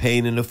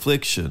 pain and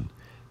affliction.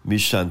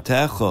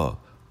 Mishantecha,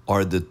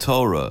 are the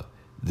Torah,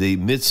 the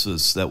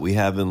mitzvahs that we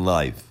have in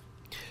life.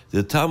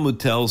 The Talmud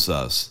tells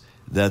us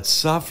that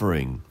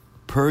suffering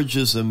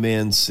purges a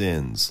man's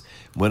sins.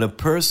 When a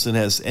person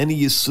has any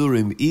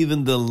Yisurim,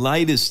 even the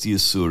lightest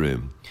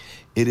Yisurim,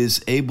 it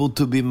is able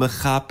to be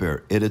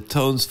mechaper. It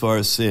atones for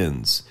our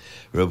sins.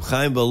 Reb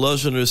Chaim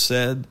Volozhiner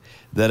said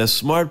that a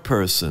smart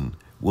person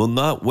will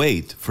not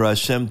wait for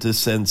Hashem to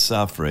send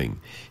suffering.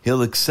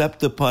 He'll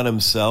accept upon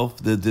himself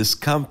the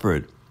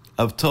discomfort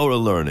of Torah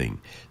learning,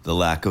 the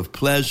lack of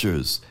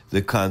pleasures,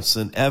 the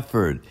constant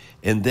effort,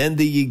 and then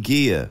the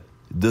yigiyah,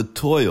 the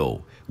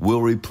toil,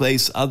 will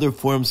replace other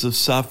forms of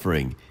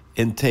suffering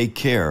and take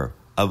care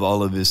of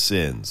all of his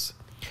sins.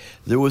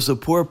 There was a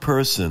poor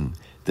person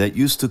that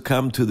used to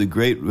come to the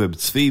great Reb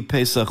Tzvi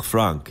Pesach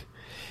Frank,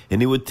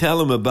 and he would tell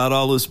him about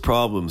all his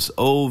problems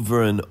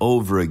over and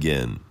over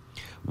again.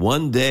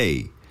 One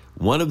day,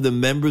 one of the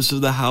members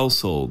of the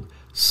household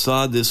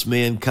saw this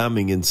man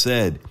coming and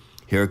said,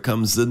 "Here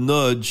comes the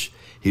nudge.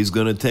 He's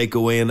going to take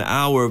away an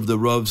hour of the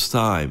Rav's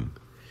time."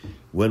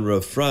 When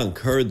Rav Frank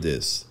heard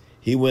this,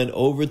 he went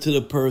over to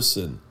the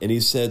person and he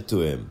said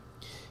to him,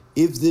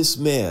 "If this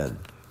man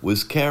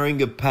was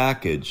carrying a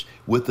package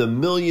with $1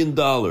 million,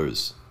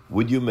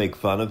 would you make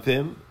fun of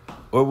him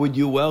or would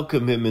you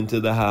welcome him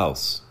into the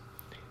house?"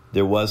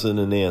 There wasn't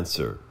an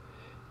answer.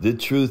 "The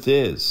truth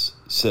is,"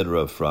 said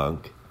Rav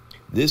Frank,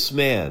 "this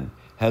man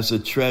has a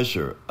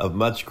treasure of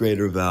much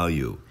greater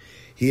value.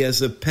 He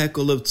has a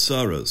pekel of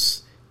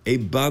tsaros, a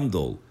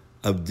bundle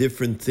of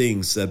different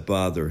things that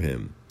bother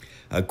him.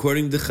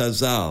 According to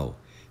Chazal,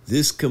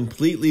 this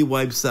completely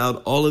wipes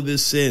out all of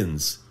his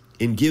sins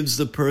and gives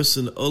the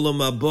person olam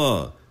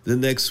haba, the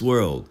next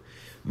world.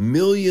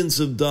 Millions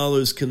of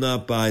dollars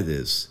cannot buy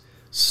this,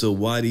 so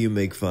why do you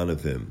make fun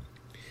of him?"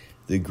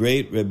 The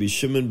great Rabbi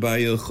Shimon Bar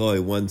Yochai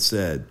once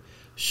said,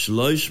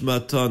 "Shlosh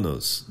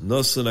matanos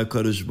nosan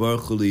HaKadosh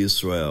Baruch Hu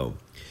Yisrael."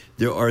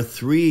 There are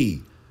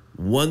 3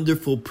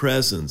 wonderful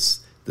presents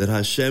that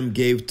Hashem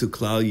gave to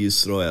Klal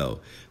Yisrael.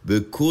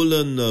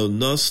 Bekulan no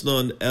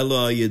nosnon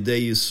elo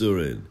yedei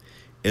Yisurin.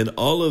 And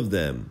all of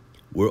them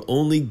were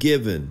only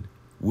given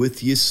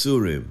with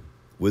Yisurim,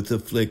 with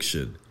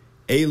affliction.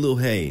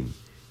 Eluhein,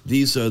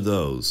 these are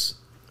those: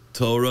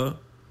 Torah,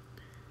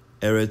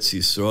 Eretz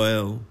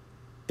Yisrael,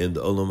 and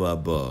Olam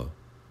Haba.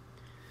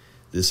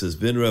 This has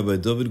been Rabbi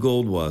David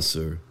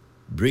Goldwasser,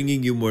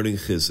 bringing you Morning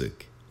Chizuk.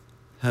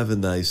 Have a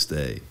nice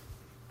day.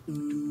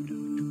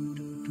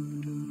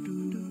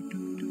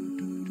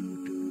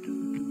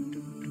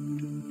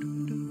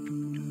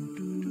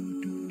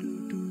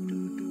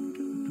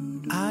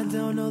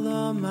 Adon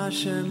Olam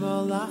Hashem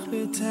Olach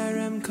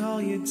B'Terem Kol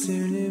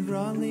Yitzir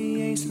Nivra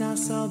Li'es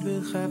Nasal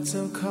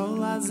B'Chefzo Kol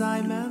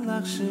Azai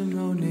Melech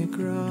Shemo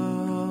Nikra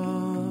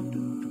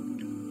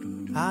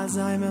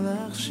Azai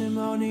Melech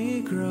Shemo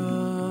Nikra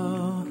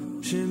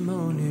Shemo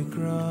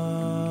Nikra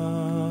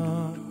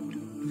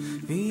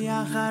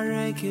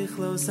V'yacharei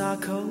Kichlos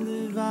HaKol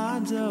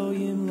Levado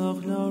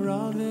Yimloch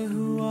Nora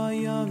V'hu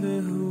Aya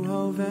V'hu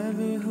Hove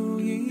V'hu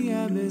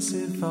Yiyeh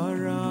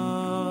B'Sifara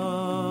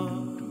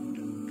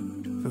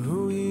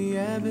V'hu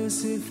yeh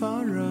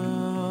b'sifara,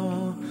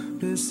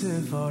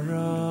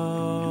 b'sifara.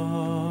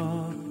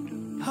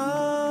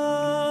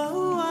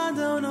 Oh,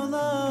 Adon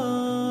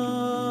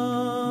Olam,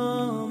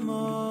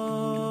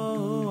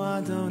 oh,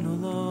 Adon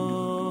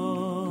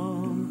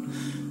Olam.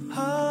 Oh,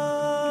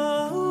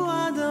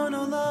 Adon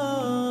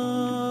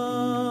Olam,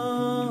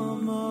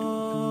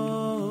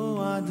 oh,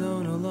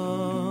 Adon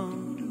Olam,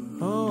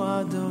 oh,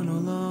 Adon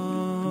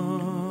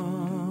Olam.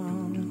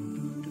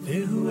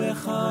 V'hu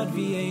echad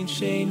v'yein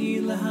sheni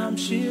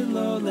Hamshir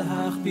lo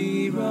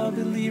lehachbira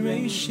v'li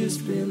reishis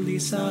v'li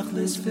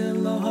sachlis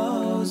v'lo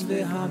ha'oz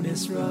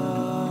v'hamisra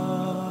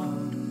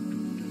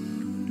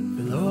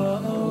v'lo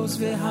ha'oz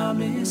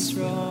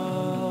v'hamisra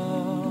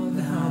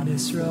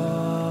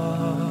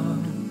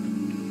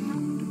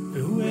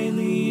v'hu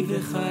eli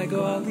v'chai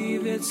go'ali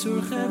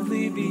v'tzurchev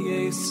li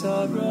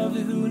b'yesara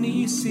v'hu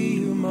nisi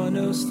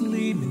humanos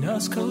li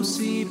minas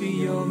kosi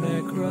b'yom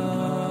ekra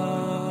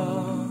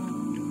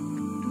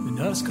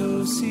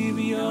Naskosi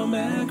b'yom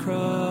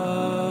ekra,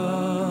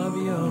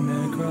 b'yom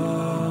ekra.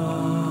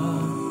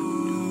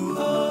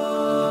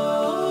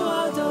 Oh,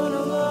 Adon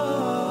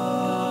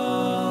Olam,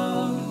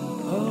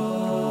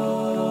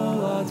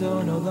 oh,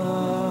 Adon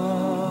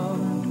Olam,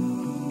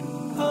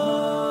 oh,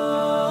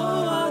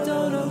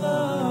 Adon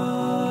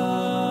Olam,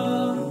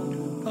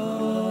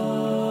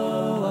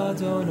 oh,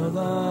 Adon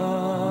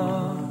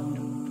Olam.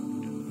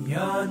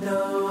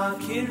 Yado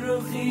akid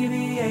ruchi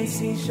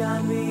v'yesi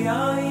shan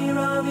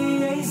v'yayira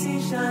v'yesi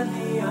shan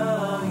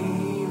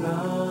v'yayira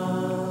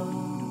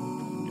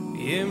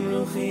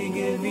v'yimruchi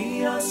gevi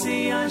asi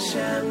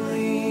Hashem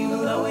li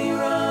v'lo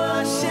ira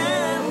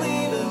Hashem li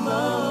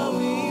v'lo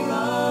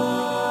ira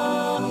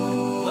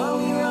lo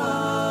ira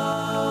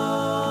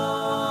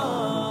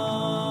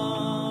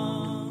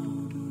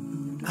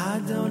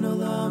Adon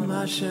Olam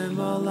Hashem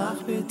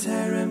olach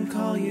b'terem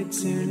kol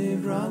yitzir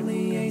nivra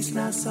li'es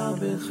nasal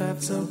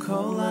b'chefzo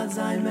kol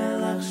azai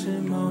melech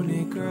shemo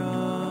nikra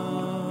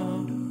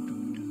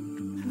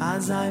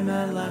Azai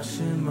melech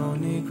shemo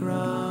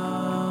nikra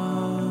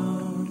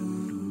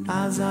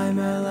Azai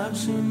melech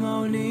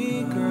shemo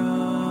nikra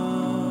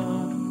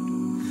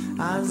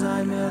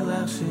Azai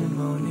melech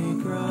shemo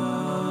nikra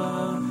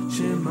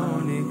Shemo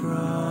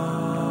nikra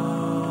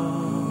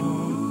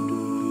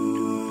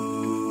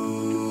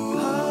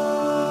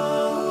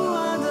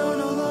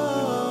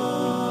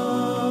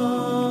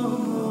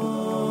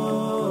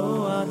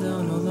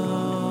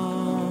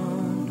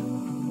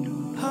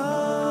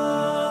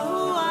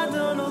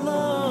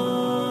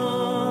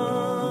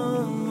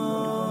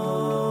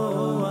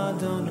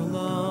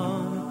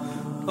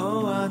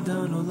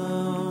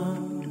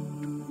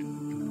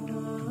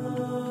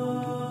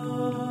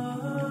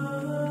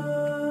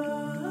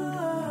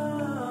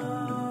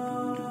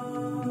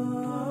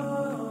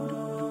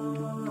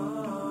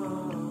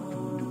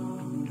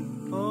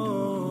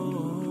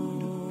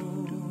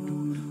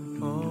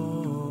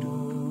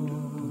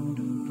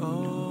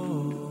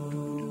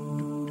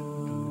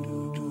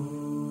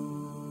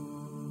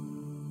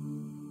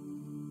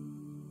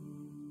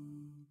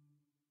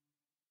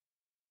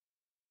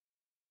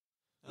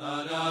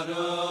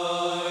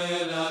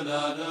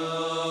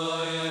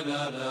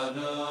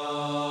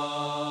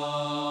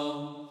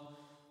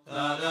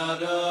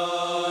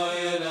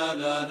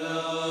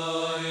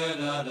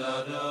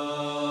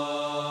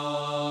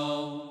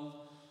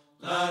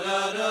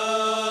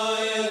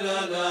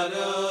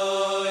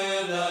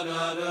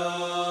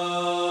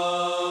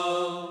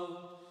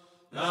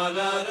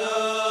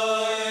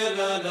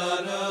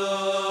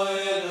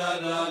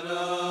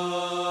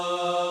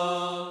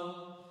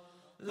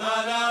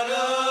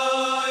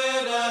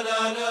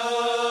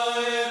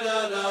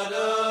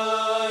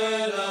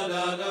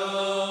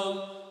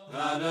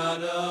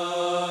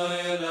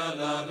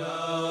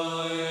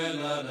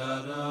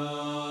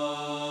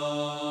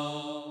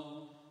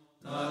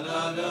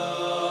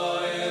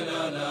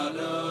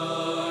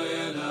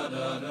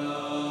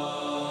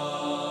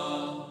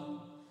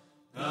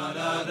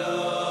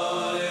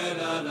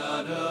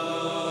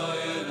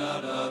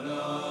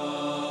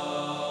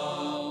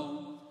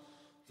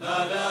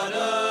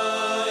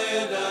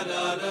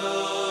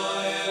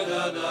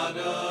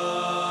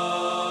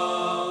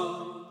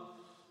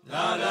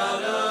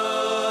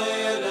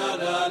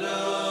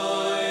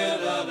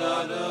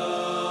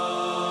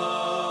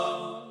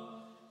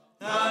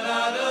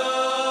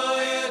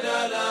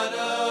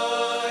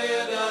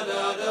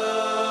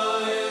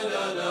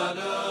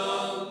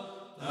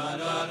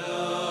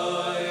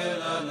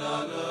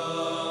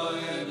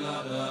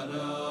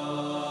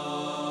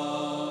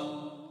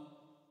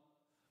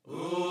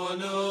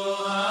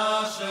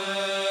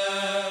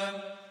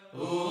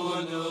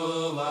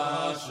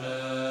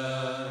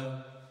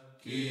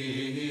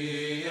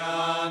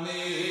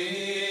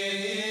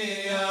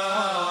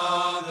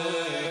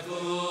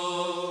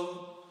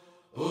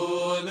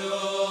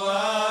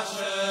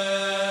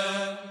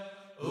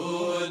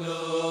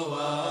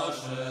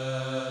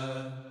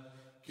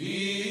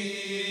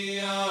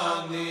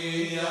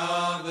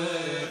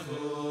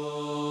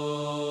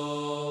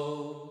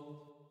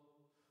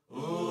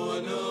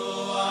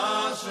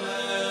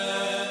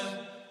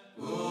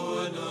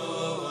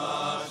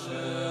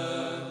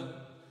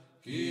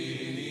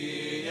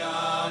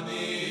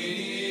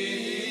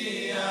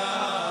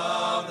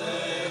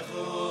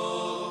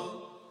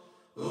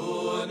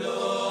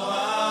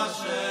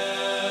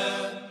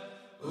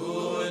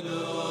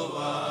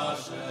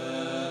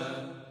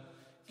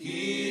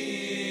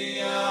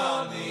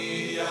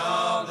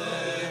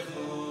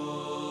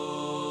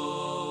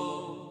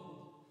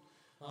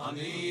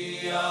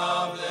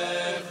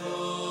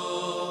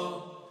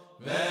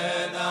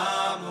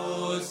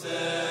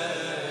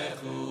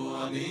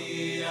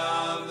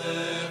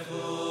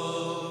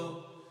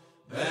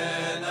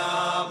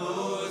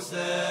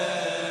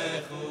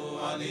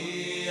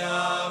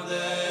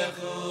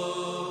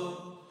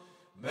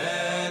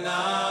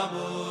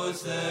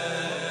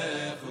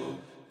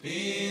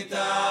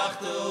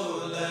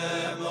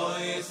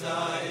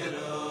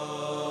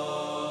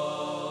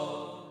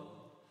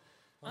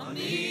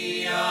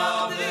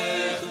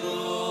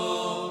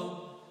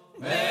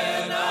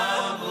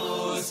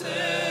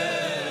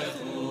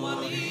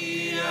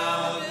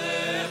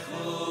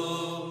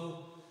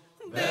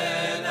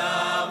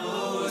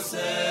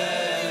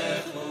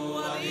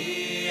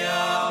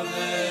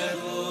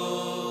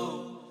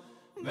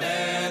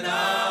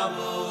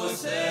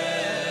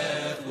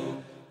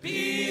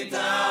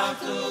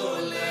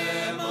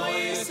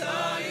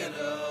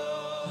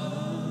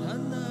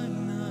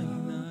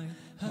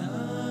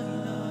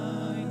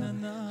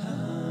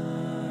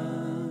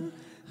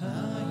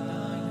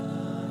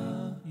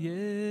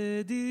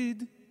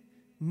ידיד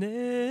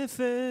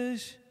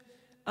נפש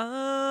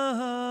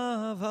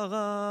אהב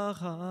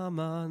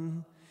הרחמן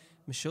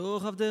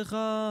משוך עבדך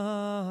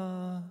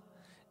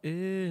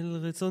אל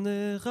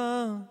רצונך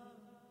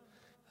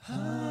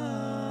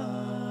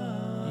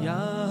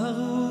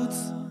ירוץ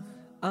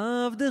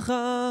עבדך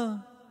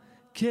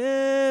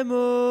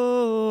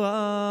כמו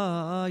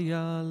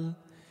אייל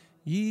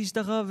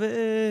ישתחווה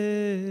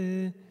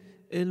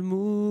אל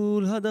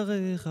מול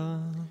הדרך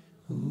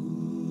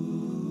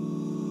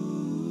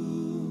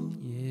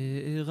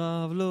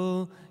רב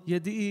לו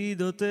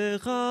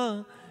ידידותיך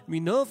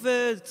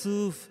מנופת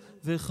צוף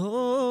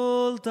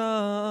וכל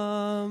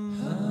טעם.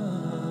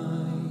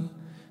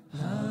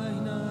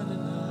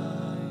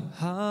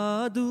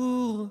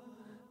 הדור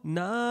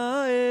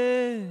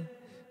נאה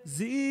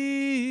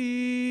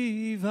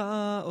זיו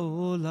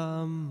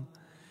העולם,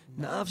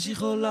 נפשי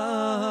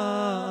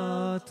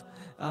חולת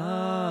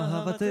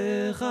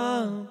אהבתך.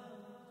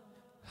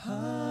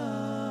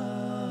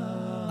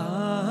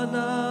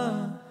 אנא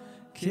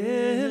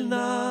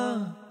כלנה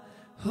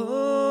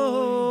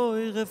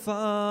הוי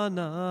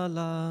רפנה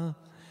לה,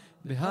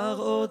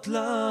 בהראות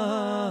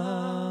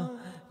לה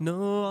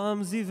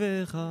נועם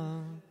זיווך.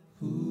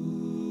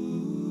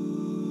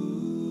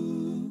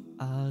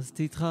 אז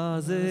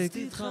תתחזק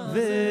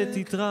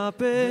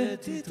ותתרפא,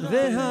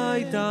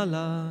 והייתה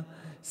לה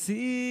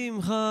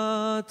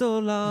שמחת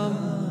עולם.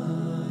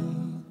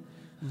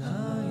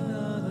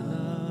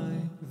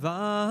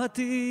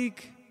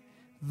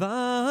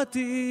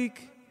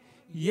 ותיק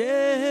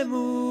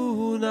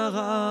ימונה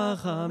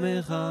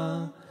רחמך,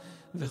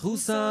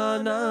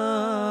 וחוסנה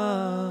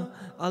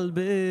על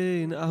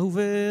בן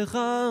אהובך.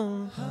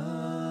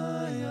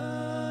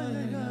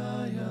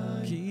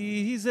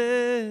 כי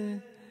זה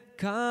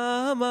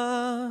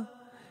כמה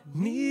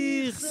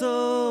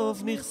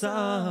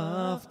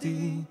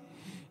נחשפתי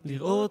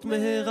לראות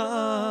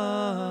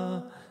מהרה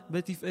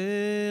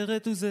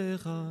בתפארת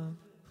עוזך.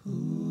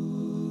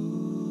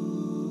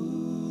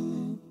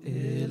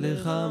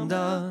 אלה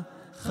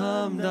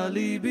חמדה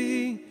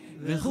ליבי,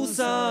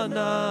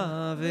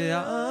 וחוסנה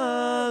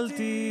ואל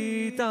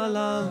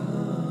תתעלם.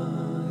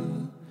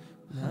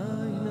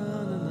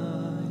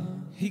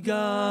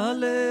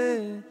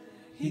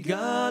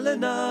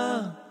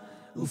 היגלנה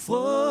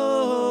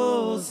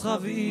ופרוס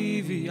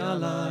חביבי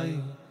עליי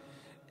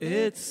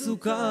את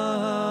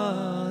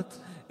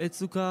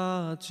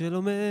סוכת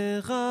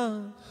שלומך.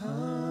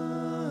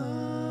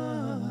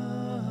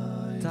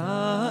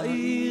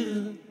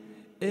 תאיר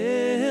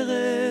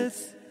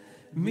ארץ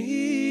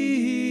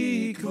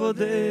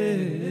מכבודך,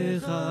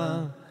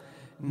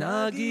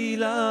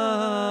 נגילה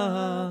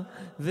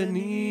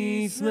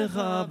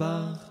ונשמחה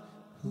בך.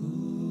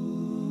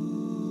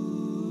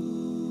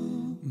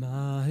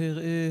 מהר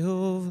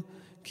אהוב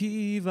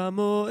כי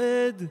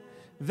במועד,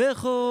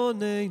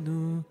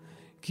 וכוננו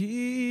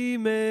כי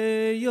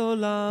ימי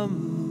עולם.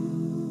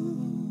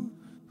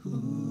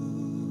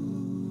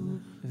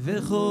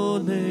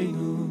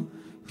 וכוננו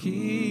כי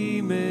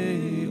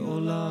ימי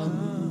עולם.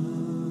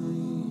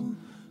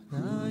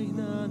 נאי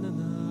נא נא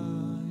נאי.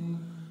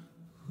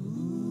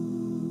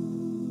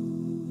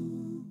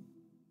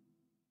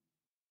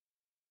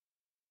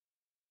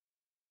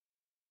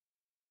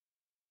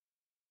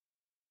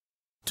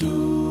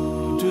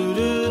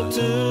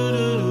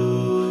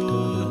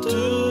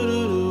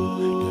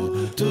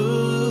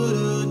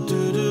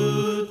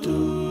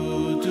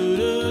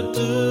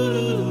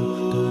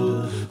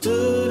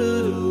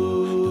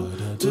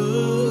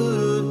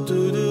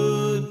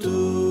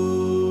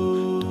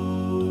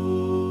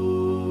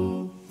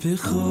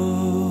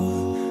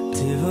 בכל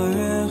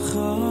תברך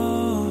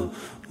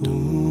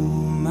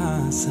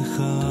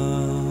ומעשיך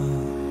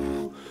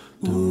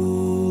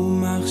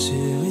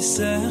ומכשיר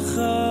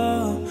עשיך,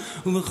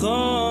 ובכל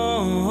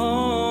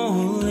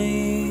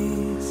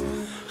עץ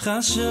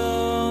חשוב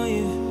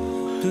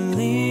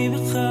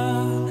בליבך,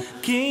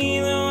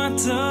 כאילו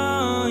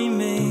אתה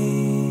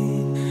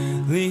עימד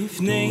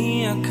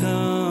לפני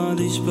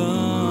הקדוש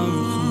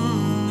ברוך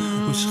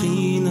הוא,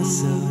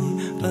 ושכינתי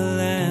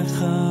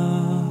עליך.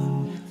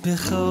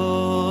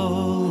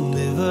 בכל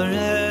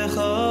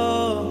דבריך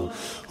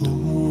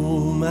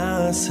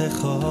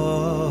ומעשיך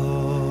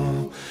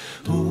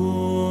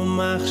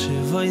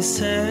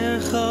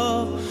ומחשבותיך,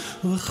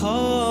 ובכל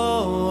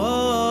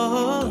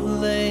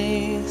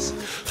עץ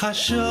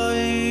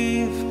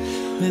חשוב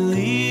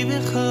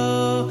בליבך,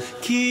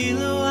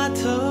 כאילו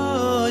אתה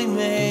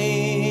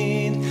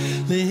עימד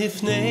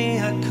לפני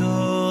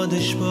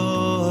הקדוש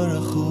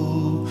ברוך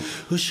הוא,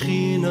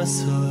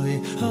 ושכינתי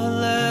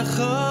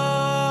עליך.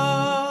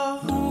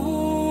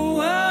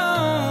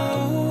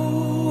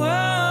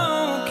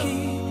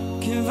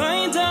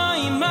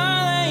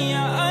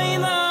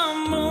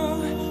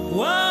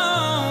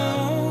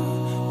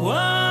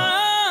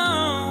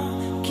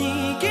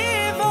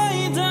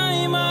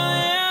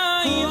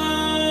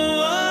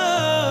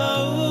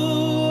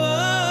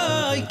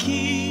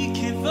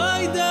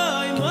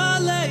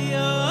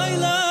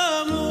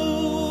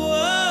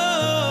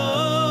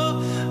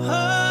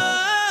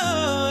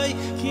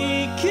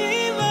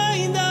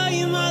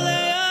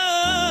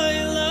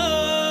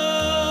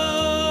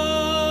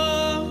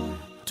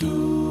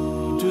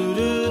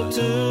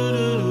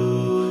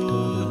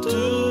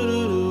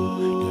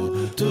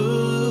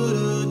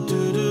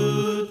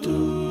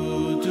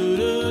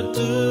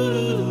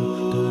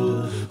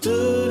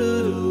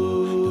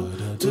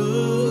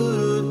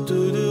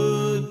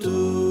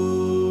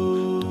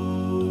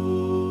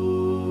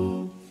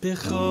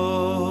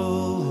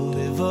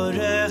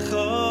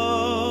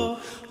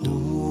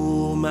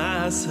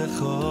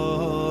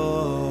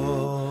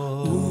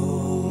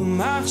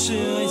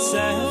 Machshir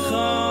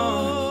Secha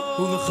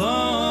Ulecholis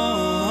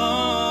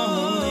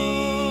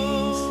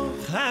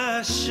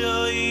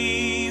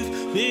Chashoiv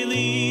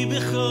Bili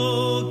Becho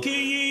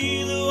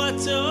Kiyilu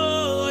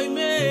Atoy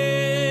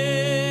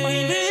Mei Oy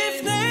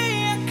Lifnei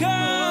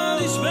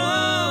HaKadosh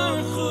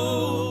Baruch Hu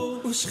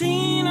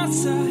Ushchin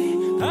Atzai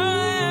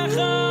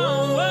Alecha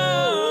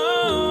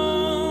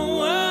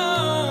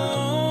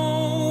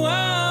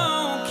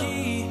Ki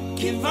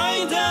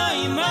Kivayda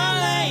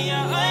Imalei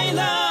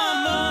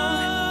Ha'olam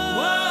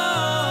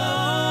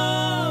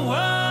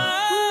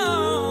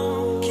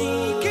Ki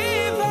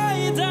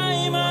Kivayda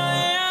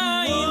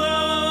Imalei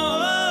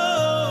Ha'olam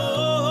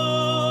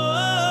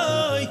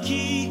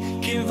Ki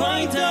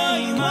Kivayda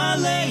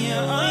Imalei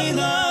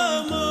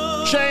Ha'olam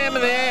JM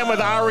in the AM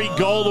with Ari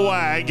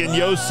Goldwag and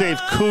Yosef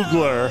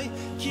Kugler.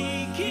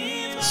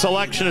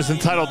 Selection is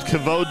entitled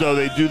Kavodo.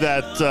 They do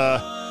that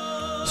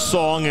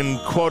song in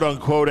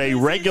quote-unquote a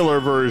regular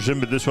version,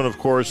 but this one, of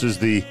course, is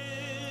the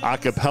a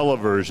cappella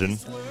version.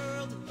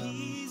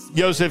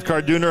 Yosef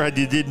Karduner had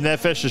Yedid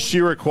Nefesh, a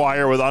Shira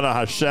choir with Ana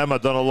Hashem,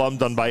 Adon Olam,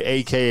 done by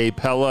A.K.A.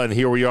 Pella, and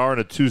here we are on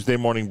a Tuesday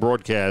morning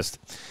broadcast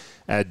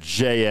at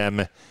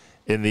JM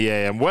in the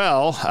AM.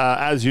 Well,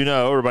 as you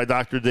know, Rabbi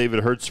Dr.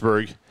 David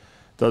Hertzberg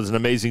does an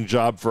amazing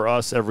job for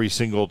us every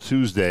single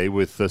Tuesday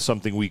with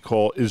something we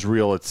call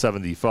Israel at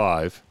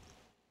 75.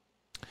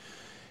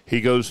 He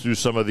goes through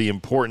some of the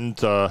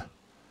important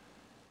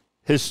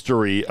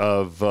history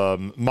of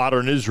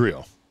modern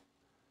Israel.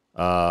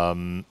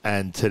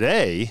 And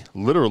today,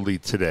 literally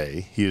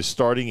today, he is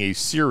starting a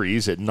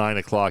series at 9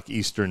 o'clock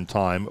Eastern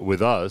Time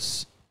with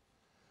us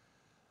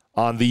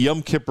on the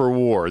Yom Kippur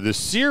War. The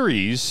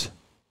series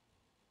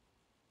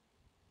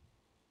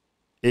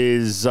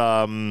is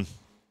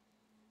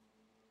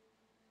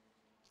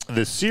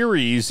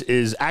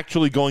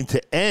actually going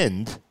to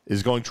end,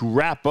 is going to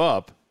wrap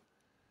up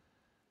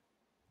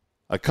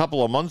a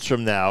couple of months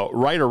from now,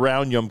 right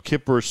around Yom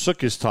Kippur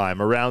Sukkot time,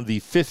 around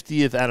the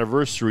 50th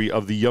anniversary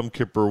of the Yom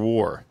Kippur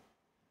War.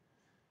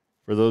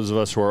 For those of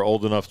us who are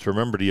old enough to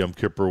remember the Yom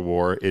Kippur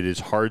War, it is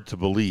hard to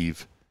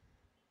believe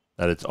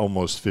that it's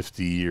almost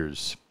 50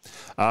 years.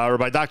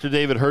 Rabbi Dr.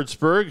 David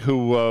Hertzberg,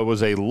 who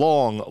was a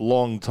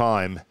long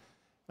time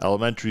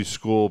elementary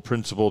school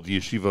principal at the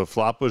Yeshiva of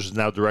Flatbush, is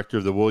now director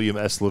of the William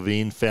S.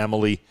 Levine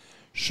Family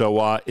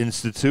Shoah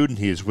Institute, and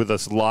he is with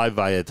us live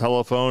via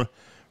telephone.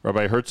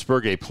 Rabbi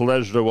Hertzberg, a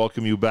pleasure to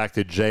welcome you back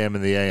to JM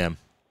in the AM.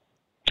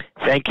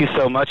 Thank you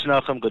so much,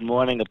 Nachum. Good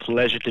morning. A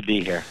pleasure to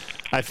be here.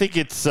 I think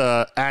it's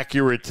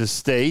accurate to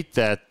state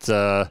that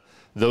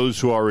those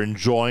who are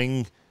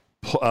enjoying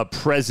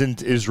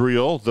present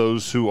Israel,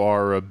 those who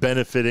are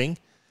benefiting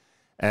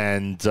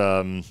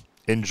and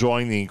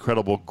enjoying the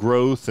incredible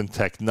growth and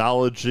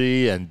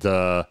technology and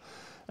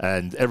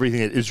everything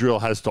that Israel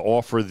has to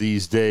offer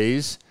these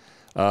days,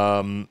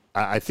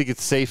 I think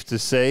it's safe to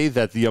say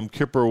that the Yom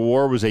Kippur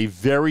War was a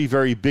very,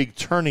 very big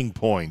turning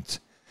point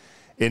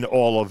in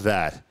all of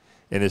that,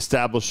 in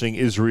establishing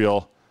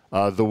Israel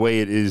the way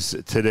it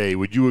is today.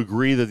 Would you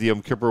agree that the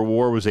Yom Kippur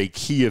War was a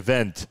key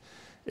event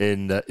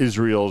in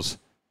Israel's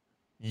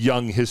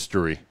young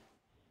history?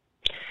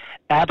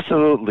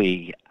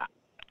 Absolutely.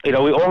 You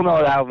know, we all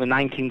know how the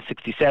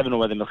 1967,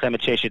 or the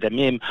Milchemet Sheshet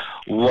Yamim,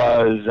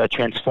 was a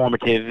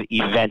transformative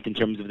event in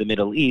terms of the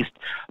Middle East.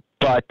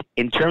 But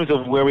in terms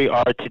of where we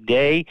are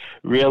today,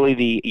 really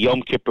the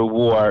Yom Kippur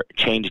War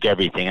changed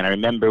everything. And I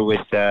remember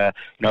with Victor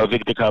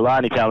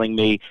Karlani telling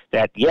me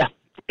that,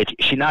 it's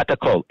Shinat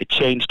HaKol. It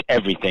changed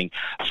everything,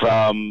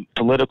 from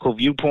political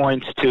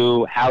viewpoints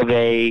to how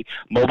they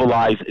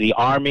mobilize the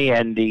army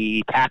and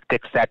the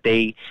tactics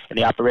and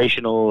the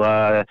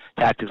operational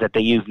tactics that they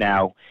use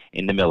now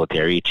in the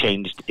military. It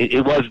changed.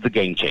 It was the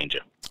game changer.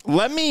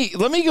 Let me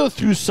go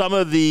through some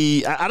of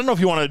the. I don't know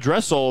if you want to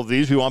address all of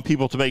these. We want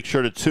people to make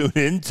sure to tune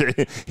in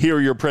to hear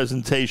your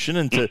presentation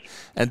and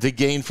to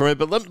gain from it.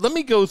 But let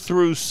me go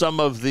through some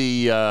of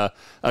the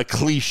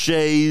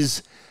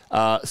cliches,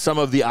 some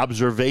of the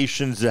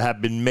observations that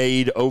have been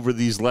made over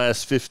these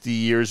last 50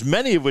 years,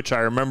 many of which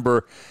I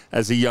remember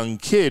as a young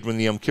kid when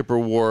the Yom Kippur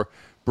War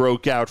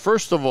broke out.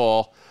 First of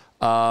all,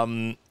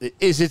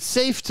 is it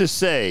safe to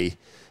say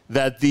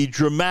that the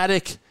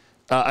dramatic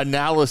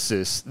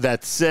analysis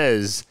that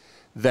says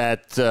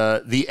that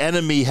the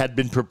enemy had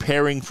been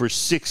preparing for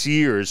 6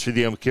 years for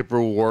the Yom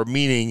Kippur War,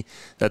 meaning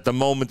that the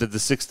moment that the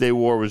Six-Day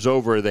War was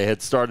over, they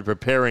had started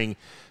preparing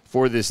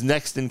for this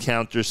next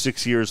encounter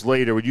 6 years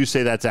later? Would you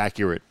say that's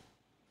accurate?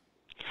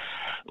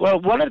 Well,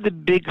 one of the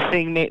big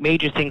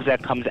major things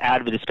that comes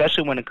out of it,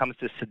 especially when it comes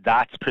to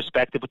Sadat's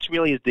perspective, which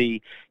really is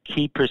the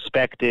key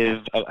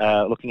perspective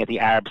looking at the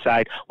Arab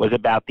side, was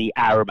about the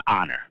Arab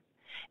honor.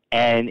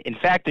 And in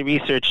fact, the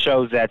research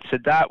shows that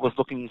Sadat was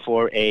looking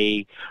for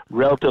a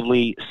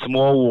relatively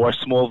small war,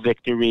 small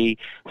victory,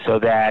 so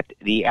that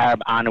the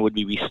Arab honor would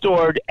be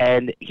restored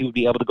and he would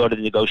be able to go to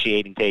the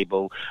negotiating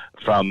table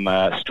from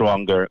a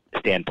stronger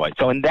standpoint.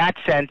 So in that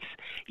sense,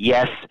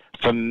 yes,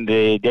 from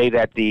the day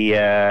that the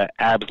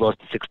Arabs lost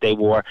the Six-Day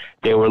War,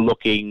 they were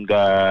looking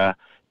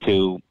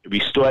to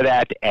restore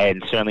that,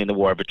 and certainly in the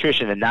war of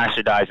attrition, and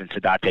Nasser dies and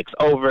Sadat takes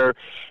over,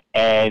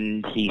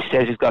 and he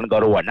says he's going to go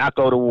to war, not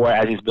go to war.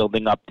 As he's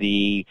building up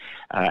his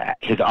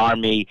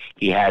army,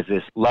 he has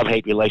this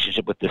love-hate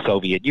relationship with the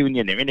Soviet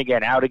Union. They're in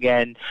again, out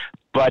again.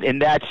 But in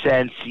that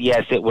sense,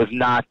 yes, it was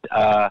not,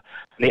 from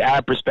the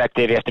Arab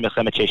perspective, after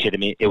Milchemet Sheshet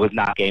Yamim, it was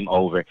not game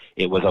over.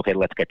 It was, okay,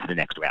 let's get to the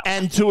next round.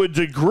 And to a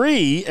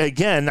degree,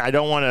 again, I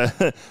don't want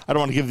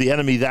to give the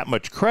enemy that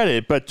much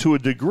credit, but to a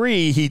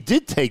degree, he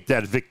did take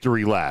that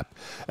victory lap.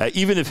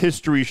 Even if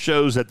history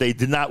shows that they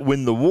did not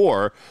win the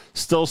war,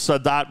 still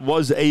Sadat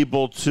was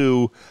able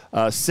to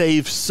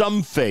save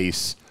some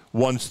face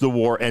once the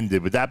war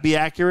ended. Would that be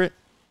accurate?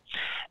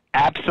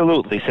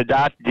 Absolutely.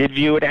 Sadat did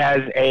view it as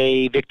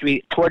a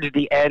victory towards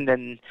the end,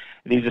 and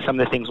these are some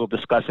of the things we'll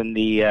discuss in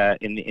the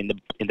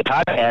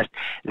podcast,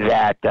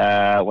 that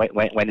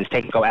when his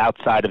tanks go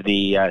outside of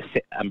the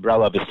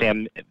umbrella of the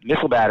SAM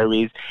missile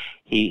batteries,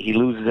 he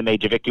loses a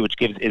major victory, which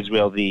gives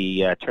Israel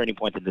the turning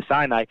point in the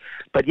Sinai.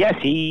 But yes,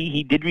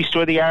 he did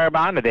restore the Arab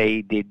honor.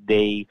 They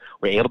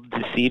were able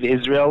to deceive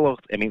Israel.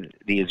 I mean,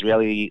 the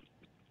Israeli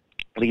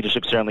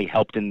leadership certainly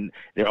helped in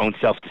their own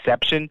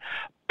self-deception.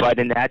 But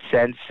in that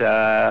sense,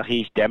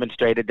 he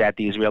demonstrated that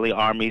the Israeli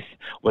armies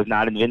was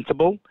not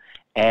invincible,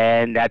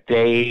 and that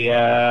the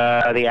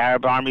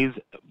Arab armies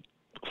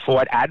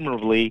fought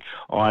admirably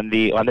on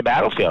the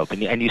battlefield.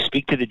 And you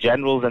speak to the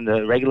generals and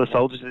the regular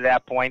soldiers at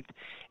that point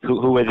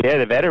who were there,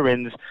 the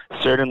veterans,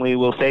 certainly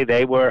will say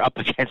they were up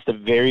against a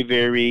very,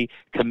 very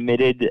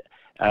committed,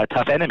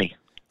 tough enemy.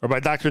 Rabbi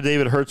Dr.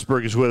 David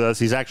Hertzberg is with us.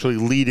 He's actually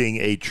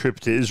leading a trip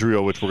to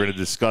Israel, which we're going to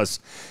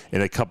discuss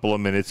in a couple of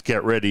minutes.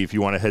 Get ready if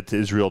you want to head to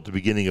Israel at the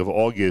beginning of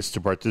August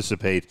to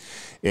participate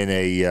in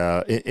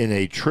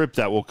a trip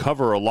that will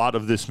cover a lot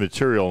of this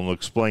material and will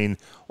explain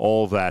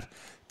all of that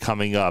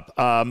coming up.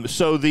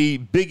 So the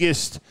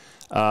biggest,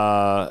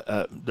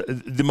 the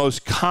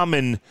most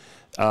common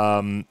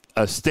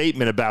a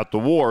statement about the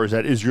war is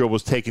that Israel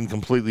was taken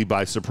completely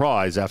by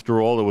surprise.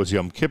 After all, it was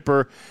Yom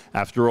Kippur.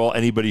 After all,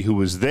 anybody who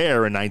was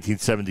there in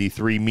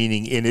 1973,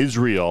 meaning in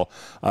Israel,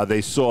 they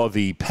saw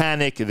the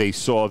panic. They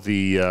saw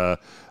the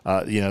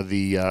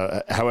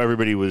how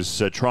everybody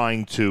was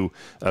trying to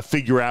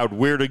figure out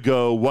where to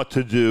go, what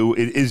to do.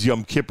 It is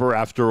Yom Kippur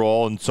after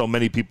all, and so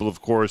many people,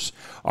 of course,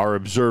 are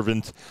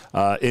observant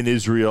in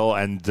Israel,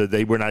 and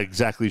they were not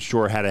exactly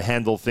sure how to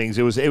handle things.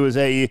 It was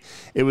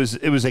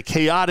a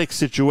chaotic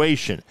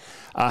situation.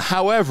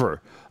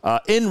 However,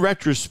 in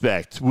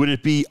retrospect, would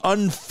it be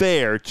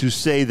unfair to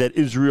say that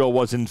Israel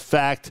was in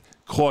fact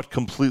caught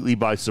completely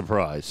by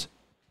surprise?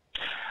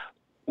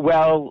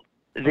 Well,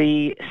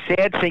 the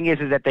sad thing is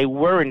that they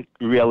weren't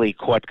really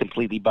caught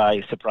completely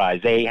by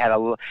surprise. They had,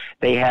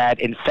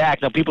 in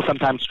fact, now people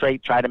sometimes try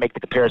to make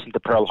the comparison to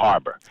Pearl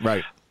Harbor.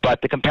 Right.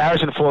 But the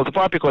comparison falls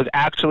apart because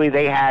actually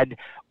they had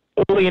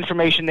all the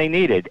information they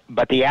needed,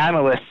 but the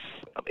analysts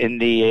in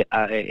the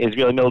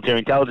Israeli military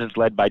intelligence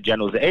led by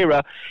General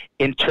Ze'era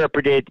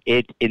interpreted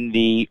it in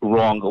the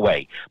wrong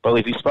way. But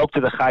if you spoke to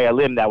the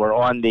Chayalim that were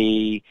on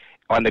the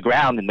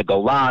ground in the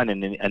Golan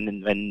and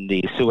in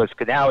the Suez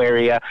Canal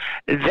area,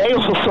 they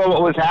all saw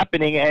what was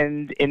happening,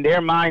 and in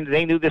their minds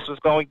they knew this was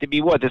going to be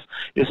war.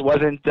 This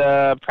wasn't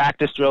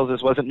practice drills,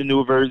 this wasn't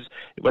maneuvers,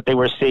 what they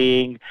were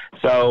seeing.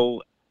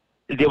 So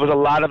there was a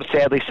lot of,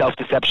 sadly,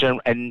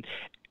 self-deception and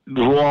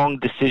wrong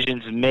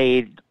decisions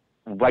made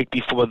right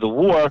before the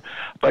war,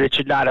 but it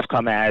should not have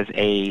come as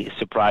a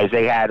surprise.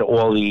 They had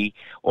all the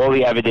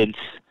evidence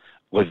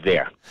was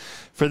there.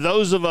 For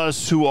those of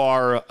us who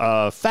are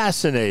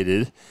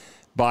fascinated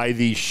by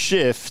the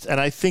shift, and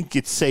I think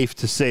it's safe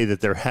to say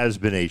that there has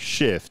been a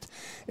shift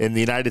in the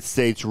United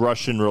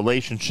States-Russian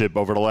relationship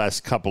over the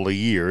last couple of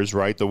years,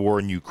 right? The war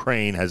in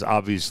Ukraine has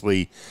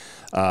obviously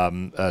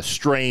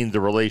strained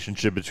the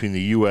relationship between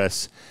the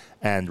U.S.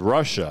 and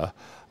Russia.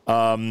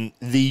 The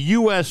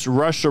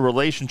U.S.-Russia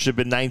relationship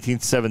in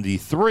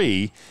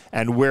 1973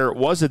 and where it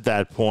was at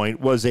that point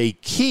was a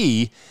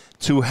key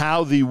to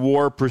how the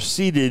war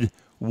proceeded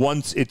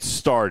once it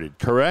started,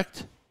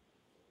 correct?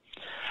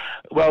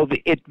 Well,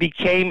 it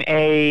became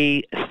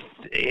a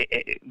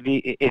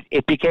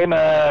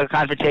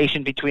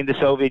confrontation between the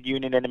Soviet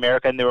Union and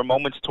America, and there were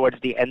moments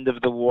towards the end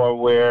of the war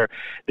where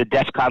the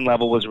DEFCON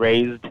level was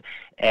raised,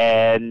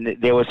 and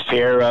there was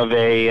fear of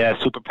a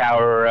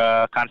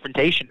superpower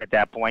confrontation at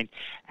that point.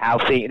 Now,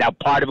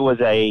 part of it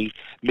was a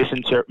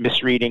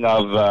misreading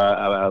of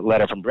a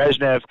letter from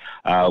Brezhnev.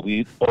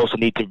 We also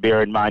need to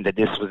bear in mind that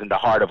this was in the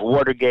heart of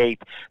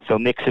Watergate, so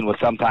Nixon was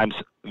sometimes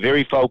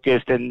very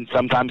focused and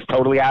sometimes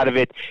totally out of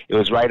it. It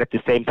was right at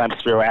the same time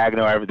Spiro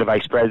Agnew, the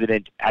vice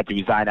president, had to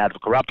resign out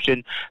of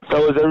corruption.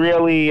 So it was a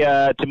really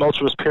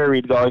tumultuous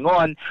period going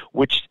on,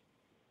 which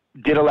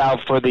did allow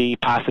for the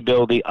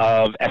possibility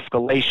of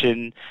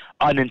escalation,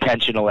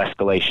 unintentional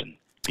escalation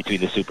between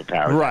the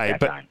superpowers. Right,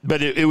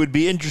 but it would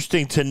be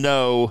interesting to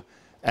know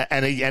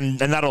And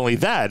not only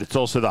that, it's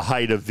also the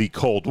height of the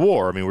Cold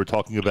War. I mean, we're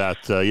talking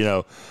about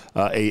a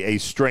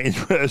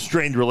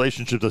strained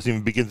relationship doesn't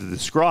even begin to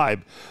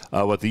describe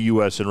what the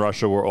U.S. and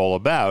Russia were all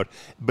about.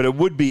 But it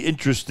would be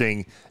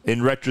interesting,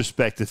 in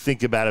retrospect, to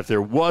think about if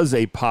there was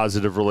a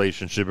positive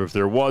relationship, if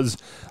there was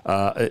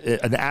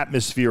an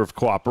atmosphere of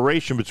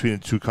cooperation between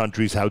the two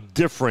countries, how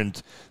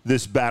different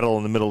this battle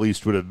in the Middle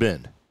East would have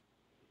been.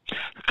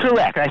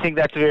 Correct. I think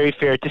that's very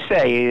fair to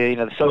say.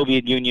 The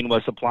Soviet Union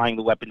was supplying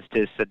the weapons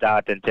to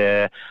Sadat and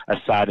to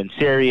Assad in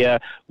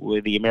Syria,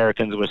 where the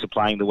Americans were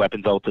supplying the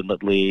weapons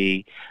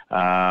ultimately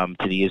to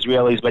the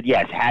Israelis. But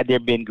yes, had there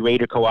been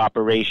greater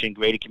cooperation,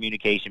 greater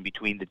communication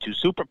between the two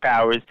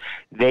superpowers,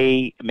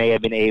 they may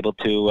have been able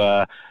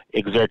to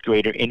exert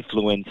greater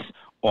influence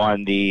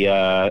on the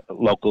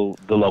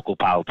local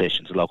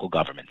politicians, the local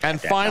governments.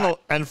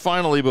 And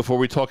finally, before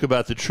we talk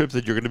about the trip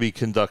that you're going to be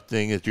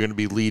conducting, that you're going to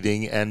be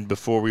leading, and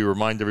before we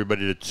remind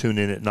everybody to tune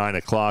in at 9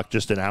 o'clock,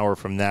 just an hour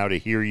from now, to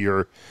hear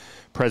your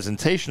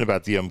presentation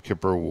about the Yom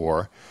Kippur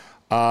War,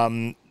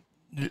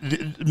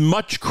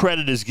 much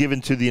credit is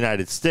given to the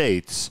United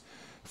States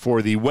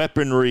for the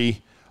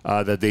weaponry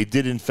that they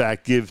did, in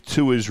fact, give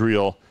to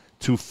Israel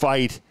to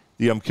fight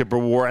the Yom Kippur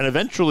War, and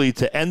eventually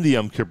to end the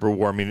Yom Kippur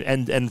War. I mean,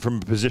 end from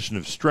a position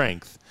of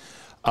strength.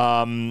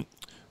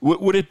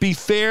 Would it be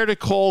fair to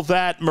call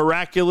that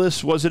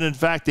miraculous? Was it, in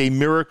fact, a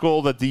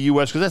miracle that the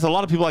U.S., because a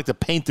lot of people like to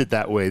paint it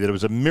that way, that it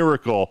was a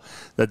miracle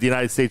that the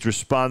United States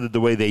responded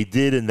the way they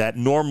did, and that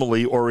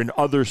normally or in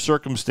other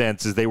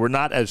circumstances they were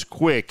not as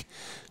quick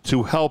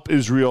to help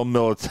Israel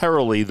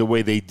militarily the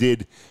way they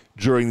did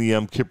during the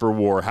Yom Kippur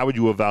War? How would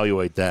you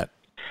evaluate that?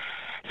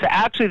 So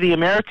actually, the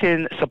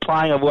American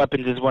supplying of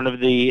weapons is one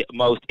of the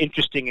most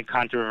interesting and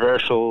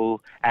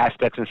controversial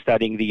aspects in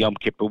studying the Yom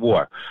Kippur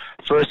War.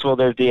 First of all,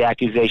 there's the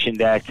accusation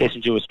that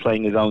Kissinger was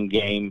playing his own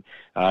game.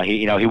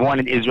 He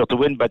wanted Israel to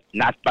win, but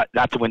not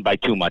to win by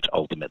too much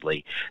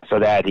ultimately, so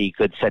that he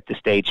could set the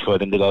stage for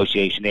the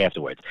negotiation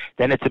afterwards.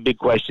 Then it's a big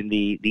question,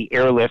 the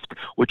airlift,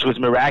 which was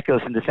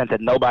miraculous in the sense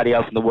that nobody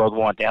else in the world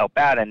wanted to help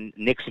out, and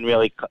Nixon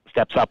really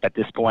steps up at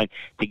this point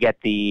to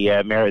get the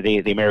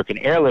American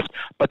airlift.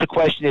 But the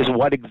question is,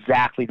 what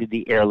exactly did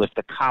the airlift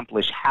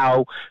accomplish?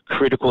 How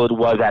critical it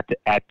was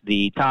at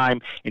the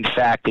time. In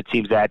fact, it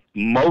seems that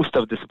most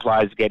of the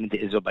supplies get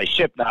into Israel by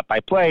ship, not by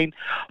plane.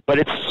 But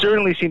it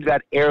certainly seems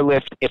that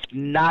airlift, if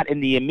not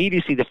in the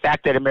immediacy, the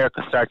fact that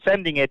America starts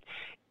sending it,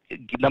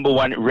 number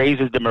one,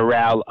 raises the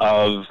morale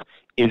of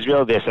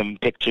Israel. There's some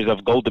pictures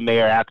of Golda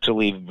Meir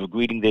actually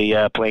greeting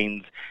the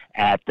planes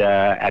at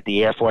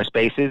the Air Force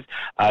bases.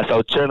 So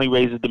it certainly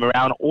raises the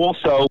morale.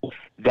 Also,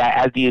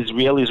 that as the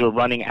Israelis were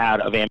running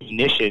out of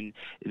ammunition,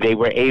 they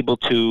were able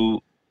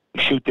to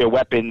shoot their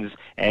weapons,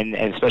 and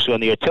especially on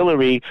the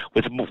artillery,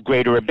 with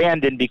greater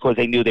abandon because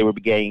they knew they were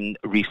getting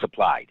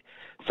resupplied.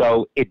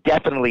 So it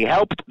definitely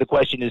helped. The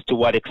question is to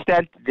what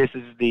extent. This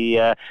is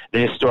the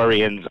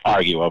historians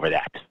argue over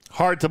that.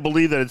 Hard to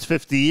believe that it's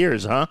 50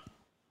 years, huh?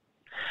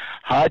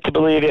 Hard to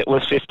believe it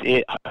was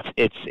 50.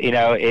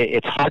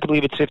 It's hard to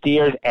believe it's 50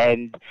 years.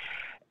 And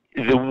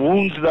the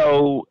wounds,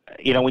 though,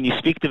 when you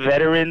speak to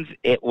veterans,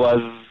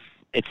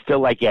 it's still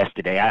like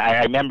yesterday.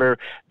 I remember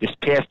this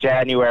past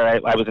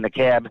January, I was in a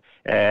cab,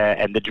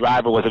 and the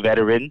driver was a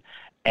veteran.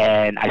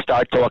 And I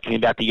started talking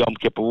about the Yom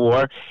Kippur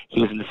War.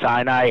 He was in the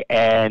Sinai,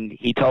 and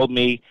he told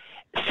me,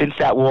 since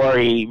that war,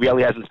 he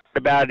really hasn't thought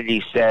about it.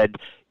 He said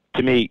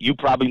to me, "You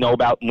probably know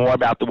more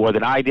about the war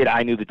than I did.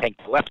 I knew the tank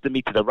to the left of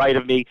me, to the right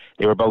of me.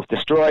 They were both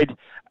destroyed.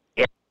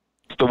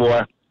 After the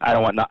war, I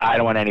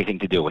don't want anything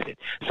to do with it."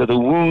 So the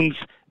wounds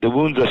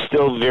are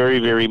still very,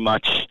 very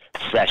much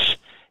fresh.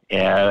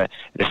 The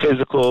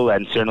physical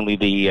and certainly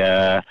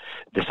the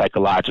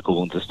psychological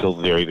wounds are still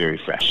very, very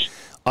fresh.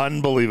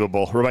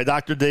 Unbelievable. Rabbi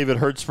Dr. David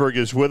Hertzberg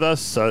is with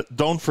us.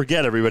 Don't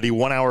forget, everybody,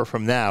 1 hour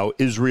from now,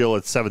 Israel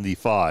at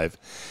 75,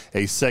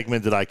 a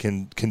segment that I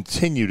can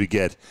continue to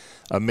get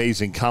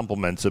amazing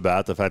compliments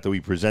about, the fact that we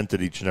present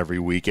it each and every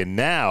week. And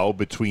now,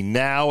 between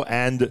now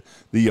and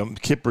the Yom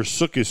Kippur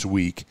Sukkot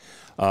week,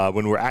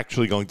 when we're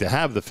actually going to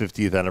have the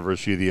 50th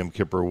anniversary of the Yom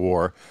Kippur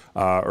War,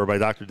 Rabbi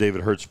Dr.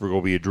 David Hertzberg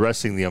will be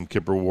addressing the Yom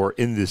Kippur War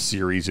in this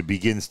series. It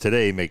begins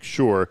today. Make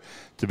sure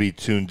to be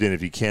tuned in.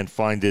 If you can't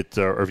find it,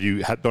 or if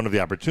you don't have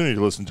the opportunity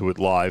to listen to it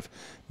live,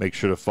 make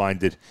sure to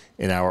find it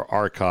in our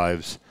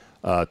archives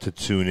to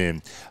tune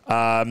in.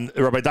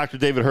 Rabbi Dr.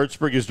 David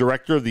Hertzberg is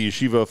director of the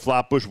Yeshiva of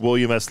Flatbush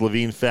William S.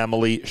 Levine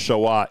Family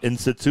Shoah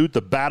Institute.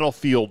 The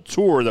battlefield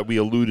tour that we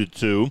alluded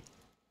to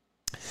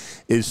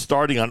is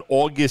starting on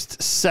August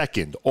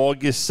 2nd.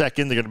 August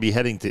 2nd, they're going to be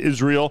heading to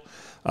Israel.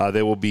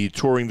 They will be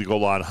touring the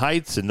Golan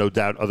Heights and no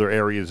doubt other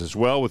areas as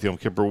well with Yom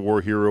Kippur War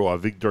hero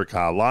Avigdor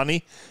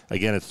Kahalani.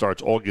 Again, it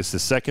starts August the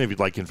 2nd. If you'd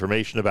like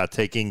information about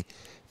taking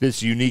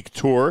this unique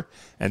tour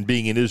and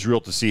being in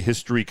Israel to see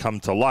history come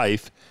to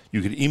life,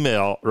 you can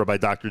email Rabbi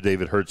Dr.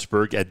 David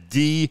Hertzberg at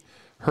Hertzberg,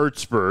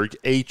 Hertzberg,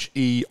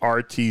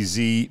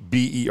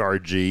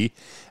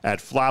 at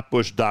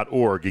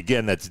flatbush.org.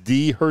 Again, that's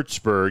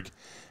Hertzberg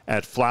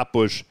at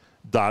flatbush.org.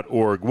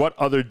 What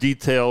other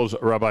details,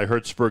 Rabbi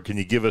Hertzberg, can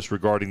you give us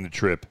regarding the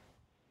trip?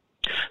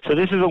 So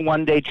this is a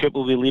one-day trip.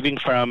 We'll be leaving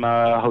from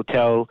a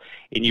hotel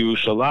in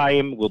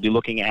Yerushalayim. We'll be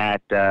looking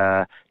at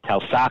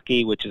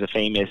Talsaki, which is a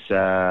famous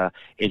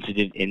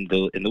incident in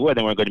the war.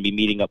 Then we're going to be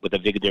meeting up with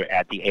Avigdor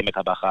at the Emek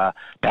HaBacha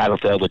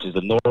battlefield, which is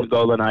the North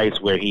Golan Heights,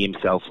 where he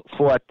himself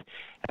fought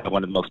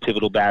one of the most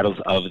pivotal battles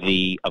of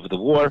the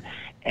war,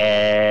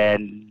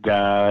 and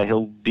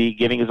he'll be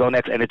giving his own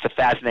and it's a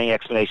fascinating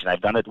explanation.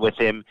 I've done it with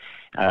him,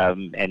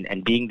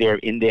 and being there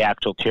in the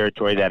actual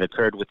territory that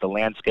occurred with the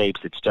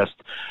landscapes, it's just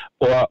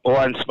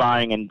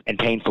awe-inspiring and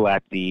painful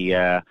at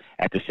the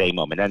same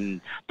moment. And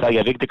I'll tell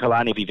you, Avigdor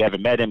Kalani, if you've ever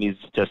met him, he's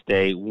just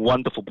a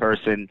wonderful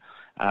person.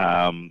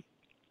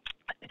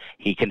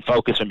 He can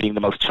focus from being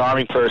the most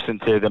charming person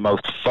to the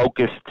most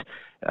focused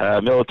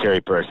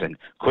military person.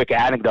 Quick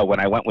anecdote,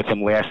 when I went with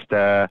him last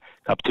 2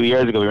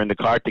 years ago, we were in the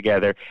car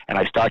together, and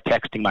I start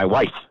texting my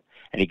wife,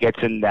 and he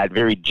gets in that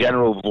very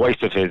general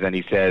voice of his, and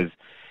he says,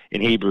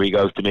 in Hebrew, he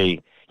goes to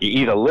me,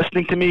 "You're either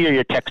listening to me or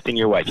you're texting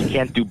your wife. You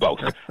can't do both.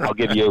 I'll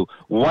give you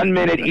 1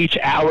 minute each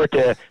hour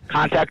to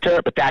contact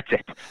her, but that's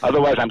it.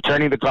 Otherwise, I'm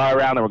turning the car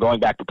around and we're going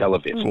back to Tel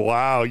Aviv."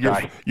 Wow,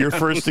 your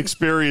first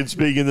experience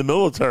being in the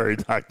military,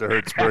 Dr.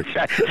 Hertzberg.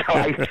 So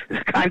I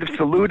kind of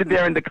saluted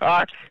there in the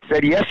car,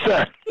 said, "Yes,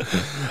 sir."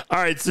 All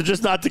right, so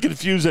just not to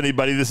confuse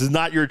anybody, this is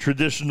not your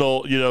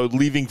traditional,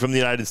 leaving from the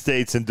United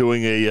States and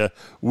doing a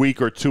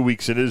week or 2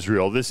 weeks in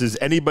Israel. This is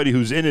anybody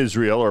who's in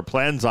Israel or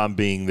plans on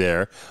being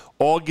there.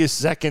 August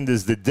 2nd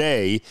is the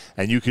day,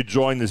 and you could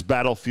join this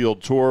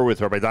battlefield tour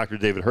with Rabbi Dr.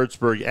 David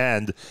Hertzberg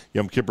and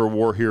Yom Kippur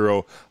war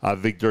hero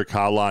Avigdor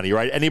Kalani,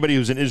 right? Anybody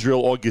who's in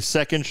Israel August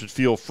 2nd should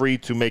feel free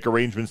to make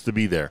arrangements to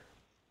be there.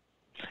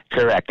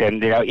 Correct,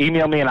 and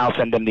email me and I'll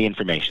send them the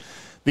information.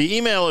 The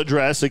email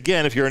address,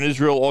 again, if you're in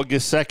Israel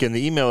August 2nd,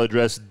 the email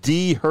address,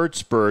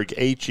 dhertzberg,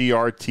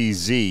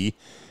 HERTZBERG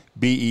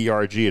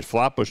at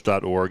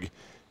flatbush.org,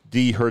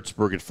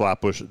 dhertzberg at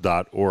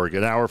flatbush.org.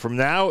 An hour from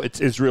now,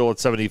 it's Israel at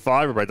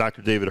 75 by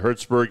Dr. David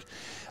Hertzberg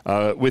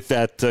with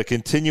that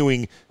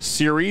continuing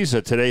series.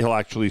 Today he'll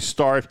actually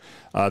start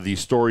the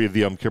story of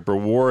the Yom Kippur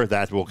War.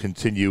 That will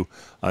continue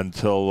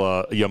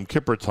until Yom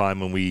Kippur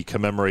time when we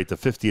commemorate the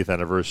 50th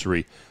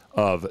anniversary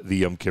of the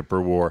Yom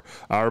Kippur War.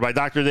 By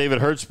Dr. David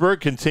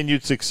Hertzberg,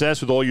 continued success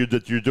with all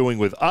that you're doing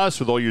with us,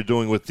 with all you're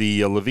doing with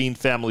the Levine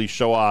Family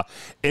Shoah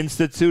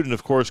Institute, and,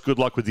 of course, good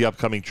luck with the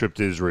upcoming trip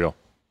to Israel.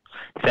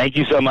 Thank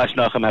you so much,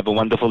 Nachum. Have a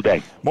wonderful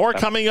day. More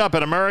coming up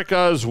at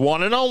America's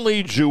one and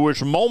only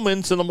Jewish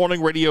Moments in the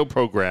Morning radio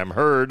program,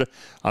 heard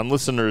on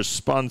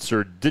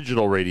listeners-sponsored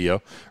digital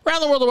radio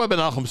around the world, the web at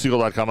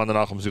NachumSegal.com, on the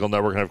Nachum Segal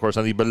Network, and, of course,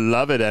 on the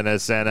beloved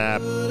NSN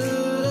app.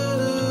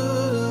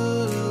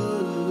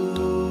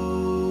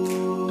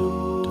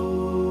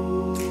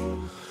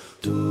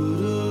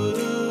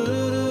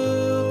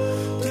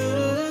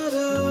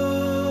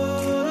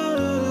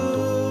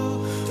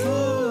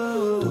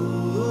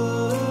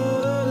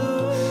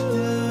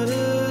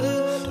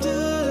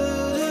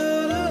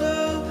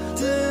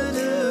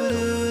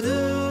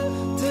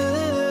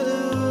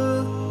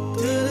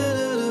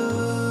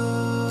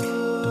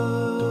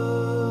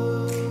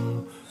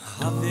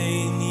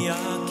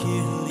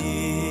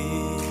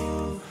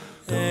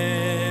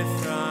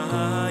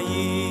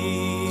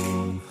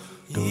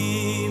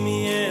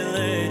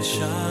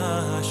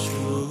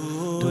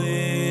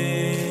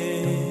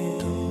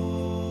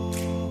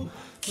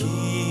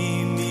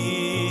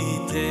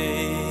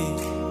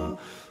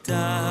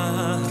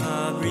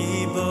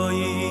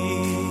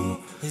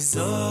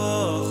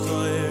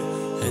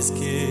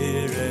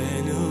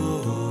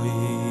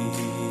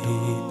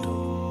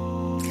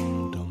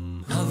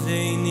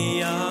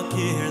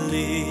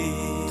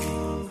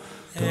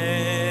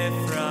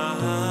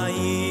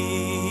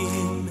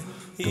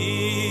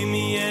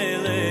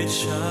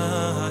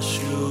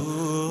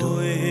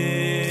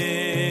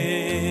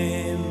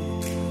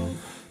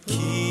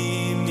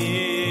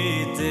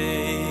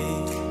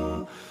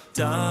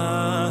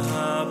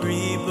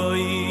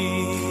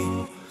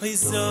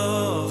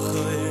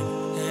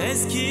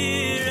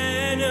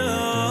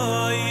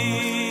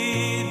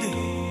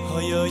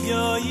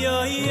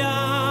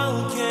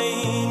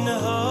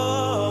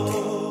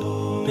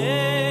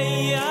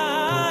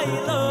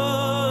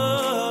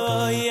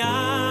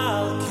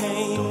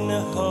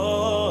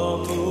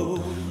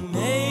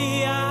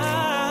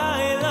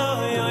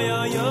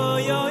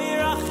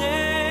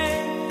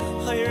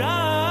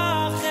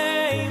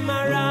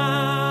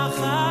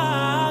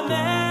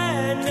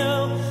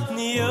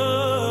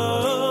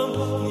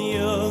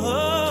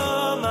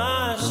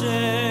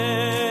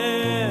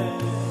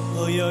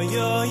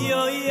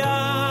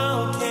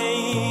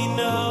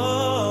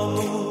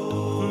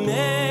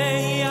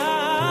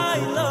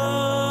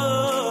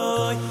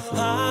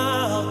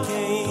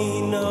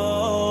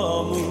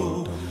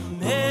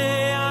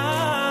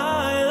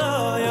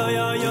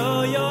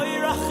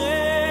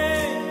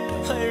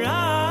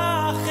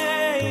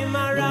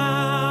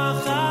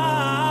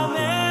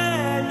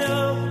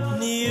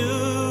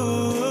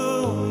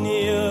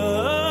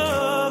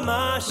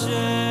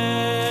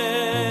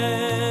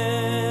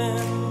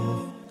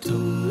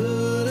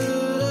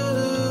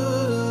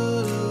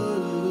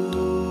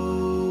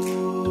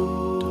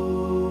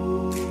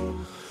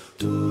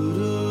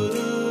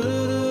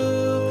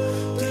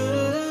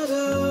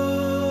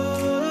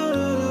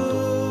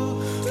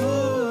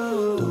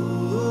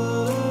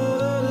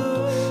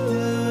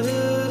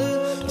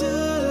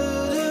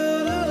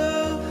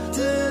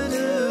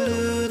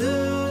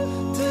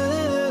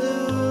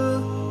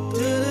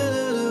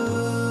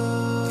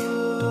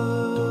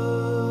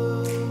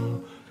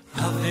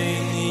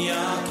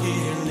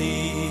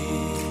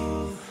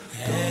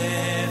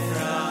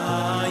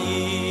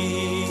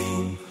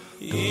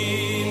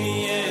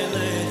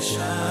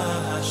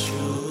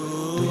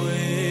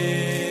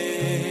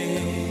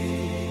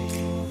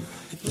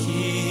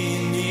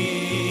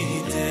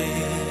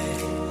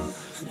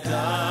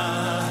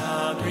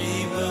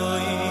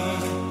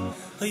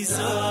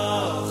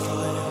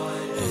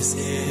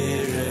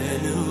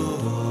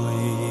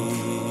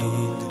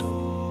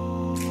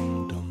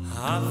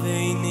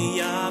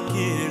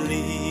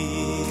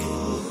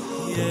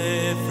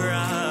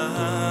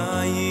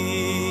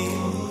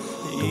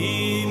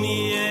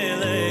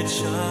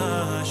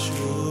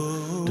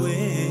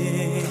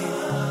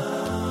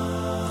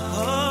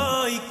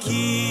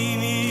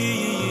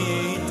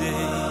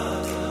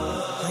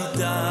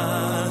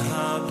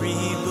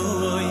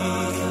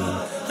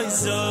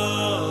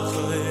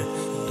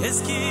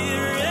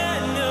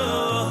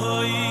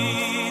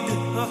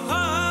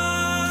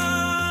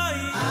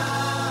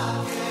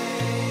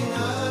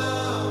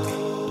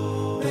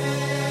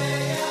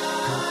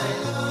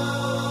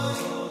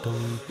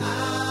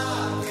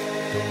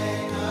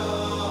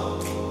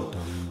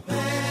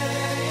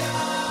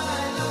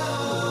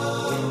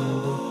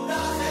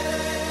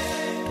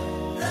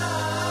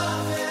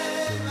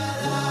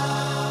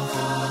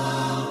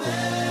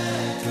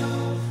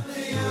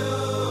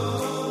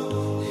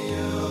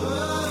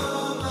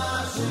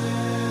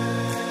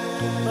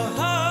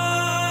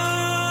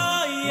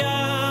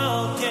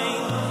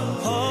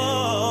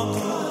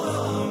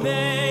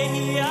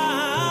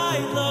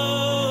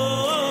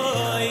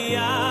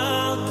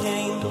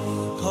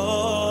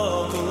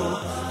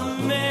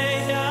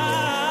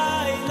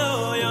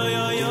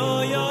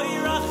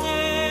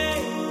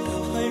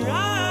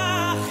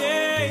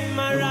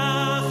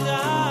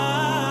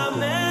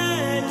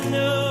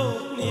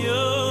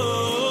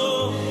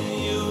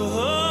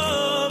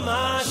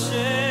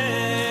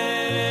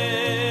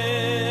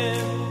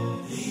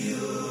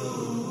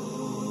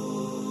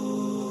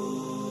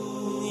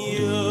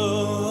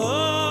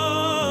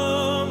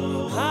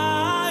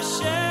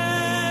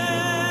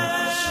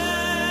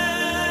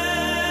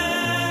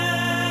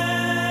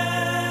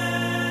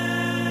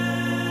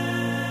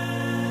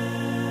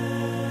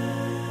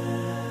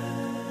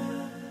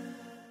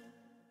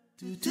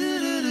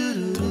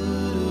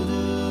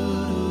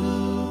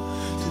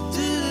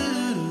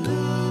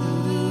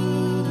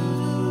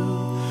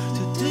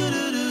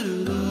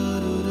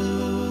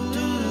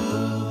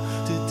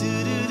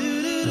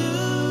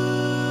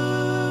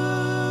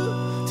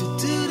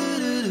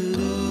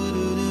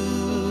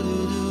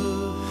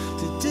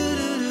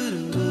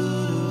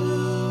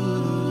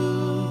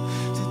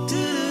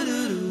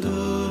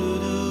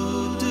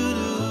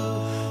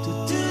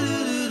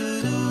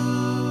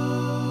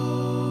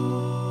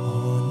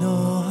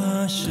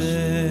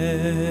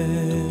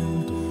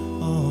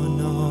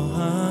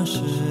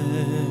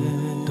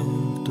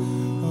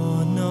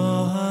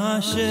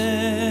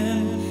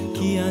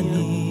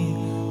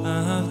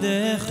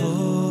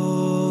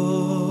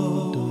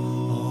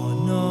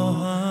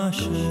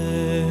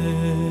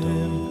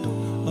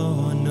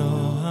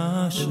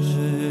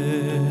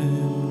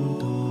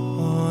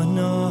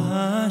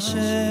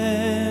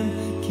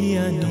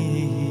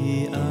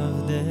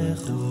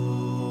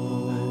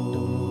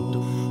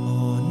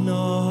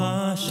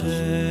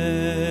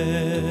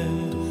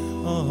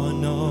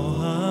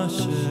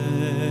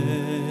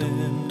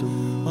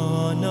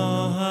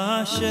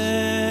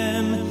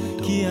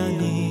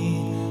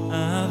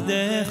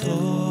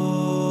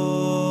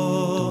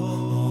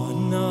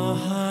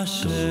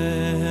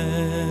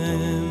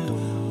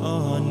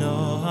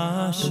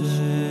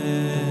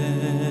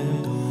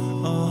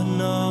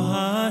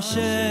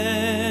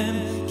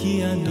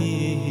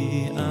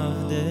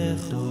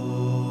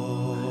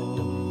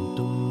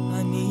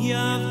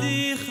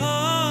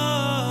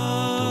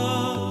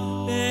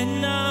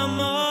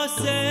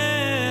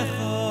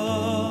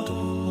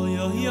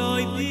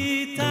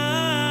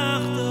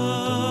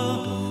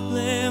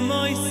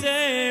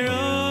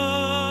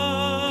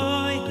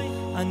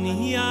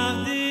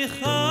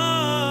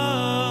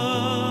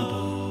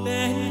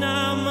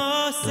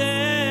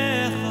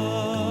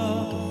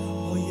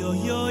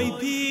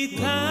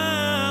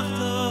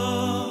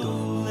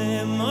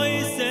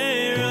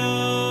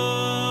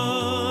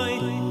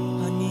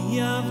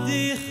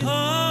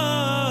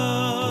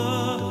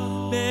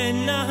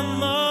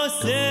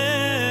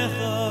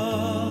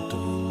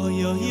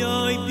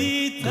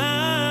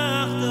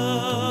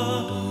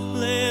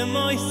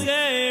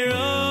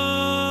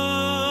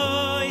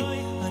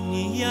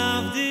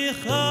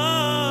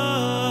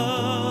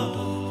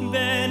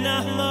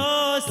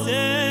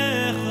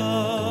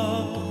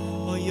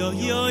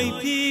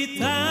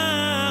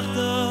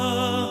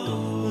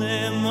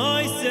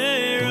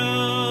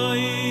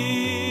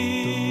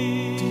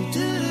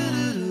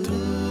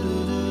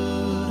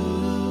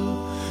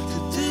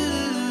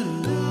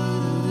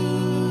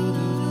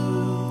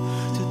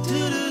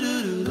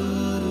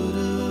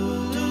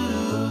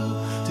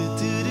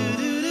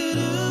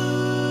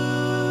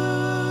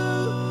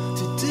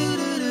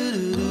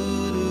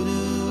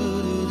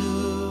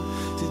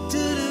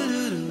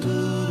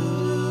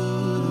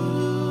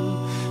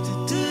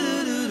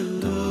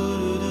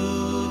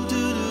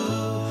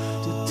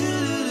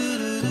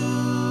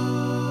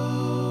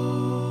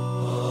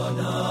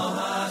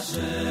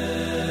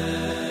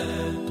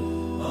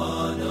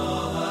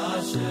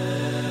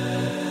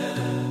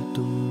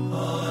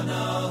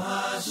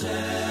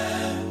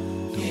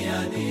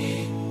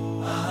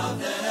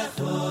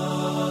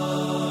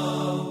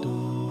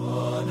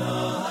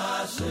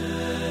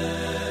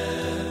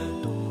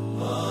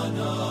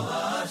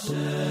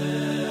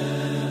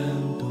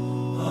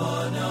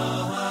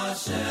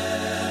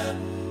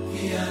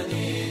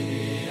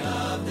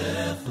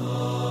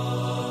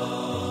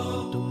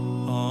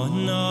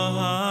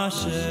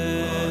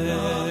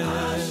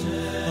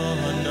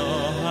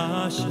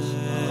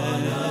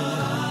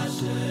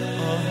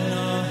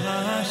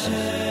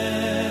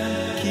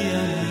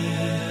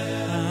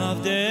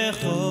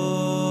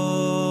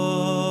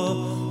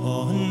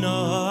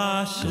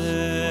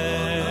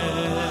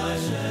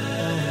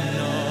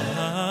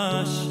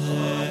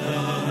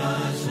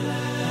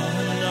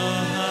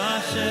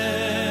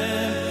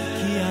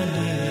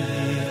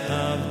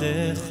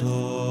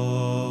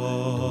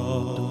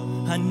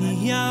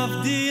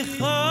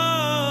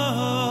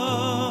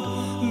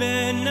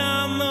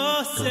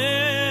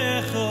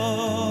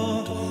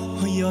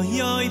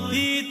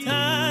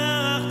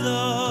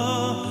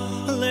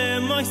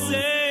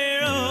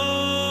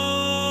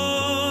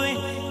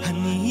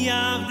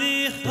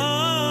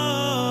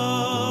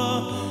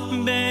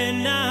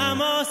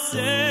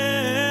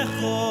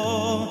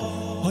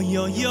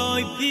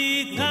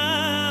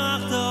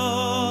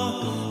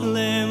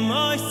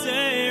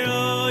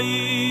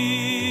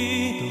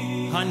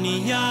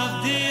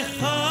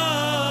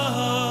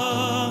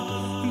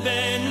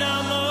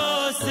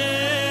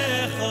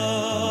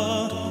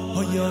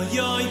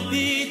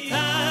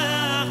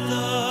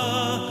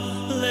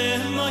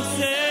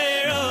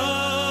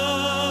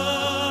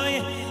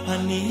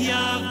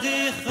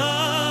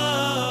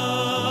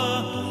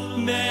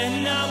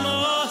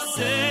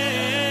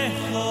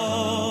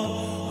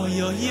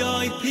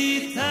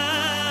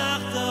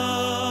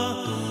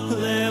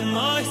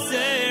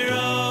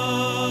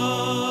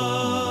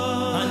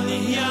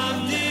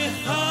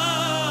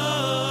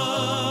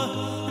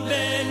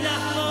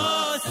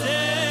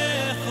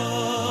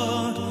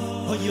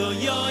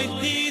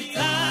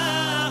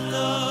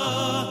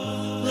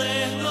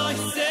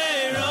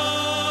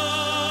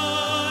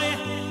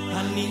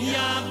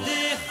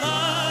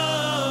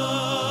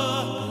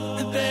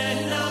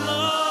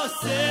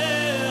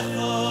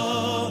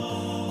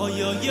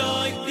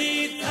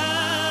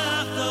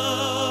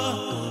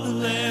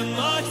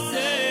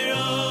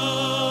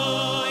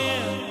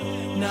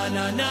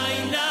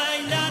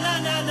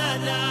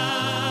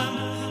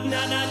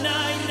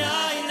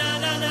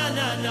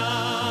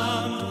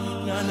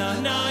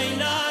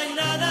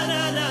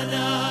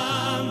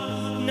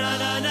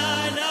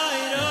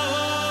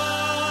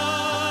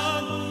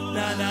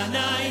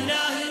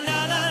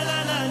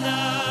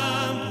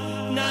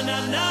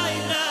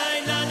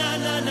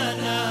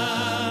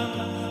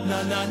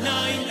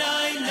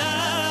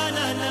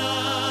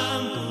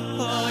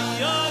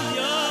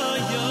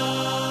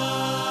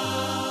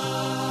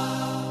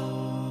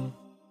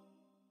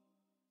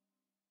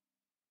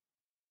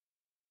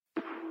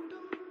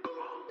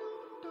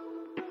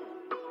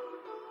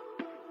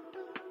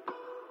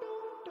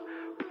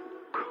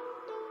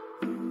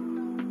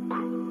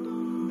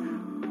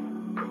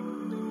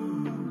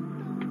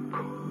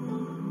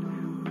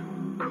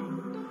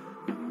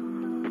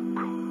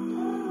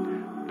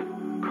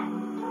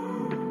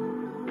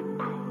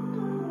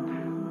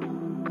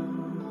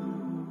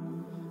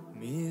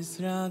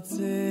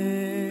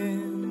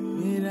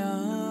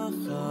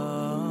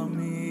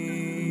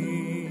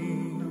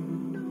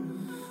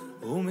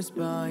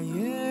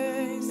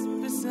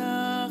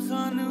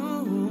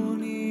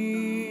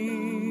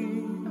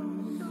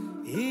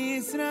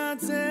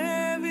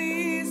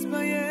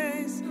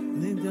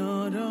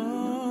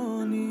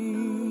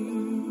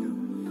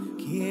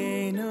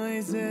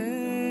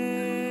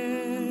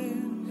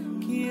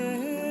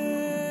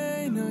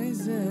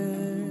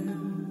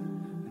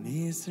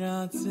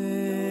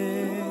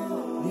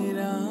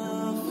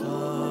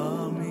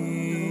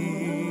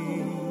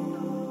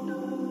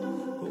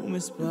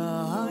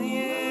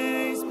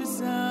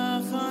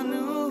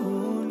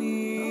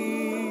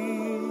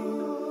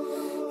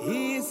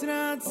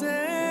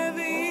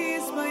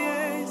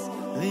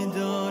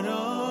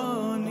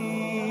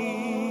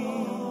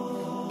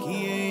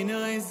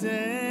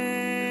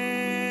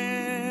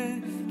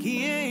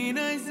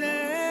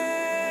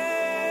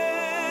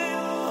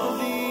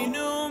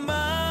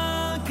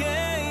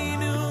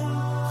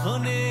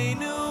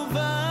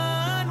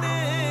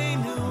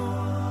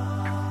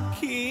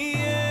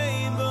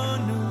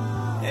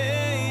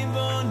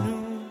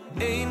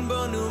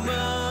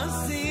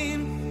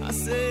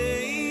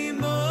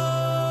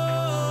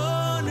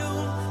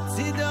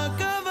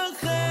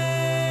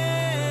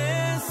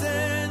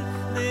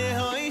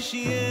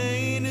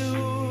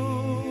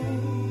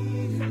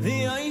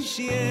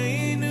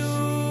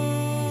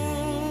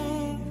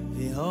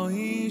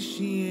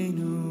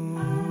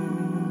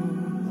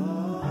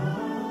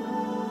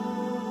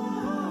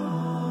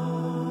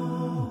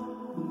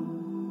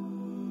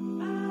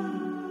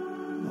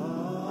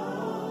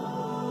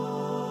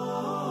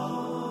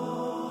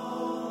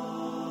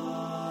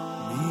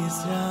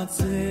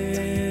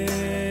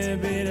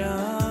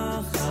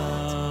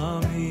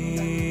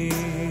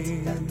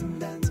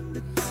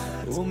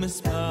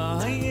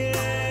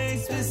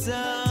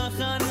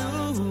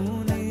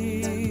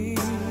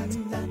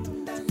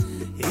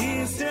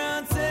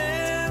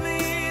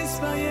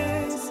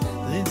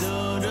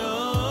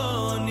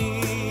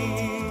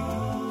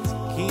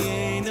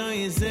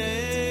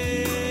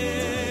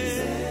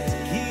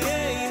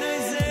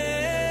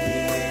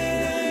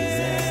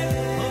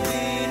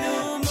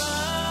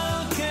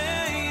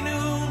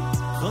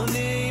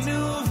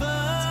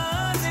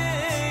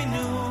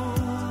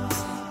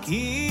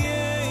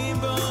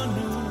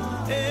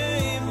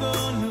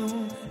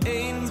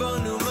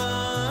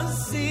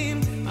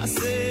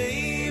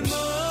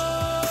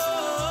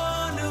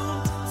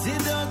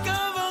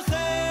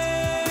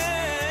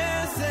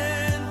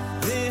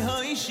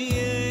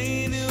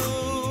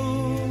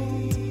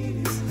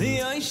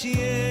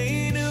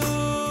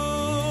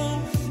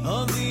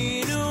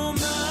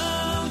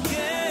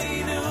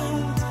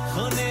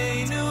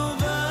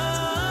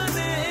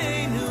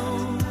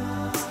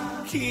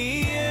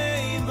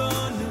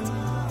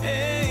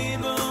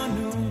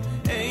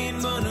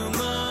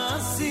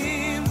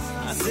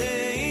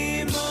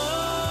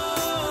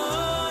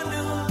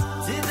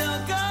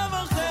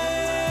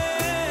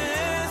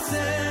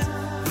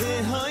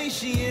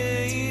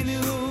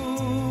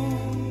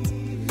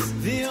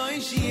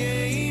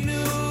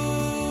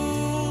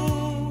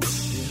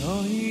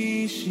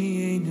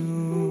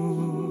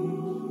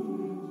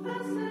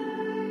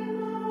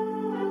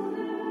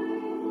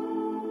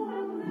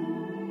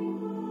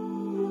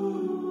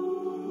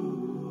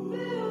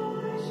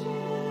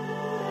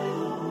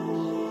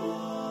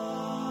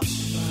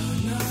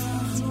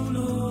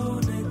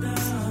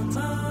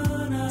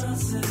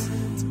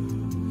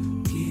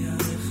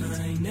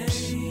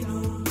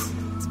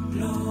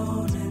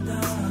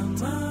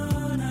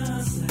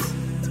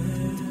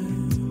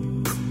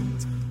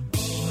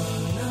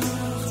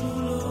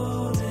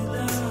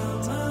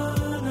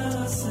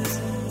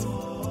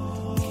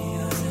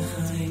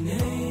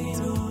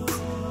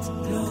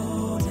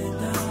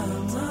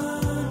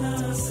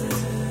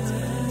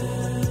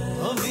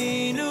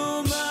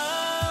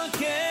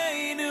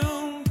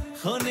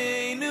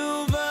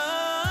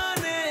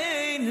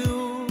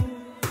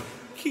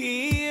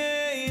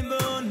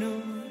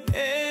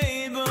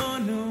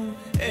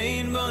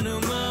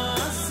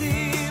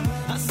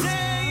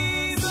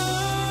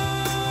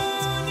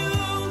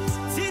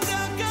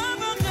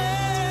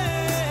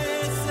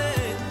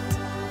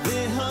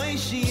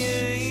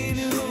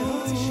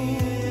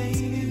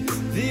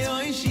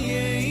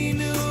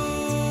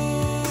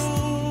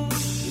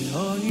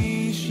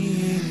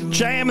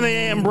 JM in the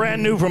AM,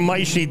 brand new from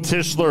Maishi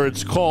Tischler.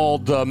 It's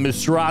called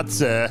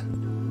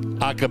Misratze,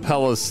 a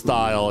cappella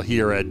style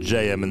here at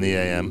JM in the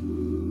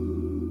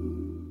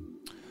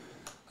AM.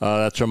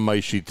 That's from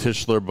Maishi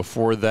Tischler.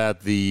 Before that,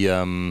 the,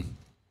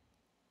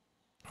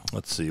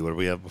 let's see, what do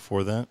we have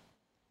before that?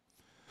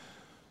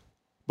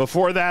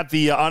 Before that,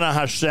 the Ana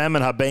Hashem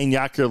and Habein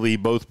Yakerli,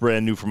 both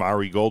brand new from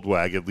Ari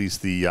Goldwag. At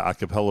least the a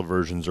cappella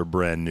versions are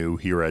brand new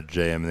here at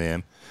JM in the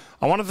AM.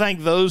 I want to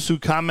thank those who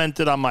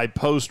commented on my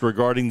post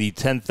regarding the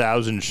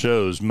 10,000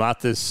 shows.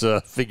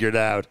 Matis figured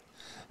out.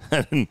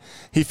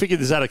 He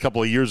figured this out a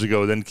couple of years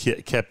ago, then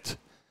kept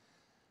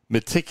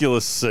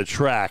meticulous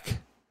track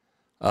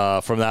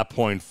from that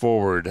point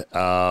forward.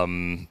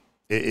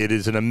 It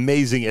is an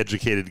amazing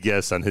educated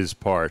guess on his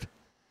part.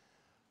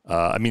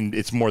 I mean,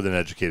 it's more than an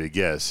educated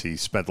guess. He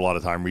spent a lot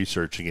of time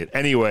researching it.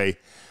 Anyway,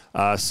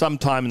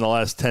 sometime in the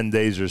last 10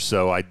 days or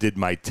so, I did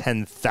my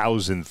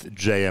 10,000th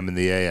JM in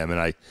the AM, and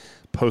I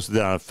posted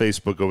that on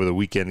Facebook over the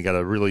weekend and got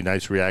a really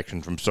nice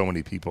reaction from so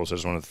many people. So I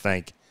just want to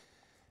thank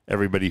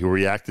everybody who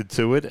reacted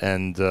to it.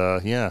 And,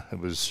 yeah, it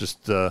was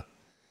just,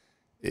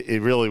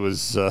 it really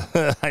was,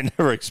 I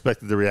never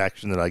expected the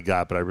reaction that I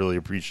got, but I really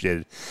appreciate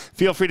it.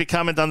 Feel free to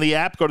comment on the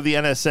app. Go to the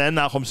NSN,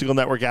 Nachum Segal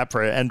Network app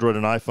for Android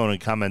and iPhone,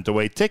 and comment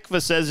away. Tikva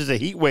says there's a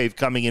heat wave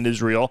coming in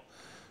Israel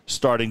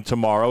starting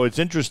tomorrow. It's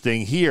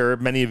interesting here.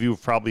 Many of you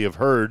probably have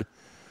heard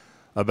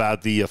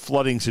about the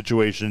flooding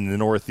situation in the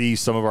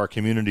Northeast. Some of our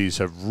communities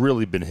have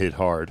really been hit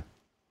hard,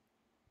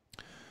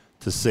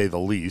 to say the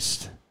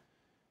least.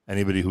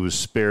 Anybody who was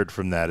spared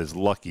from that is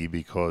lucky,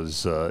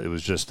 because it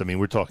was just, I mean,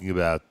 we're talking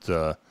about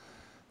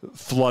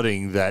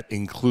flooding that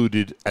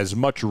included as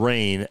much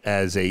rain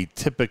as a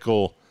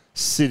typical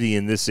city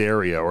in this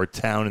area or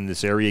town in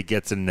this area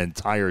gets in an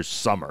entire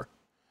summer.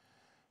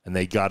 And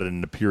they got it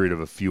in a period of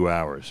a few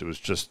hours. It was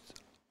just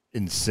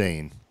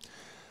insane.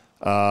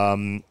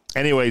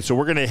 Anyway, so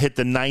we're going to hit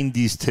the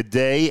 90s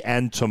today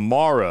and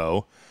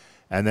tomorrow,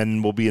 and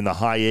then we'll be in the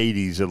high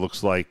 80s, it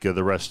looks like,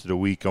 the rest of the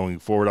week going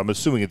forward. I'm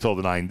assuming until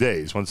the 9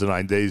 days. Once the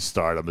 9 days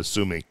start, I'm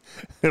assuming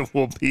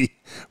we'll be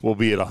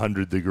at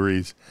 100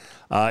 degrees.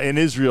 In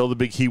Israel, the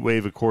big heat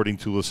wave, according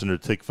to listener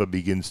Tikva,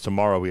 begins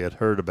tomorrow. We had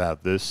heard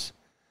about this.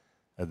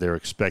 They're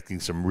expecting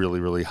some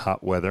really, really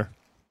hot weather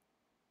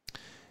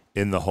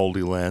in the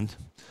Holy Land.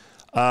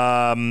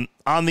 On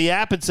the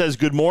app, it says,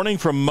 good morning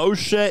from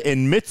Moshe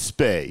in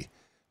Mitzpeh.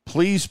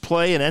 Please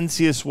play an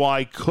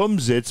NCSY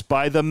Kumsitz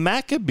by the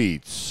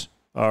Maccabees.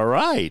 All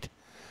right.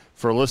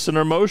 For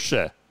listener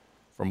Moshe,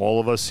 from all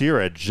of us here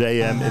at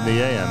JM in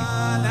the AM.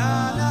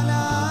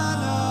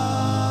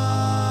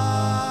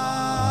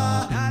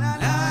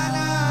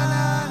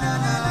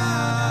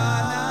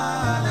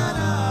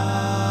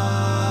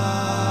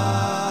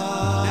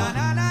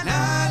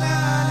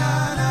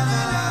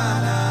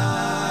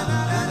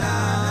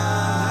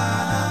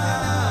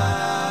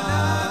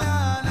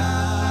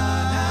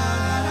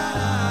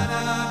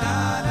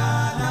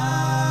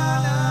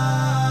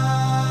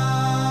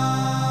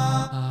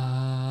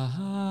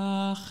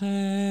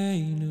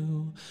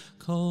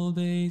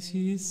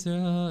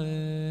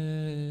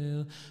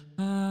 Yisrael,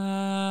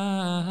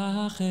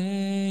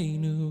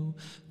 Acheinu,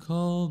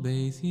 Kol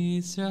Beis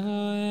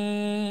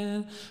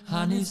Yisrael,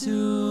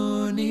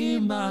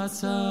 Hanizunim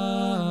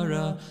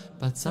Batzara,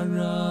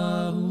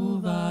 Batzara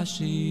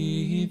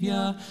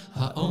Uvashivya,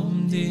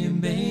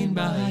 Haomdim Bein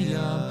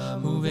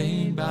Bayam,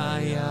 Uvein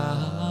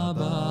Bayabasha.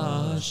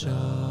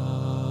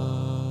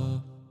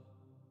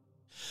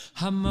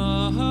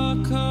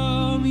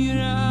 Hamakom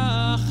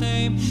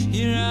Yirachem,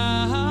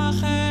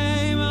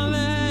 Yirachem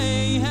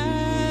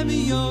Aleihem,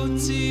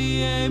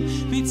 Yotziem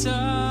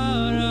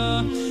Mitzara,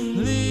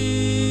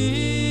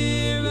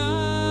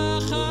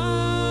 Liracha,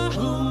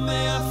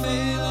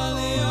 Umeafel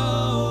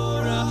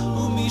Aliora,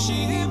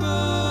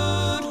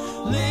 Umishibur,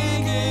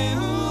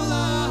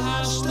 Legeula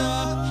Hashta,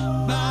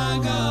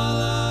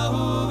 Bagala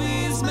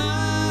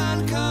Uvizman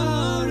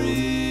Karim.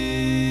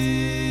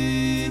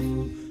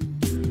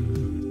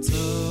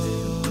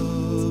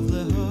 Tov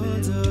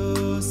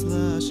lehodos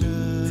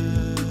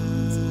Lashem,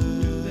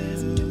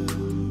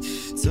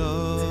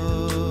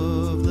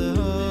 Tov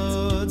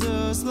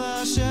lehodos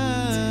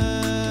Lashem.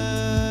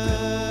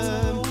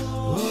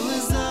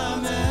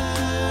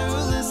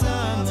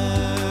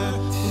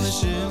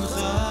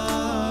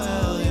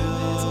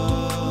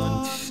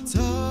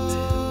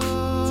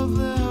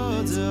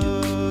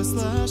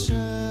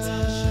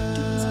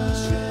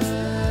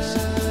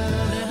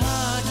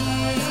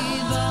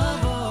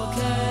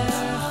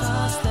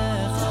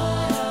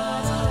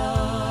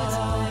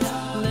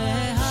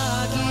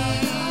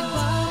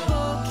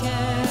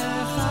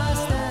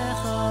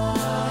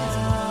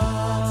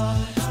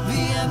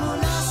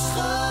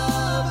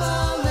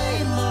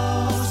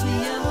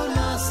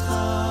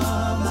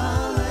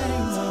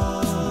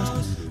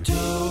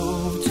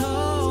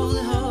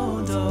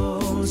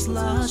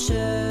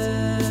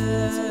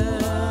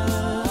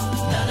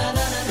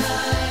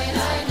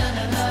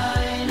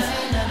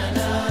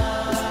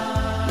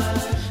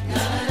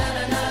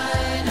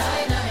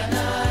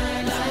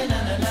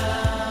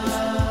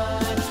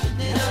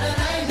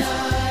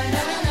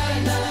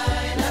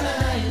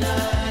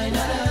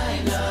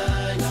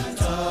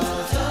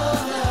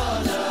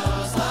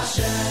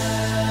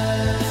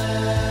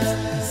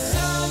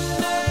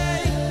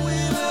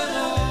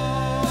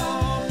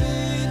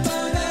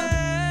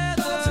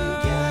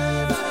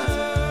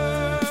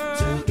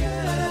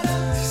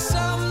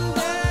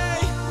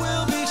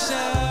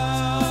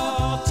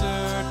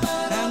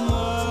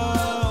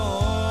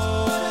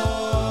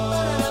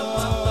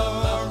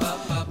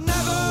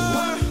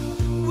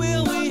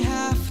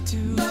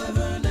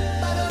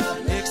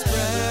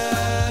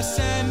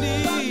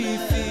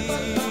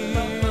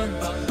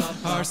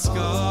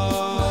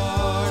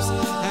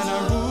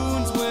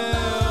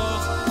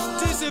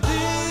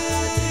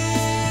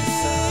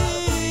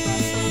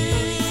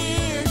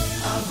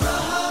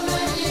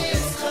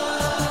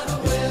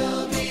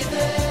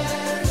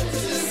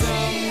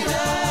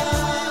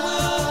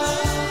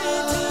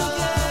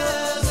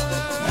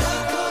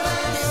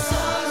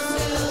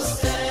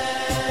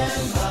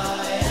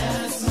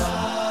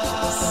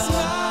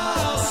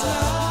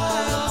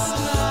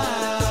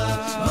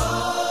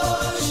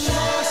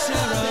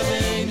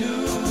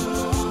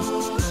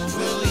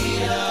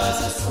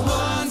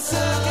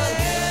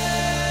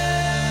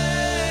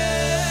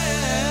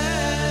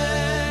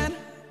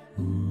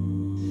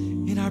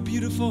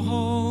 beautiful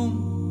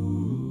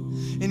home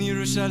in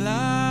Yerushalayim.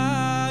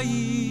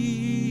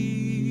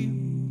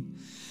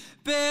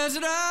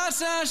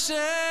 Bezras Hashem.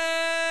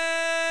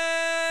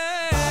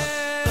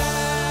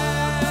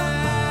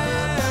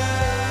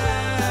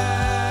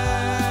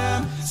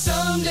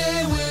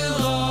 Someday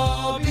we'll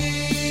all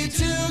be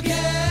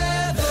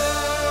together.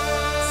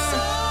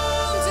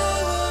 Someday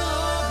we'll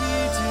all be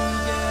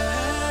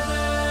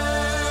together.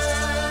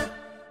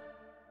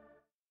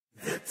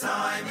 The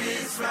time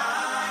is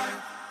right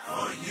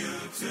for you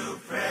to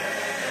pray.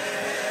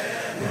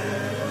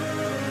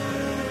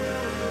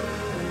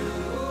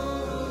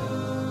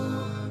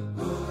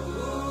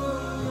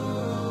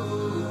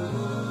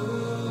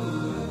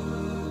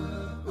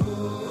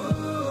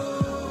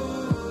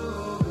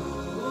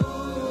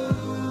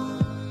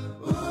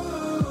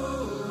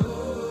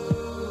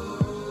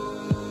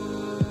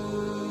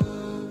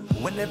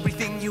 When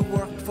everything you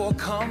worked for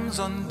comes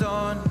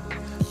undone,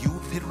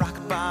 you've hit rock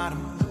bottom.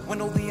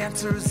 When all the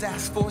answers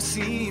asked for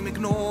seem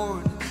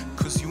ignored,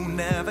 'cause you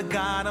never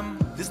got them.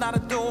 There's not a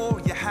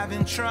door you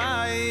haven't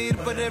tried,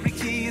 but every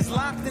key is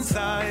locked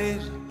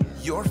inside.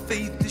 Your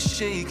faith is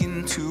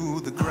shaken to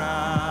the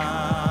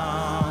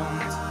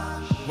ground.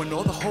 When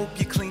all the hope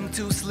you cling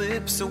to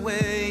slips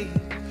away,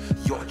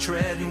 you're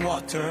treading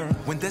water.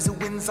 When desert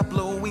winds are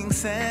blowing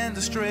sand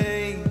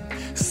astray,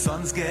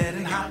 sun's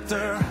getting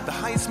hotter. The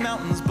highest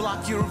mountains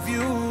block your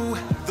view.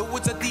 The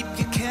woods are deep,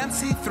 you can't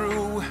see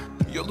through.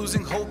 You're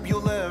losing hope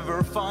you'll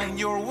ever find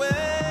your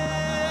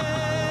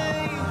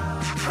way.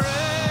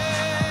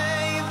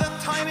 Pray, the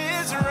time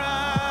is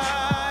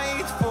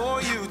right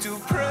for you to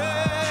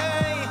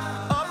pray.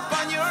 Up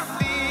on your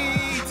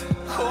feet,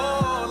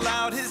 call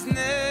out his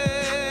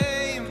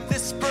name.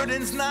 This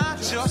burden's not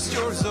just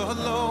yours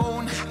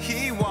alone.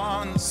 He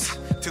wants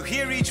to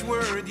hear each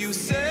word you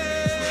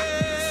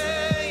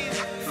say.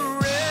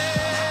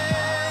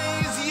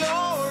 Raise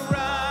your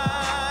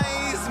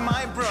eyes,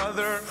 my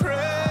brother, pray.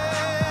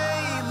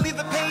 Leave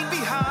the pain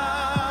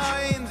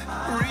behind.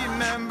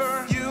 Remember,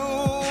 you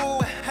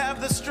have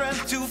the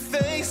strength to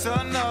face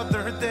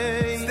another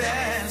day.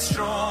 Stand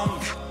strong,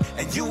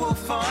 and you will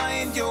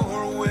find your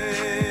way.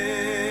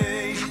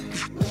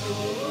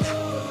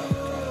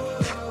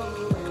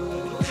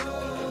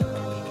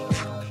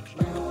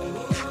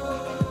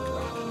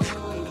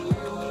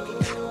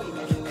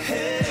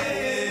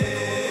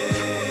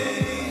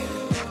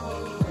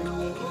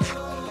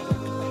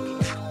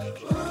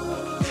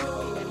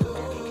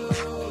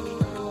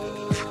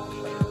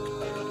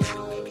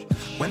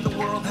 When the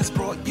world has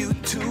brought you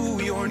to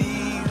your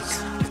knees,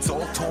 it's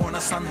all torn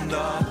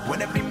asunder.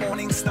 When every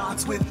morning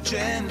starts with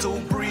gentle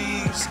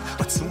breeze,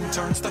 but soon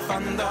turns to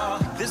thunder.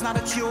 There's not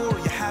a cure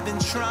you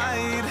haven't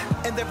tried,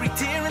 and every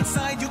tear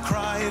inside you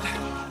cried.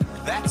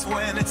 That's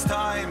when it's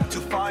time to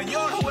find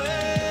your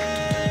way.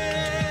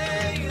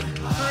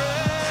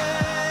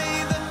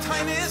 Pray, the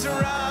time is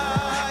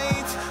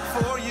right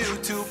for you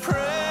to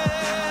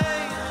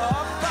pray.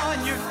 Up on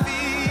your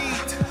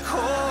feet,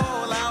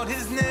 call out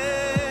his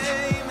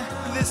name.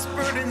 This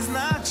burden's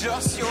not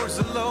just yours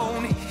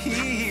alone.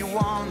 He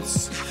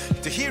wants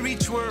to hear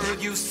each word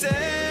you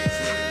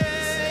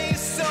say.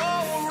 So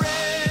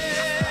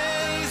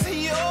raise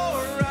your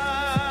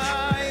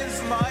eyes,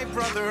 my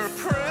brother,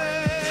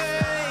 pray.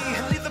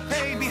 Leave the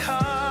pain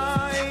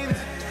behind.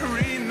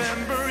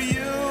 Remember,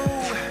 you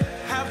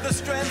have the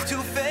strength to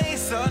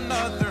face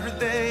another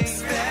day.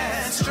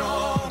 Stand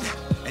strong,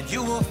 and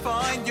you will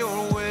find your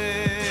way.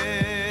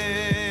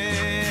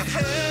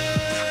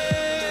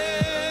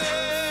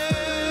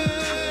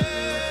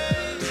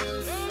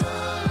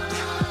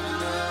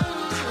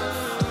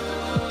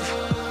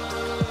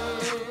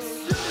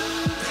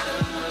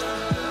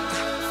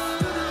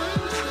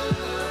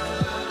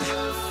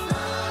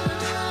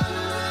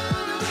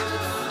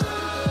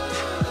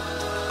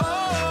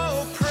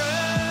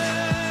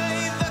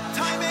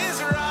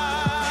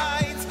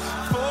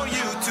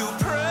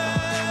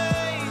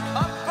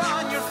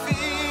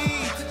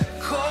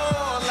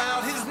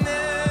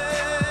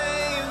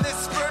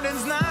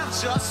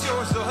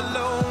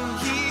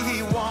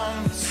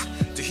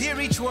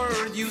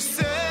 Word you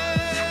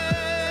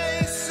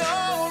say. So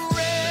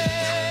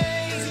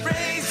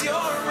raise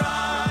your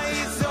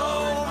eyes,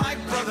 oh my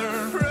brother,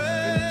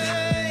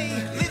 pray.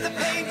 Leave the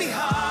pain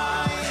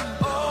behind.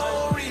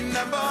 Oh,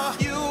 remember,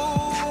 you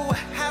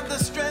have the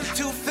strength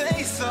to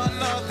face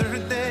another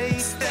day.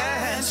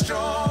 Stand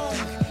strong,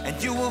 and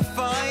you will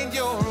find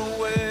your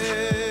way.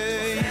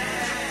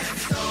 Stand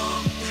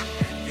strong,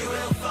 and you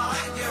will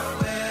find your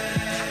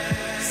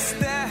way.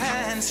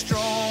 Stand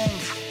strong,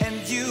 and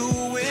you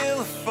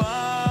will find.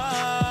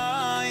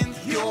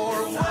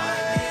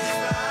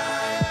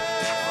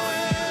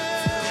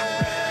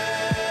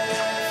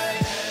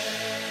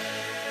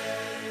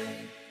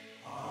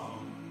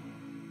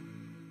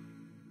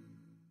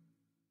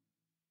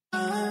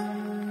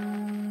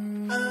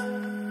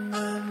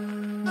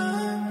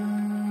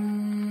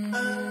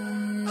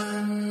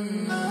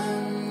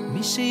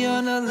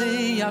 Mishiana li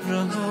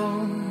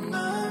Avraham,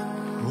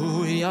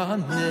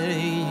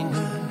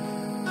 Uyaneinu.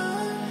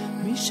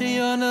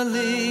 Mishiana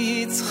li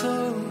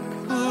Yitzchak,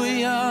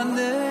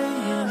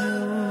 Uyaneinu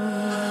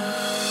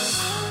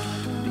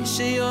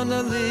Mishiona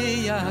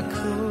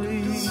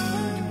liyakui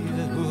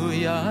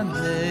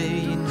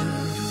Uyaneinu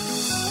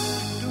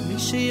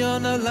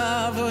Mishiona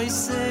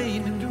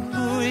lavoiseinu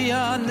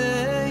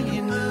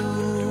Uyaneinu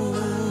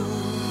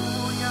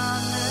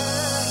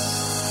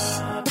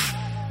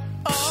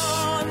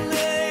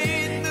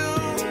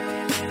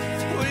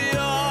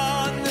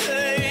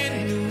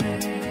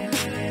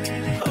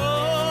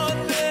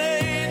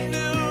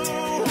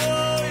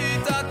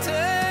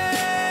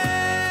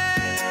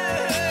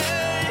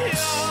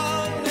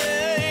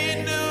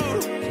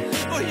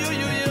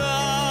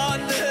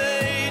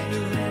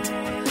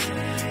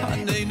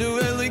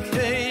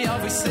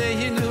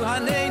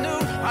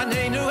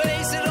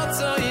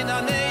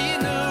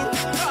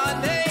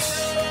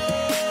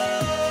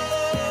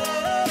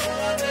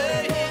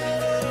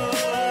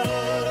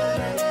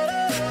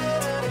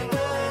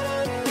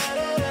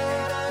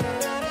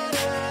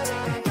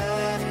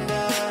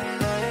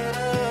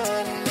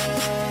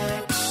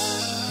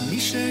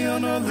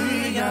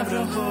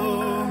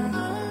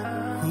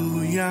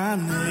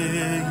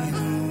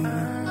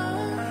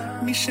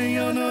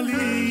Mishayono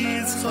li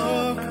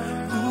Yitzchok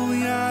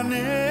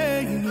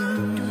Uyaneinu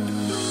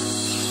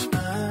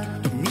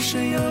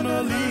Mishayono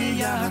li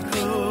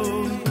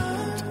Yaakov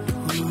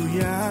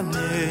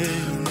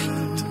Uyaneinu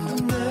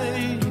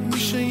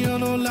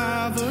Mishayono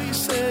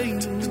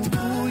lavoiseinu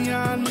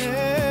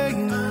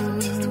Uyaneinu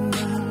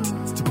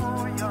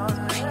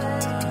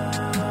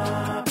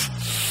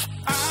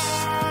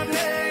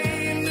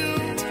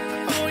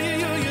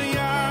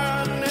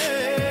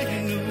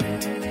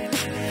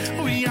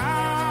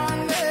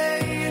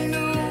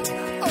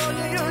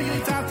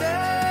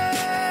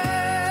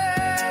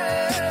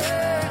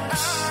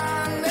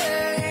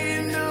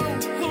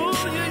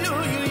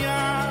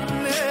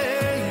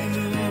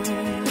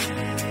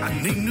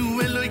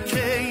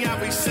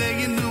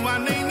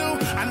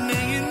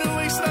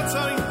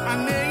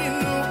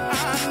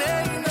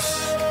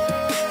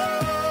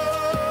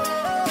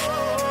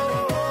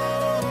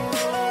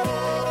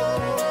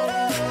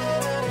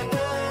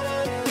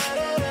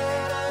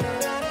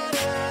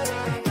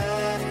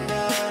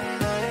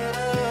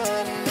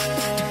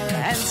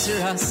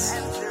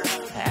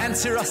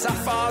Answer us, our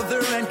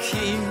Father and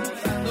King.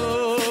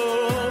 Oh,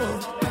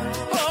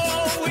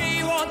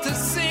 we want to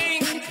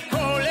sing.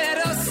 Oh, let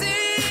us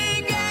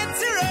sing.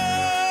 Answer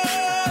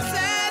us,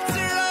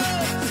 answer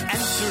us.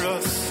 Answer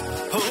us,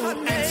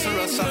 oh, answer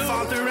us, our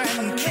Father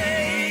and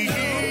King.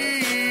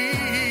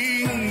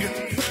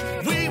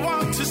 We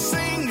want to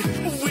sing,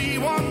 we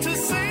want to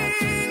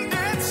sing.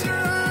 Answer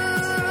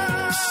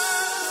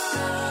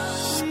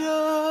us.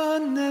 Your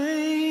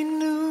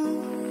name, your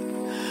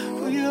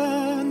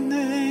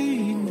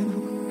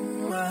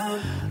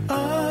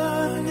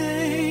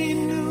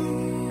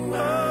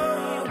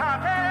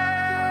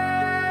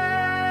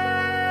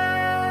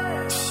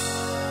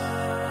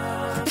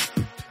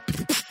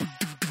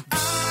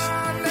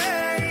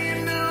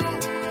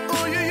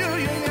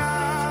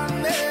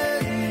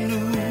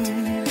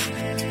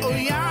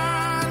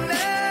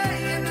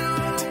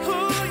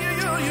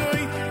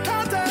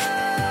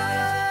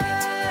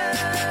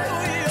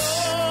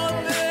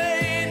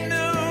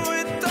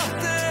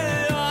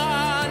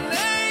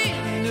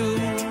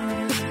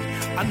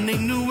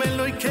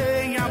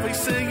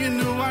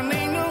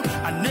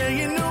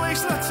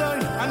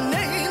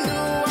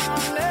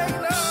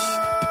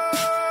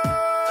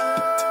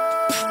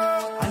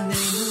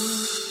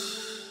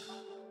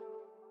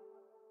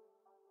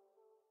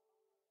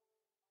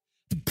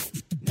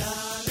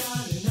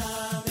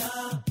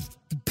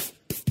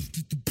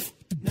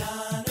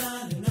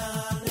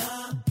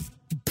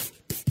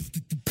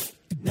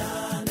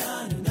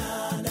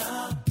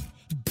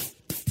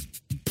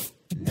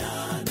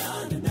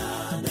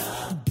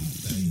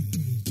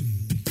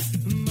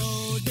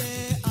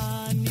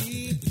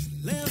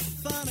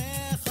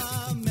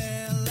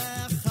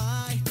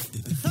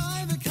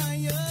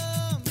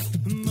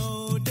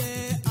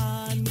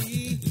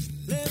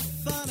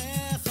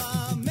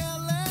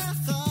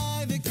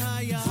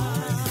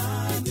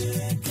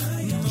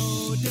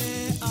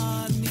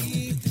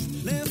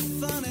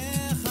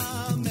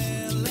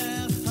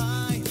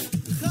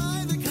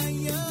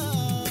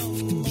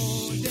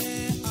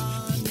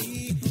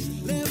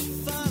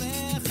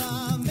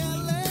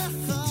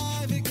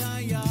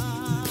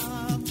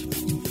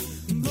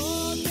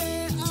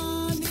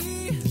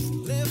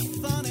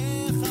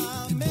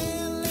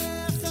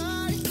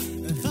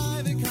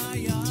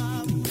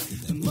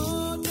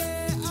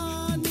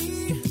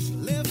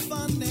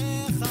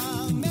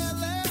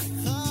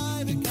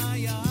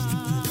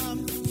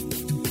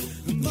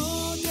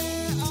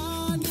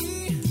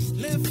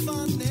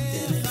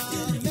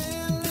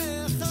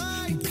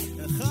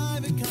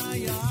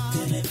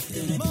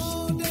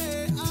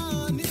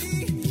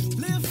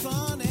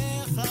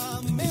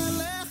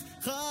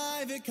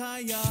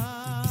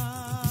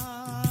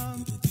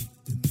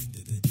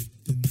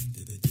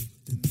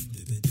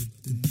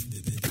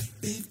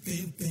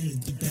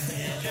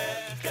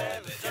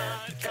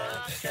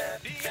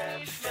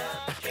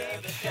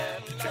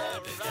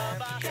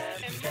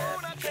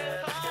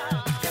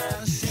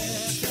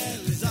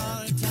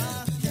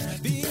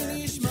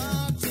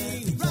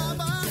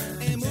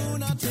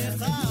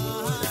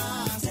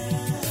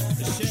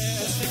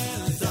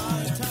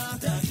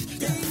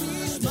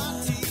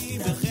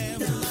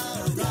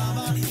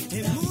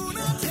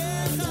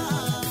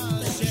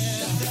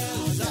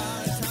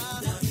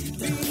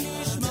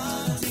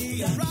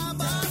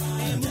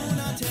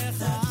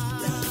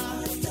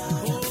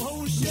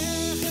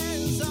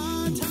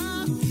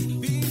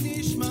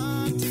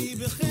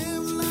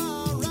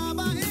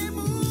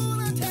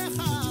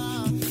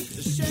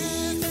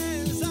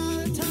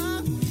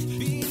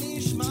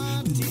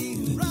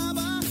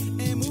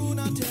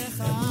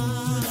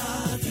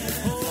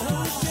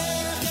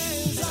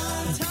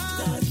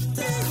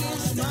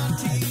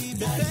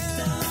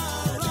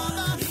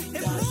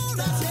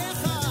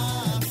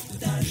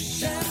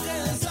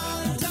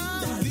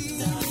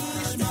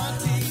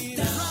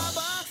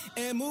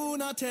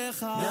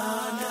אמונתך na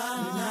na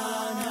na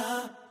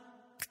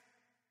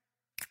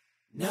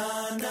na na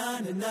na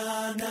na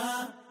na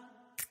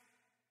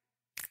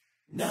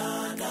na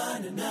na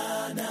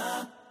na na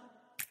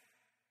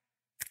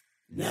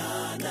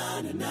na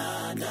na na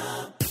na na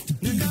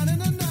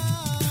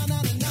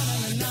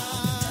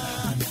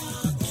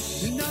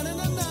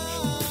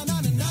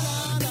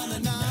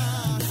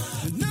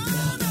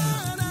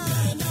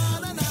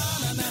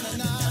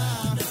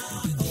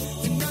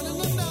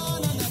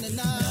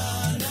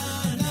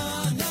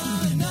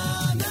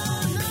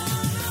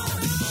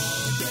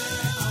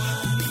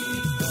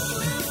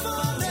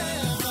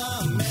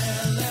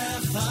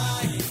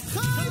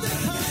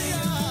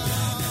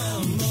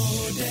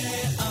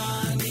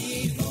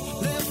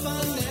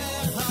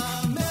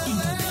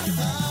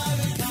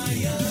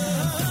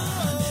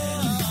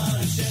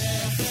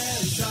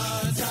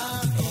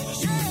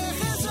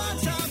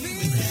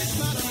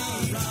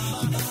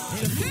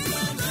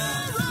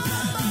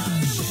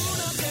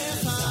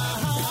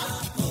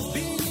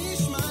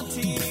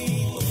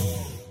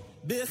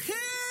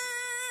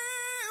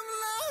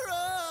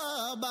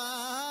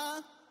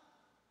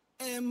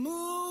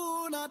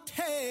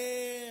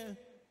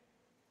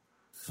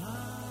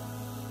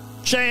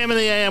JM in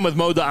the AM with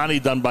Mo Da'ani,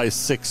 done by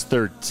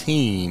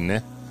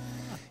 6:13.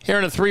 Here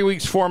in a 3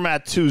 weeks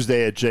format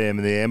Tuesday at JM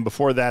in the AM.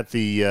 Before that,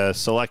 the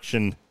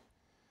selection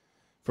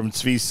from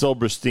Tzvi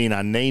Silberstein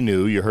on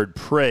Neinu. You heard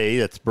Pray,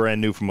 that's brand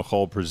new from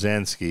Michal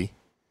Przanski.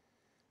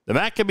 The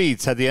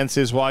Maccabees had the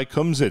NCSY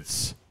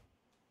Kumsitz.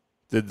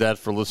 Did that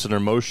for listener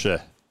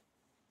Moshe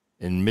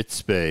in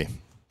Mitzpeh.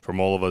 From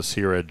all of us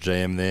here at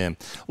JM in the AM.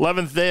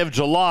 11th day of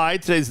July.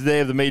 Today's the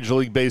day of the Major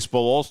League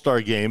Baseball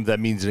All-Star Game. If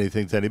that means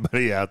anything to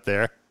anybody out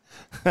there.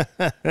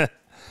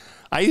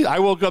 I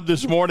woke up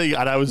this morning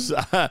and I was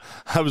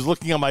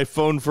looking on my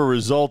phone for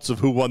results of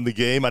who won the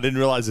game. I didn't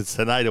realize it's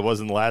tonight. It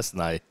wasn't last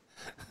night.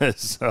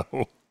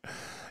 So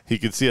you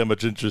can see how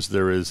much interest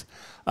there is.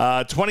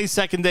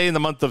 22nd day in the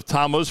month of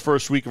Tammuz,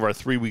 first week of our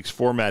 3 weeks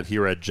format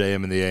here at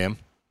JM in the AM.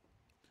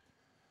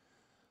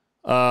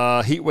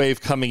 Heat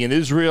wave coming in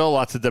Israel.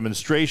 Lots of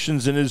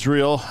demonstrations in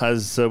Israel,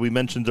 as we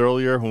mentioned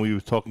earlier when we were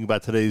talking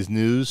about today's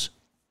news.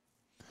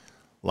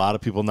 A lot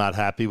of people not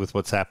happy with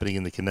what's happening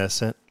in the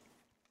Knesset.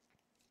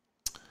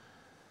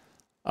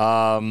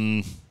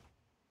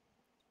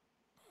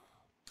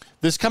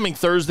 This coming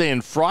Thursday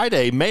and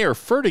Friday, Mayor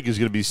Fertig is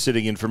going to be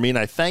sitting in for me, and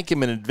I thank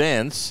him in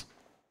advance.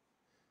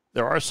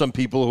 There are some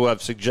people who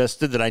have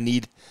suggested that I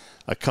need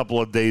a couple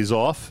of days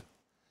off,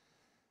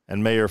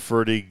 and Mayor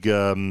Fertig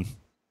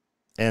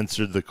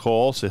answered the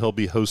call, so he'll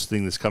be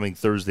hosting this coming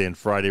Thursday and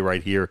Friday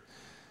right here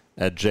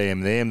at JM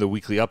in the AM. The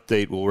weekly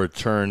update will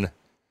return,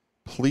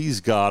 please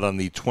God, on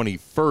the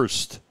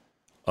 21st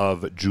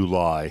of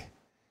July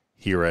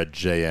here at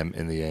JM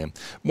in the AM.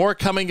 More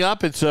coming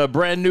up. It's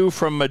brand new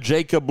from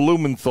Jacob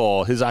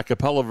Blumenthal, his a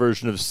cappella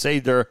version of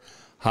Seder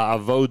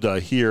HaAvoda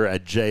here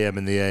at JM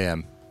in the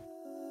AM.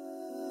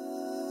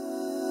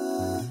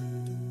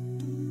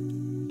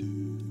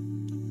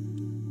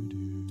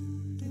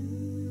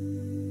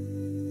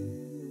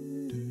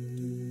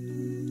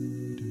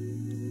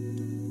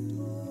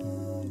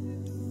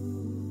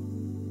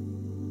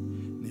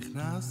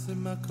 נכנס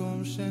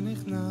במקום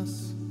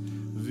שנכנס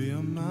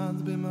ועמד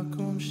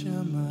במקום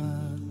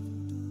שעמד,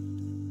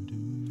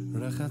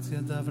 רחץ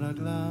ידיו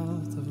רגליו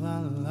טבע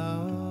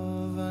עליו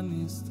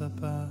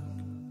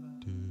ונסתפק,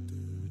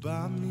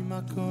 בא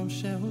ממקום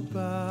שהוא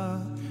בא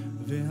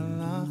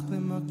והלך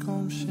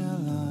למקום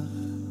שהלך,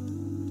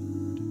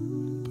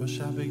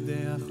 פשע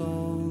בגדי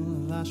החול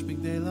לבש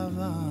בגדי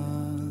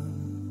לבן,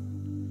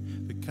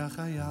 וכך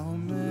היה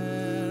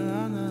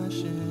אומר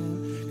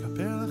אנשים,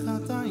 כפר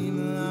לחטאים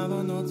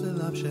לעוונות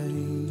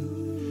ולפשעים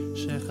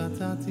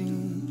שחטאתי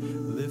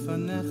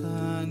לפניך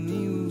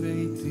אני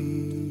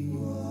וביתי.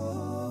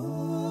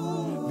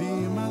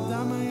 ואם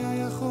אדם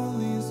היה יכול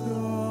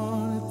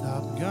לסגור את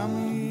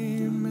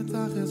הפגמים, את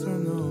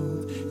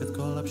החסרונות, את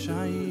כל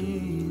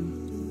הפשעים,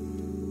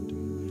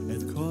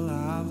 את כל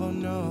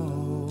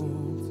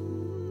העוונות,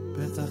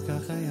 בטח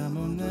כך היה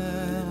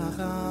מונה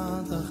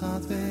אחת,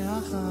 אחת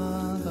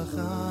ואחת,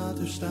 אחת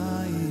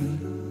ושתיים,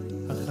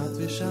 אחת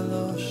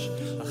ושלוש,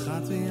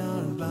 אחת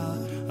וארבע,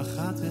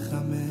 אחת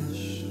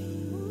וחמש.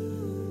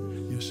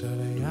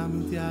 ישר היה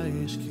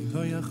מתייאש כי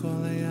לא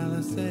יכול היה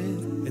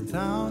לשאת את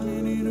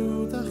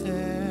העלילות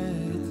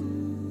החטא,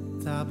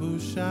 את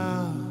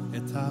הבושה,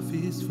 את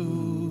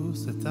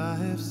הפספוס, את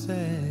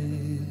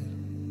ההפסד.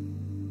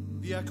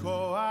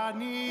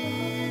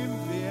 והכהנים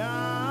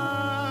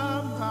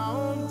והעם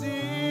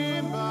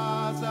העומדים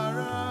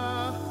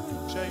בעזרה,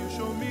 כשהיו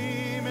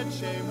שומעים את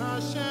שם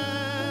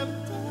השם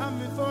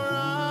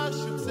המפורש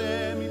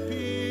יוצא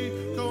מפי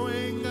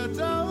כהן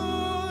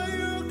גדול,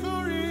 היו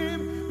קוראים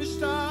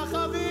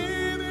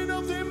משתחווים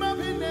ונופלים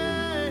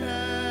בפניהם,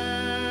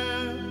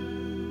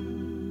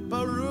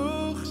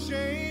 ברוך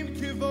שם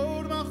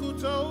כבוד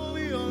מלכותו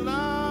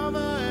לעולם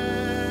ועד.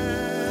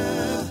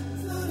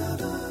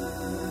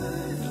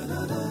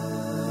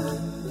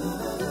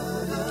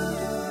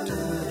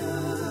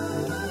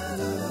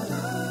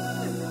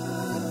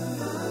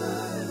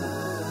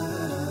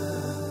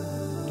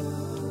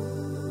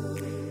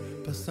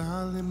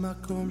 פסע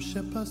למקום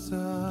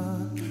שפסע,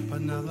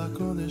 פניו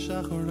לקודש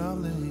אחוריו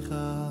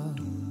ליכה,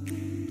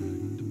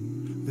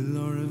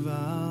 ולא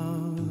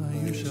רבב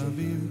היו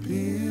שווים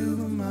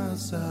פיו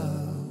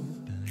ומעשיו.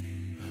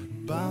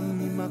 בא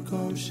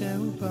ממקום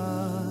שהוא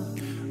בא,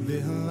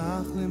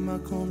 והלך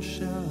למקום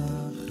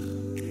שלך,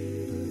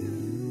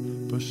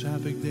 פשע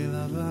בגדי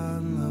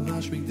לבן,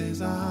 לבש בגדי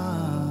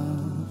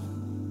זהב,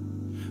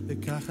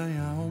 וכך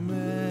היה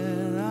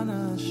אומר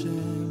אנא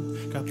השם,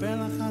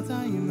 כפר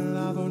לחטאים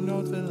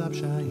ולעוונות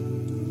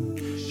ולפשעים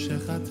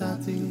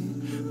שחטאתי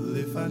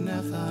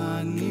לפניך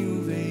אני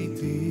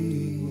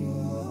וביתי.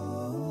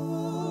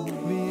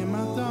 ואם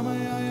אדם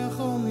היה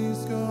יכול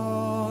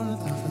לזכור את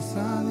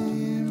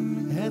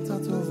החסדים, את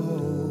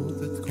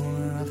הטובות, את כל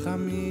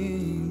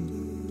הרחמים,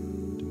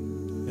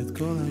 את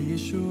כל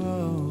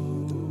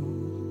הישועות,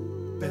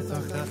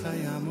 בטח כך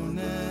היה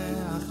מונה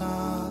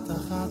אחת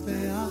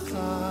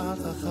ואחת,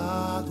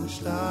 אחת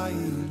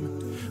ושתיים,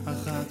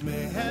 אחת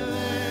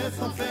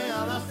מאלף אלפי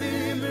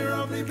אלפים,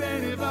 ברוב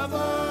ליבנו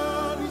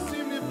לבוא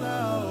ניסים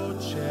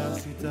נפלאות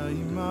שעשית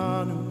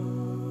עמנו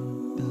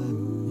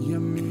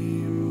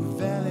ימים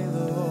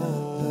ולילות.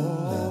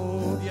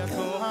 יא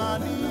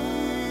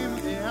כהנים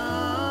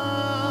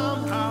והעם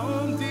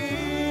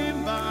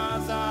העומדים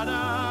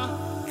בעזרה,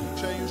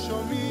 כשהיו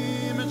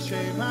שומעים את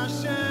שם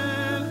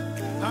השם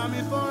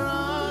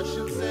המפורש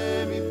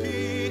יוצא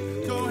מפי,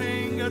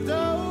 כהן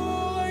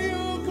גדול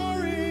היו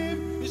קוראים,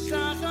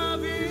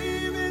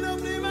 משתחווים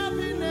ונופלים על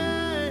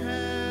פניהם.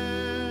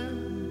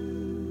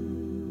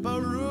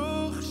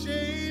 ברוך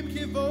שם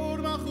כבוד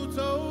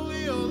מלכותו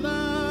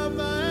לעולם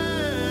ועד.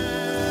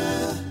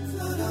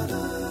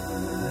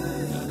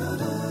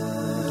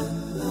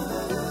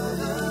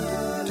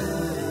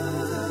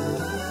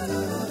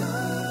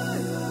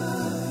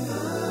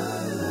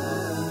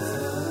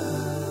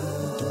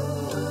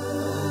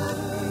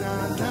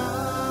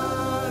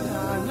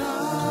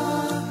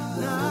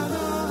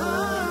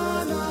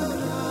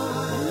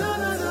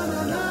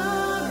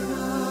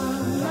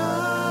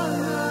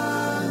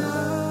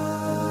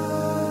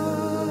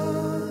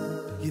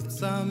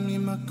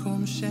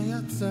 ממקום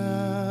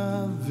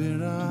שיצא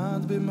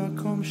ורעד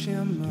במקום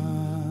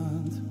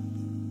שעמד,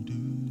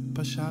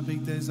 פשע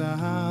בגדי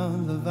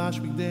זהב, לבש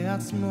בגדי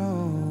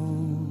עצמו,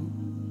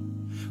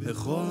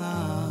 וכל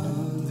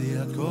העם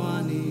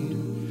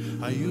הכהנים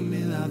היו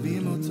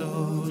מלווים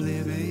אותו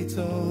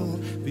לביתו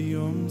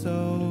ביום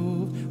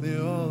טוב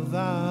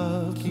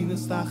ואוהביו, כי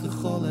נסתח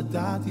לכל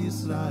עדת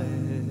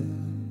ישראל.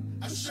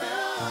 אשר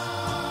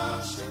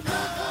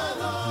שככה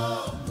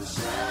לו,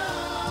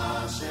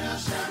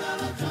 שהשם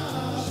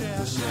אלוקיו,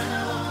 שהשם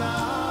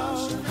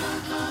אלוקיו,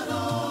 שככה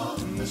לו,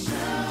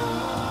 שהשם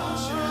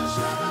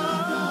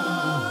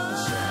אלוקיו,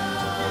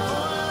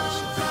 כבוד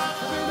השתך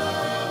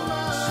בלב,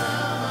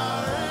 השם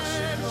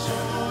הרשת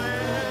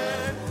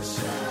שואל,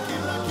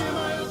 כמלכים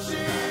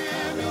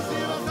היוצאים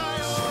מזיו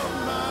החיות,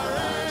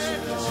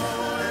 הרשת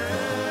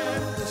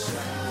שואל,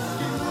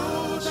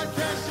 כיבוד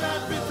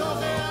הקשת בתוך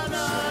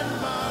הענן,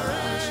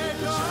 הרשת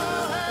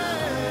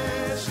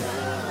שואל,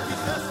 כי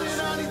חסד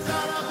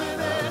הניצן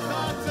הפניך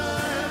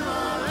אתם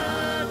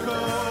הרי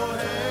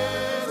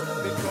כהן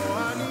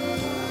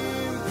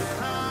וכהנים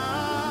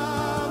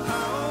והעם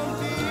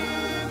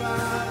העומדים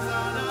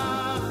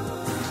בהאזנה,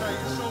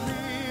 כשהיו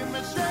שומעים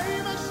את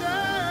שם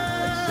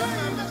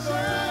השם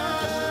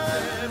מפורש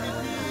יוצא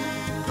מפי,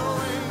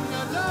 כהן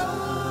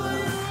גדול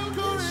היו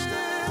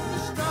קוראים,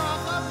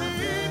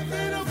 משתחווים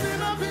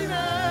ונופלים על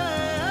פניהם.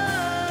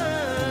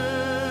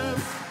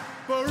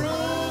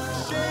 ברוך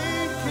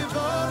שם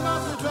כבוד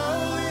מלכותו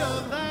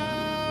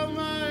לעולם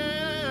ועד.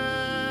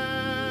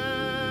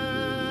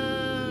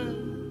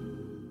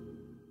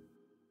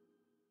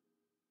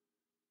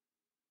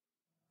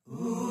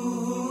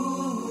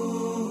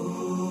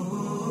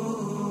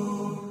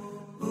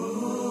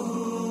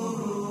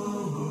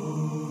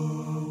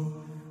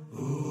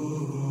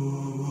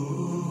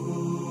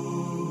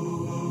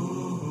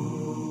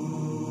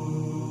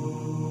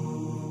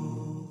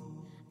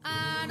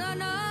 I don't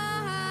know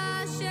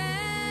Hashem,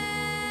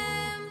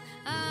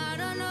 I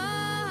don't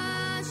know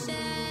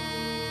Hashem,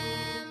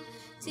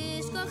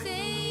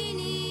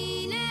 tishkocheni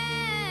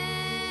netzach.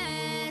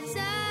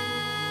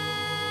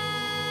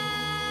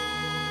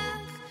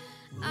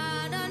 I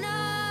don't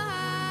know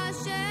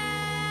Hashem,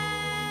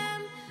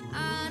 I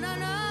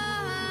don't know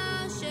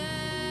Hashem,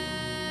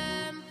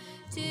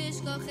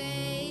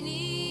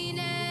 tishkocheni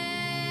netzach.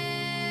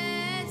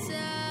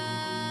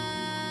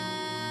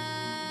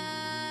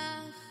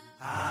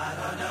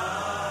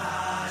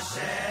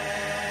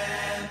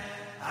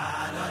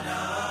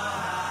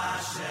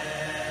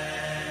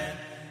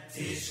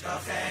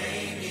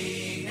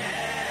 תשכחני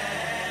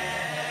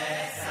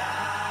נצח.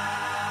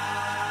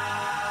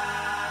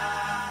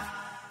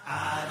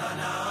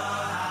 אדוני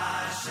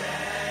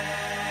השם,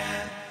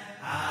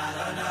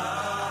 אדוני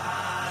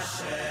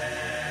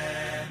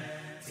השם,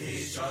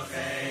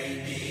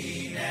 תשכחני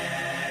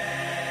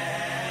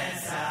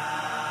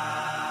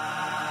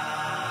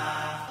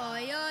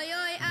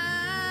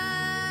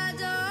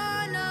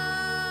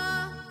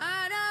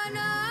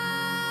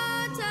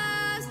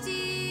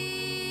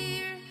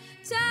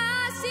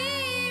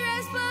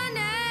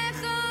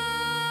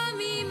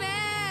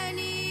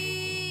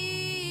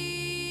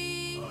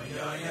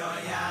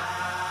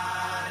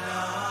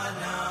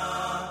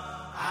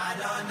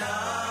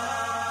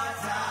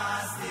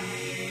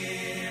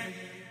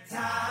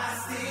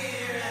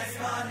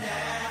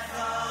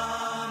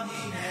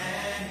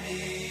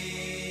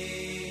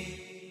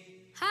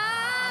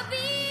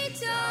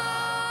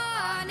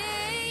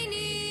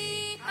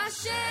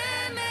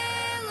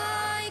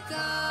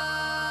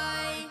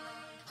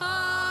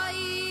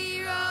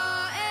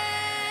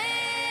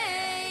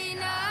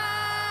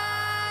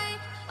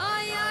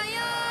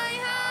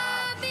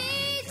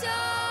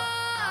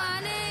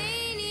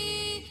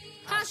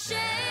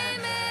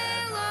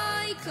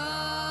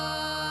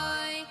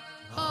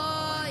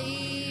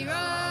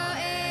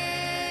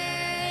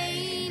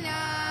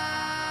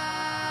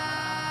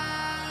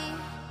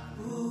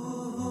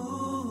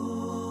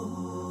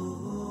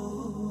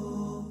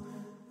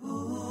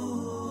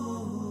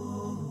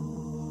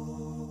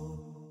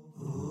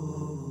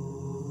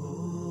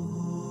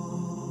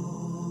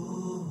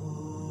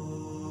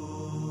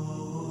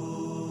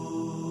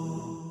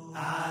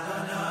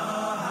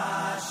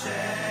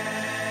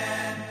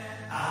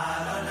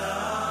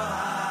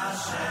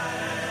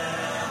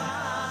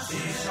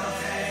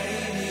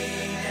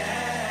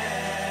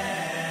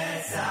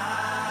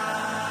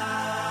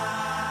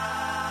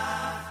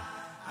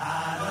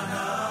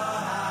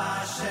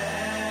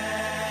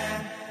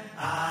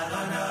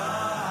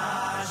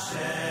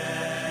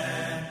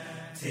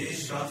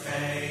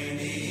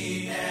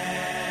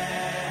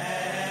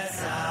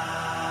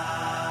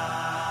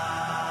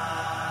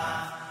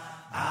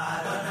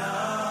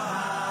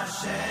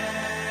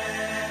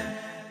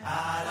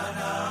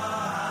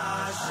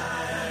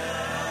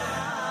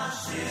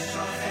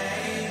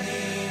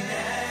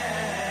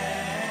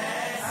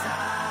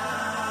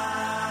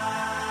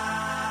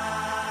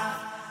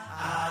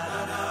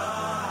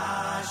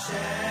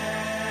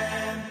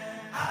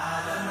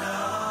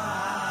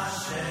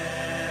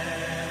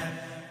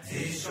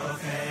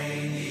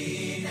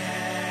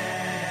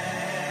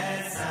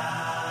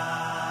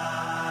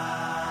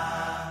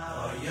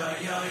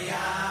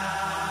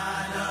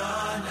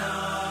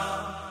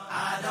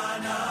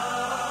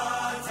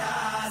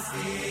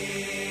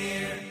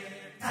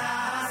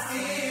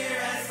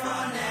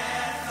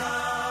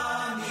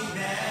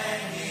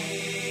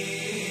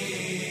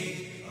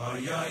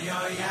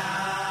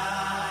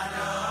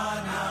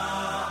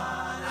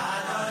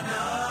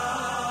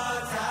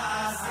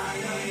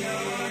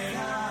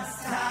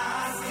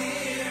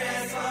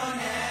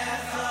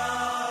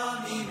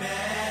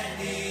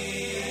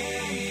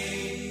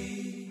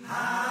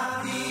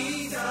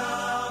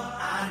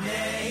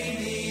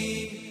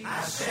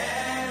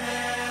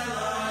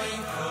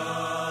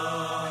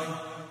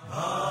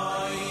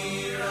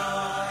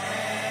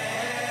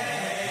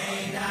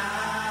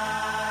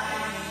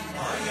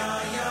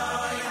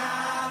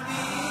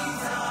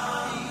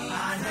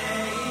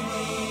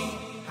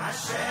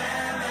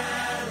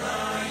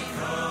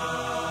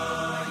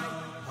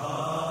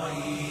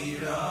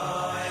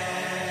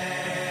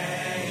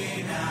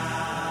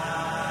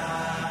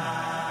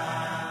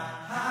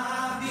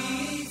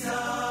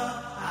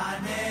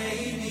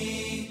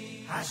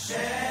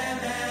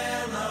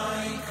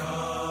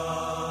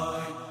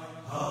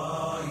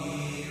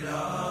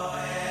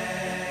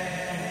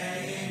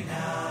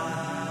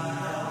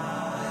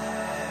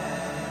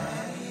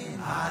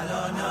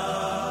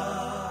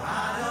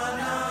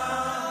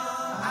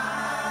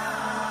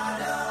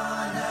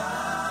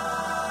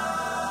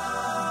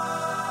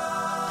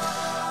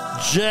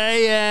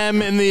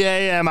JM in the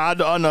AM,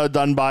 Ad Ana,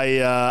 done by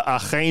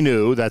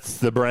Achenu. That's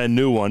the brand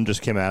new one,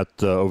 just came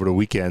out over the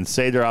weekend.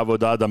 Seder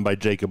Avodah, done by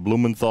Jacob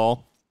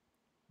Blumenthal.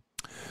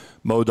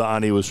 Moda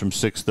Ani was from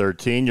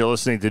 6:13. You're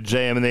listening to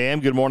JM in the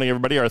AM. Good morning,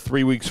 everybody. Our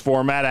 3 weeks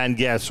format, and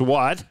guess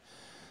what?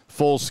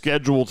 Full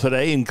schedule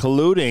today,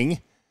 including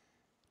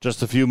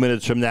just a few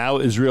minutes from now,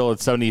 Israel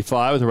at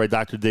 75 with Rabbi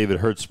Dr. David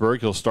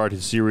Hertzberg. He'll start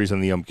his series on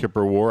the Yom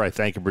Kippur War. I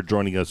thank him for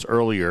joining us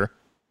earlier.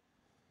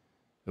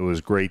 It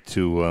was great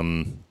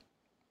to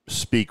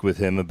speak with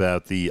him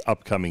about the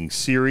upcoming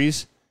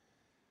series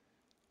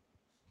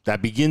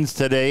that begins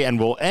today and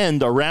will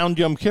end around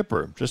Yom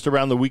Kippur. Just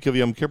around the week of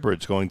Yom Kippur,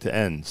 it's going to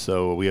end.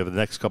 So we have the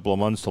next couple of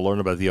months to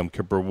learn about the Yom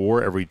Kippur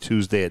War every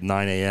Tuesday at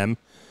 9 a.m.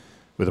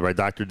 with Rabbi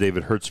Dr.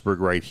 David Hertzberg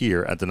right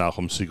here at the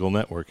Nachum Segal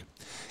Network.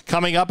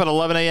 Coming up at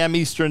 11 a.m.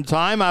 Eastern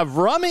Time,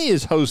 Avrami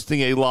is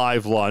hosting a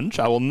live lunch.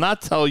 I will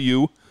not tell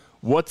you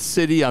what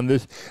city on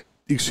this,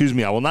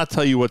 I will not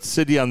tell you what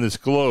city on this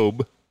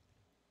globe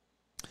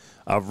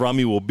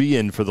Avrami will be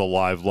in for the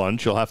live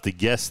lunch. You'll have to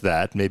guess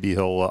that. Maybe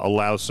he'll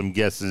allow some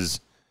guesses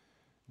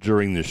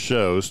during the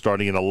show,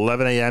 starting at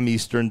 11 a.m.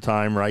 Eastern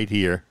Time right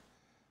here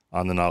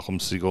on the Nachum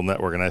Segal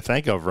Network. And I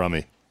thank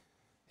Avrami.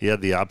 He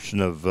had the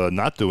option of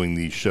not doing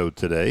the show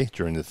today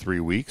during the 3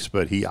 weeks,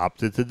 but he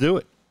opted to do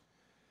it.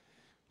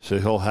 So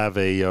he'll have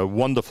a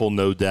wonderful,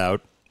 no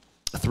doubt,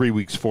 3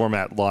 weeks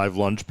format live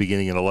lunch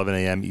beginning at 11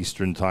 a.m.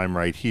 Eastern Time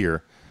right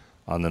here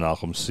on the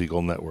Nachum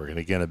Segal Network. And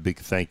again, a big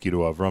thank you to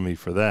Avrami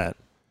for that,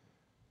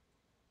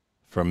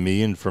 from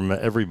me and from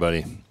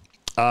everybody.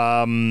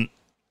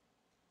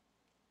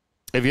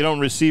 If you don't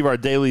receive our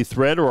daily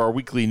thread or our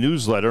weekly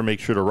newsletter, make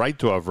sure to write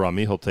to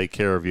Avrami. He'll take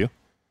care of you.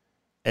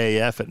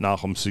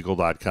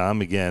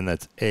 af@nachumsegal.com. Again,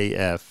 that's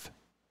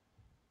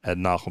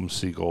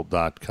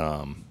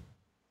af@nachumsegal.com.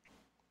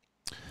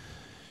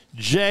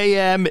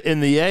 JM in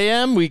the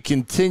AM. We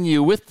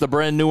continue with the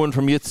brand new one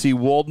from Yitzi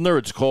Waldner.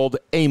 It's called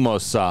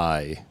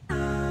Amosai.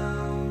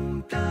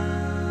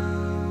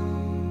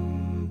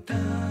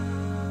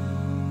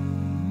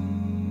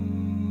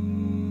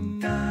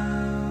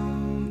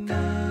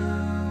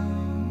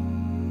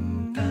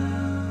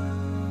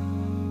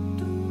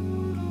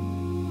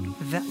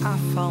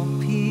 ואף על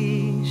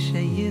פי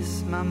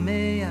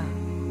שיסממיה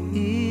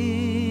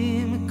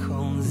עם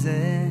כל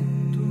זה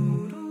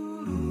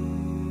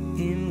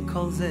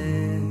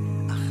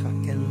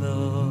אחק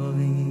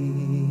אלוהי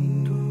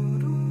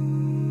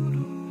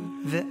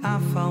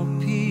ואף על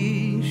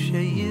פי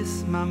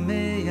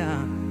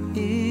שיסממיה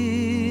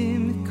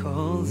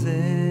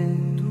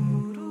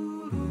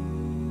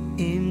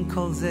עם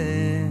כל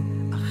זה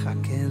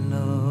אחק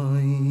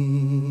אלוהי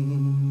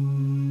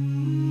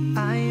I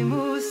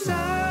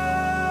Musa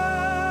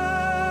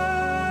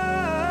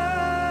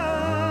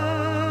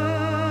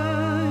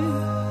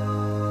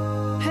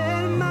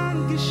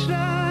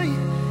Geschrei,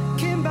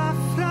 kim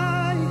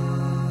bafrei,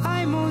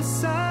 I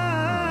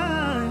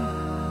musai,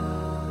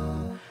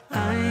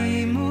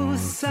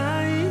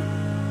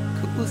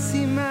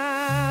 kusima.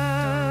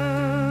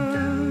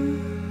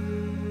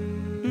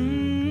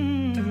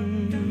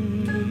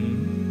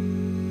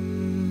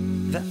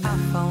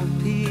 ואף על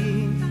פי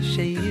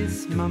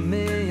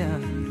שיסממיה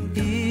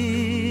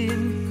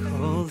עם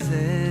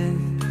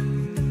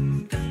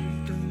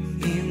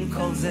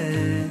כל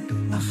זה,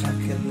 אחק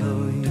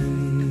אלוהי.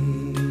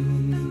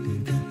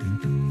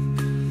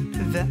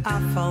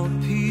 ואף על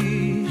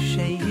פי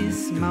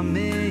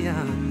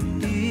שיסממיה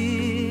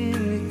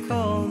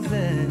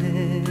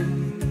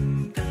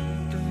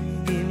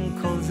עם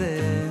כל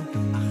זה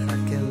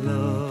אחק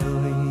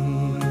אלוהי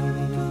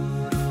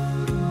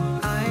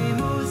I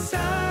musai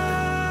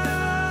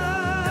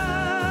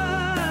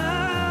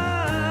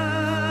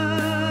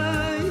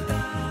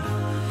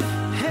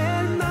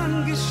Hermann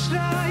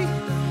geschrei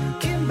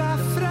kim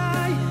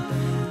bafrei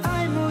I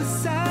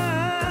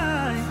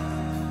musai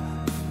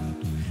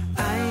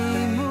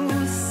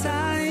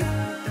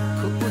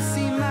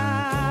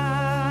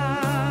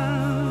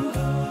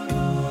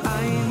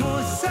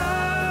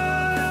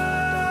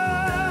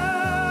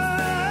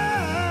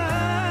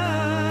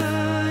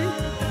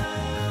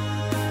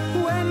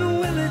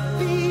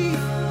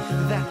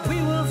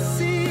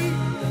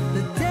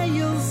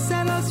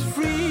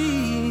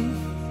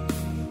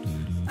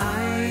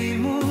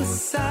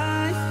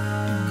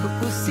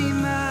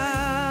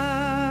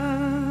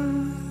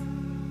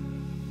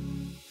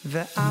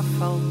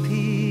ואף על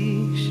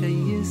פי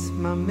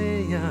שישמע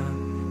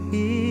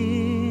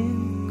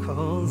עם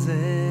כל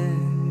זה,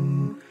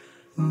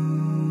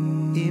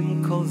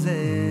 עם כל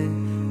זה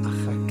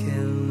אחכה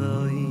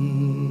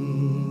אלוהים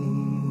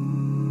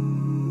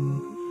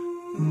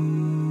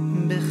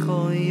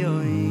בכל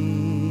יום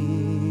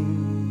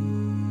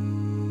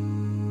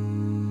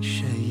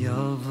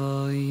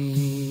שיבואי.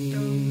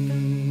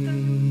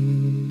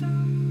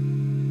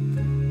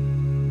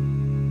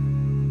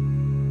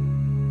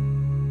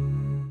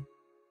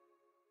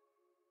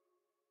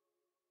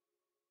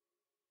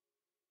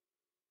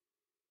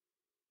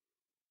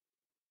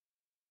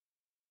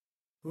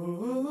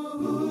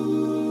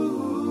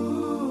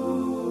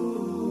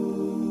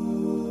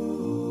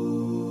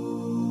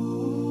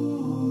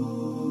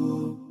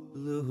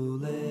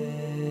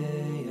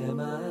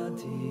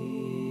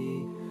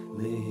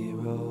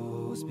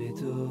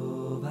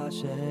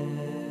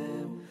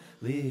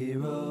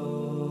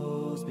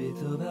 לירוס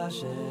בטוב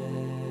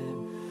השם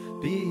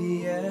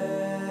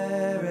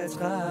בארץ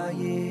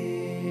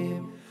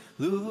חיים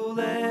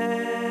לולי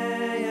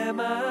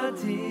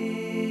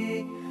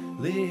האמנתי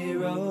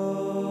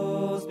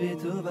לירוס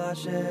בטוב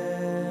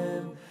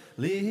השם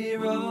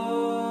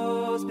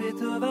לירוס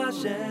בטוב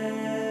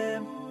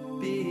השם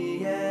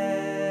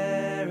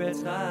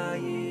בארץ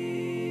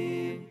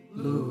חיים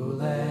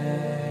לולי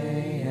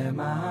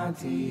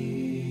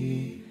האמנתי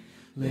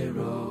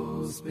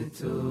לירוס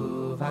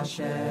בטוב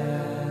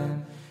השם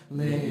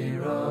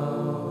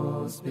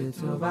לירוס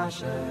בטוב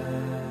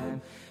השם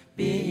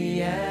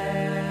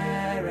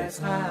בארץ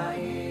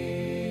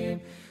חיים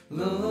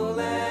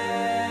לולי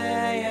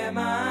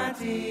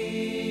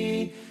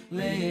האמנתי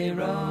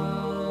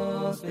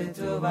לירוס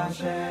בטוב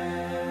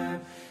השם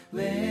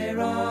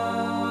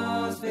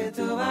לירוס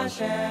בטוב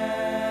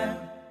השם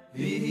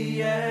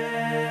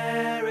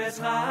בארץ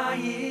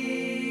חיים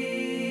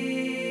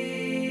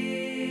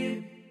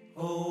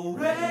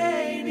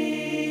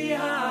אורני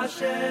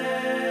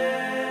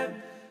השם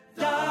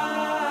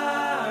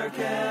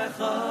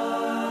דרכך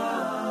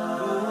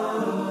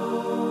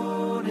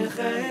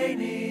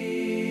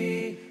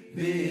ונחני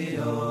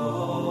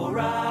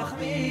באורח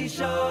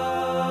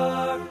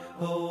מישר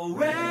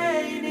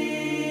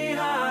אורני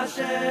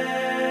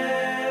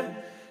השם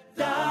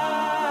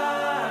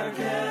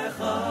דרכך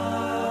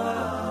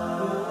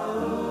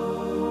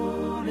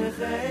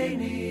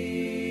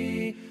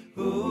ונחני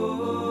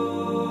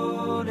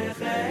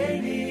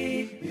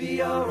ונחני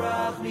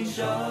באורח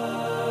מישר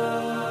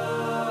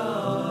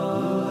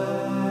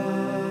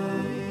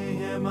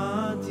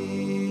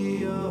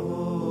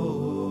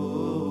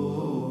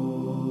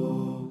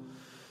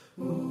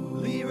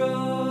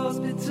לירוס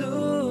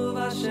בטוב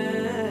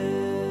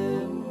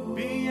השם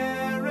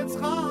בארץ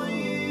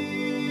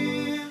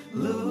חיים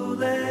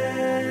לולי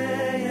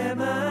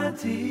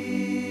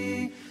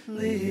האמנתי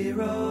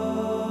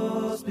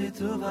לירוס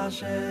בטוב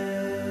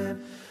השם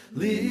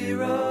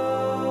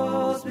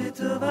לירוס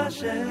בטוב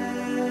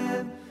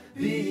השם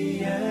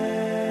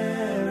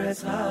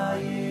בארץ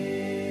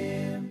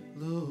חיים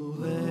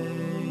לולי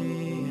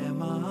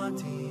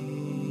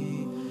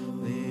האמנתי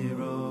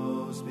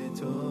לירוס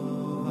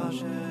בטוב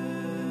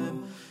השם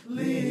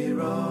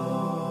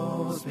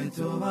לירוס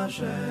בטוב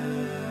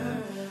השם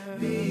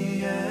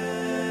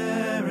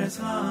בארץ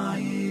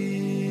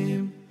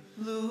חיים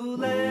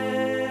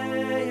לולי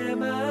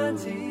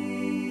האמנתי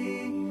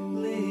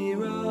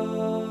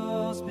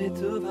לירוס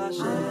בטוב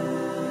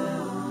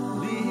השם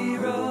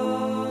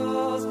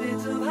לירוס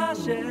בטוב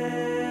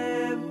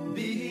השם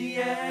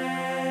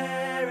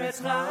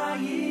בארץ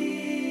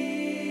חיים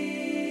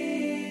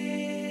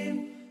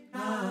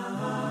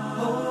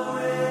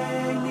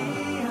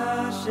הורני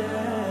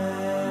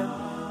השם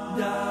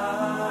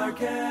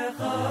דרכך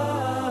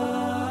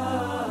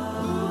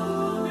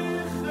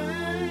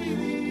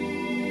ונחני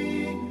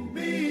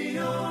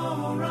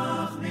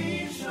באורח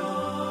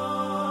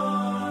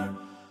מישר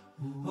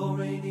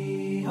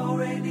הורני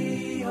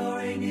הורני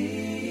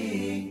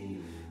הורני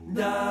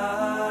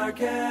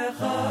דרכך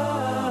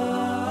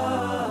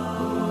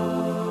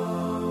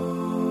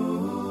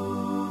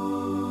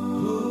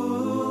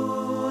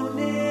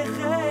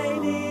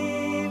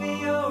ונחני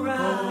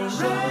באורח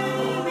מישר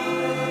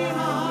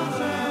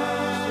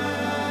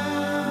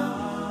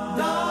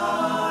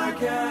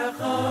דרכך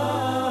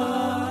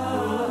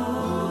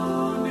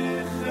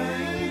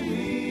ונחני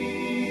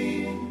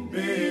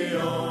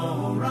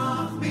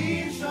באורח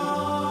מישר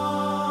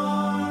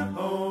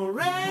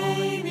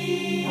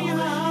הורני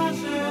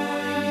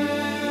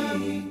השם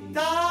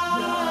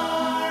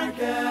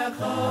דרכך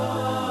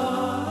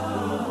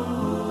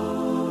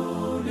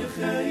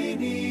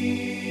ונחני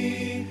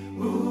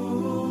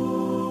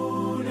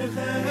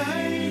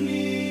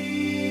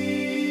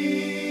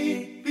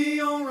ונחני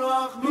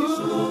באורח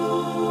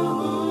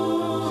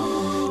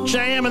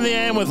JM in the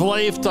AM with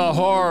Leif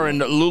Tahor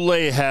and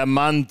Lule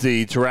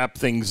Hamanti to wrap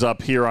things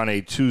up here on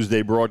a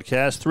Tuesday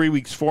broadcast. 3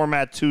 weeks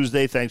format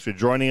Tuesday. Thanks for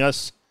joining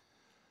us.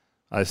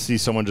 I see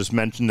someone just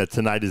mentioned that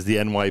tonight is the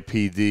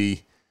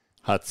NYPD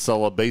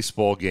Hatzalah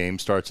baseball game.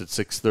 Starts at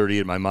 6:30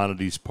 at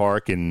Maimonides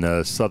Park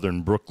in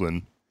southern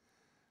Brooklyn.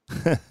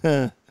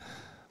 I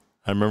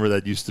remember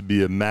that used to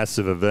be a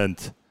massive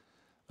event.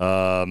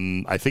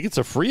 I think it's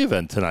a free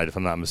event tonight, if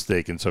I'm not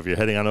mistaken. So if you're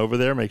heading on over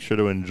there, make sure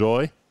to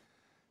enjoy.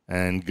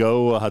 And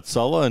go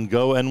Hatzalah and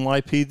go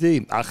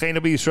NYPD. Achenu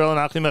b'Yisrael and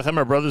Achim Lechem,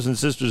 our brothers and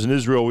sisters in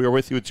Israel. We are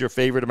with you. It's your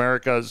favorite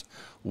America's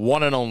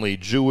one and only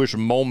Jewish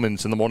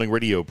Moments in the Morning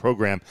radio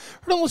program.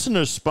 Heard on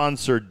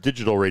listeners-sponsored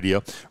digital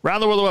radio.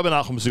 Around the world, the web at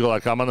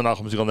NachumSegal.com, on the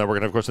Nachum Segal Network,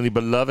 and, of course, on the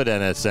beloved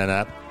NSN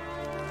app.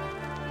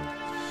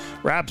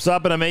 Wraps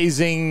up an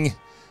amazing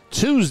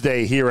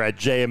Tuesday here at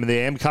JM in the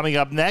AM. Coming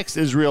up next,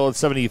 Israel at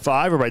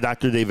 75, whereby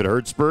Dr. David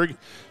Hertzberg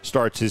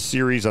starts his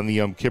series on the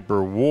Yom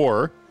Kippur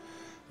War.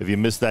 If you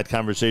missed that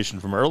conversation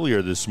from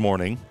earlier this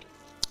morning,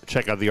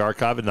 check out the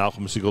archive at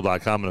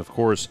NachumSegal.com and, of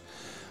course,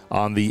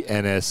 on the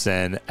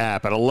NSN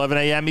app. At 11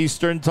 a.m.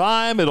 Eastern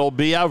Time, it'll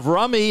be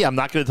Avrami. I'm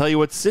not going to tell you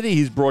what city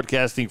he's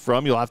broadcasting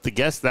from. You'll have to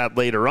guess that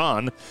later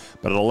on.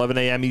 But at 11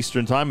 a.m.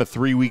 Eastern Time, a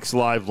 3 weeks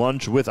live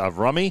lunch with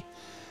Avrami.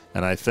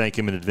 And I thank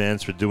him in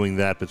advance for doing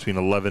that between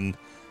 11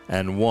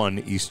 and 1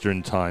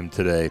 Eastern Time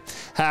today.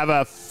 Have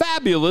a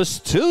fabulous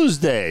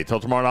Tuesday. Till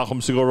tomorrow,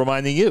 Nachum Segal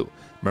reminding you,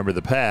 remember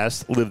the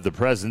past, live the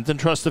present, and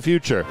trust the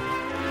future.